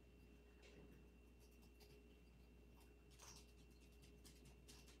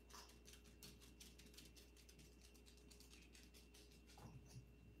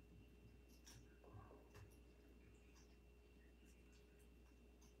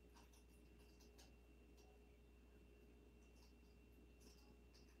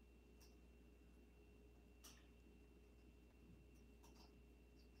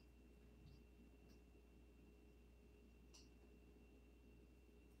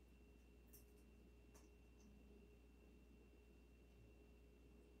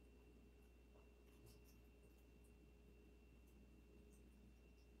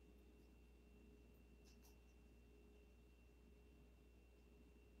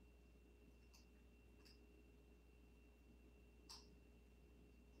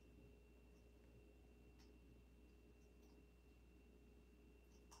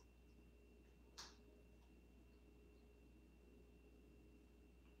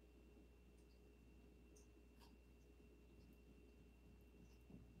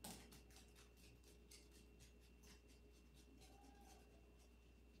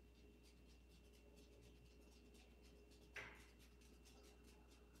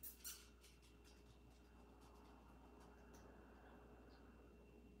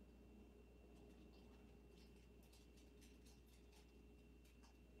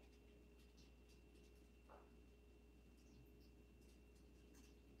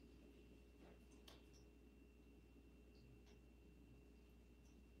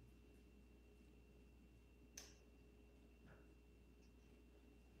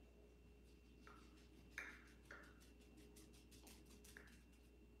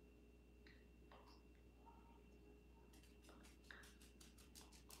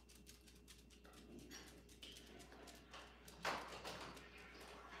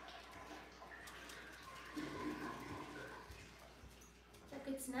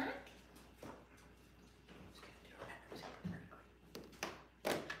 Good snack.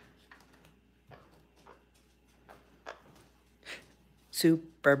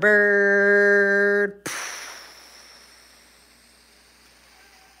 Super bird.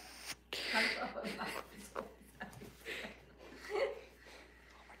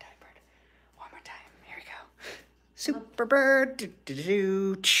 One more time. Here we go. Super bird. Do, do,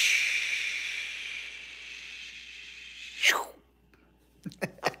 do, do.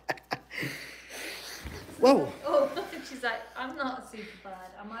 Whoa. Oh, she's like, I'm not a super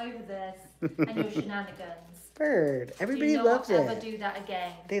bird. I'm over this and your shenanigans. Bird. Everybody Do not loves ever it. do that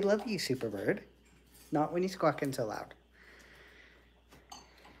again. They love you, Super Bird. Not when you're squawking so loud.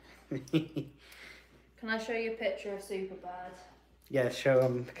 Can I show you a picture of Superbird? Yeah, show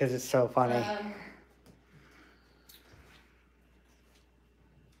them because it's so funny.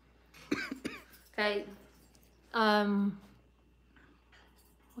 Okay.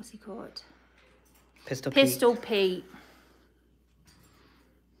 What's he called? Pistol Pistol Pete.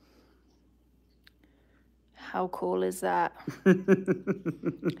 How cool is that?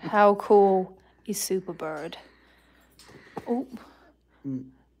 Pete. How cool is Superbird? Oh.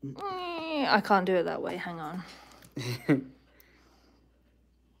 I can't do it that way. Hang on.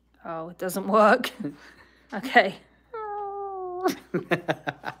 Oh, it doesn't work. Okay.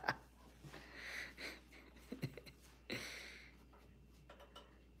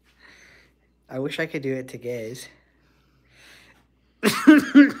 I wish I could do it to Giz. It's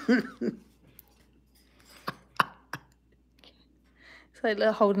like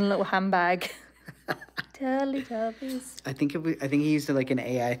holding a little handbag. Teletubbies. I think he used like an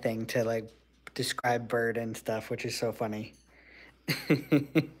AI thing to like describe bird and stuff, which is so funny.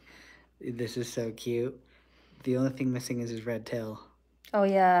 This is so cute. The only thing missing is his red tail. Oh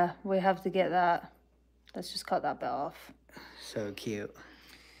yeah, we have to get that. Let's just cut that bit off. So cute.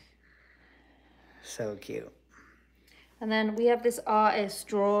 So cute. And then we have this artist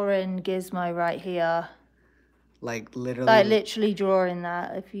drawing Gizmo right here. Like literally. Like literally drawing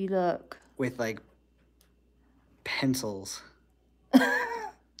that, if you look. With like pencils.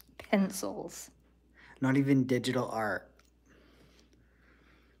 Pencils. Not even digital art.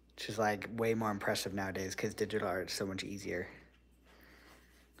 Which is like way more impressive nowadays because digital art is so much easier.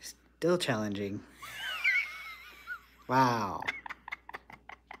 Still challenging. Wow.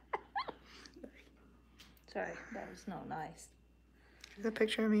 Sorry, that was not nice. Here's a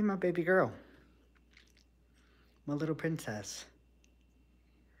picture of me and my baby girl. My little princess.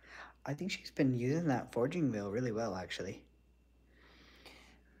 I think she's been using that forging wheel really well, actually.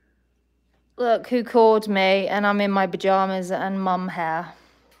 Look who called me, and I'm in my pajamas and mum hair.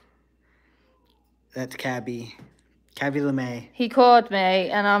 That's Cabby. Cabby LeMay. He called me,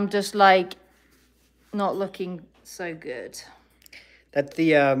 and I'm just like not looking so good. That's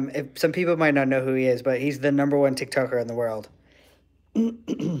the, if some people might not know who he is, but he's the #1 TikToker in the world.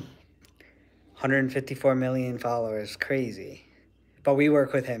 154 million followers. Crazy. But we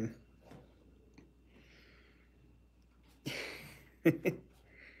work with him.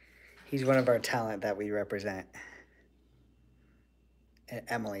 He's one of our talent that we represent.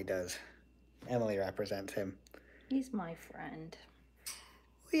 Emily does. Emily represents him. He's my friend.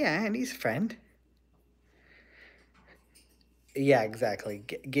 Well, yeah, and he's a friend. Yeah, exactly.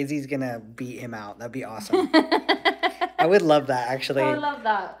 Gizzy's gonna beat him out. That'd be awesome. I would love that, actually. I love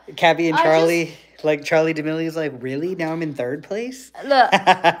that. Cabby and Charlie, like Charlie D'Amelio's like, really? Now I'm in 3rd place? Look,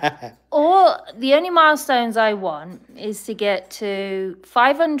 the only milestones I want is to get to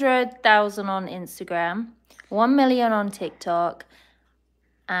 500,000 on Instagram, 1 million on TikTok,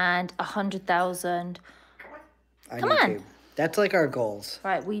 and 100,000. Come on. That's like our goals.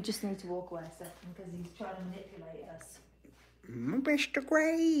 Right, we just need to walk away a second because he's trying to manipulate us. Mr.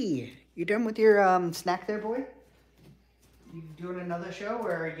 Gray, you done with your snack there, boy? You doing another show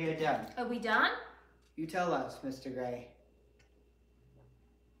or are you done? Are we done? You tell us, Mr. Gray.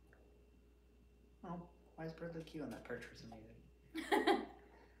 Oh, why is Bird look cute on that perch for some reason?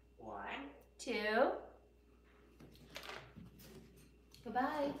 1, 2.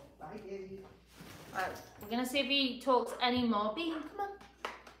 Goodbye. Bye, Gizzy. Right, we're gonna see if he talks any more. Bean, come on.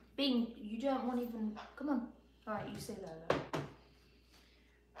 Bean, you don't want even. Come on. All right, you say that.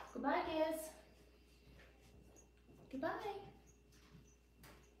 Goodbye, Giz. Goodbye.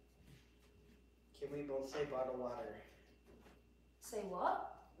 Can we both say bottle water? Say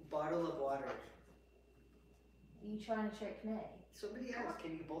what? Bottle of water. Are you trying to trick me? Somebody else,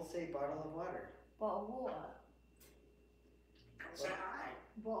 can you both say bottle of water? Bottle of water. Come say hi.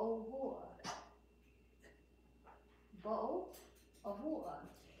 Bottle of water. Bottle of water.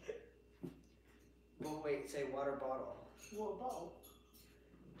 Oh, wait, say water bottle. Water bottle.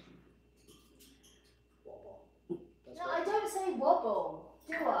 Wobble. That's No, what- I don't say wobble,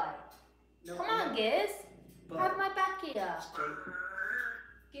 do I? No, Come no. on, Giz. But- Have my back here. Straight.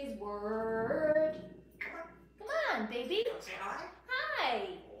 Giz word. Come on, baby. Come say hi.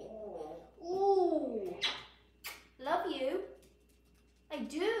 Hi. Oh. Ooh. Love you. I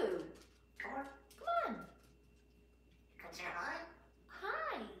do. Come on. Come on. Come say hi.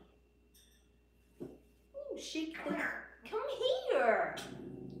 Hi. Ooh, shake Come the... here. Come here.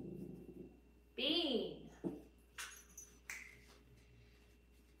 Bean.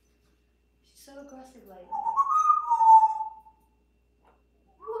 She's so aggressive lately.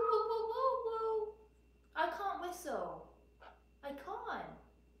 Woo, woo, woo, woo, woo. I can't whistle. I can't.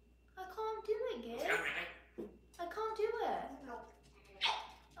 I can't do it, Giz. Come here. I can't do it.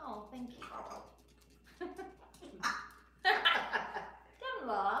 Oh, thank you. Don't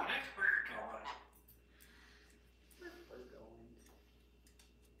laugh. That's where you're going. We're going.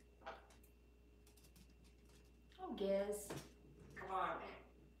 Giz. Come on.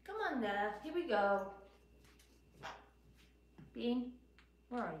 Come on there. Here we go. Bean,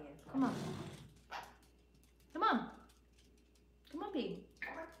 where are you? Come on. Come on. Come on, Bean.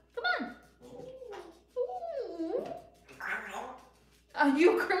 Come on. Ooh. Criminal. Are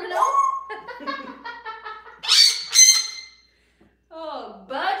you a criminal? Oh,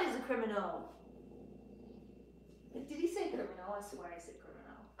 Bud is a criminal. Did he say criminal? I swear he said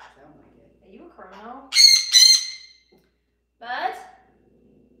criminal. Sound like it. Are you a criminal? Bud?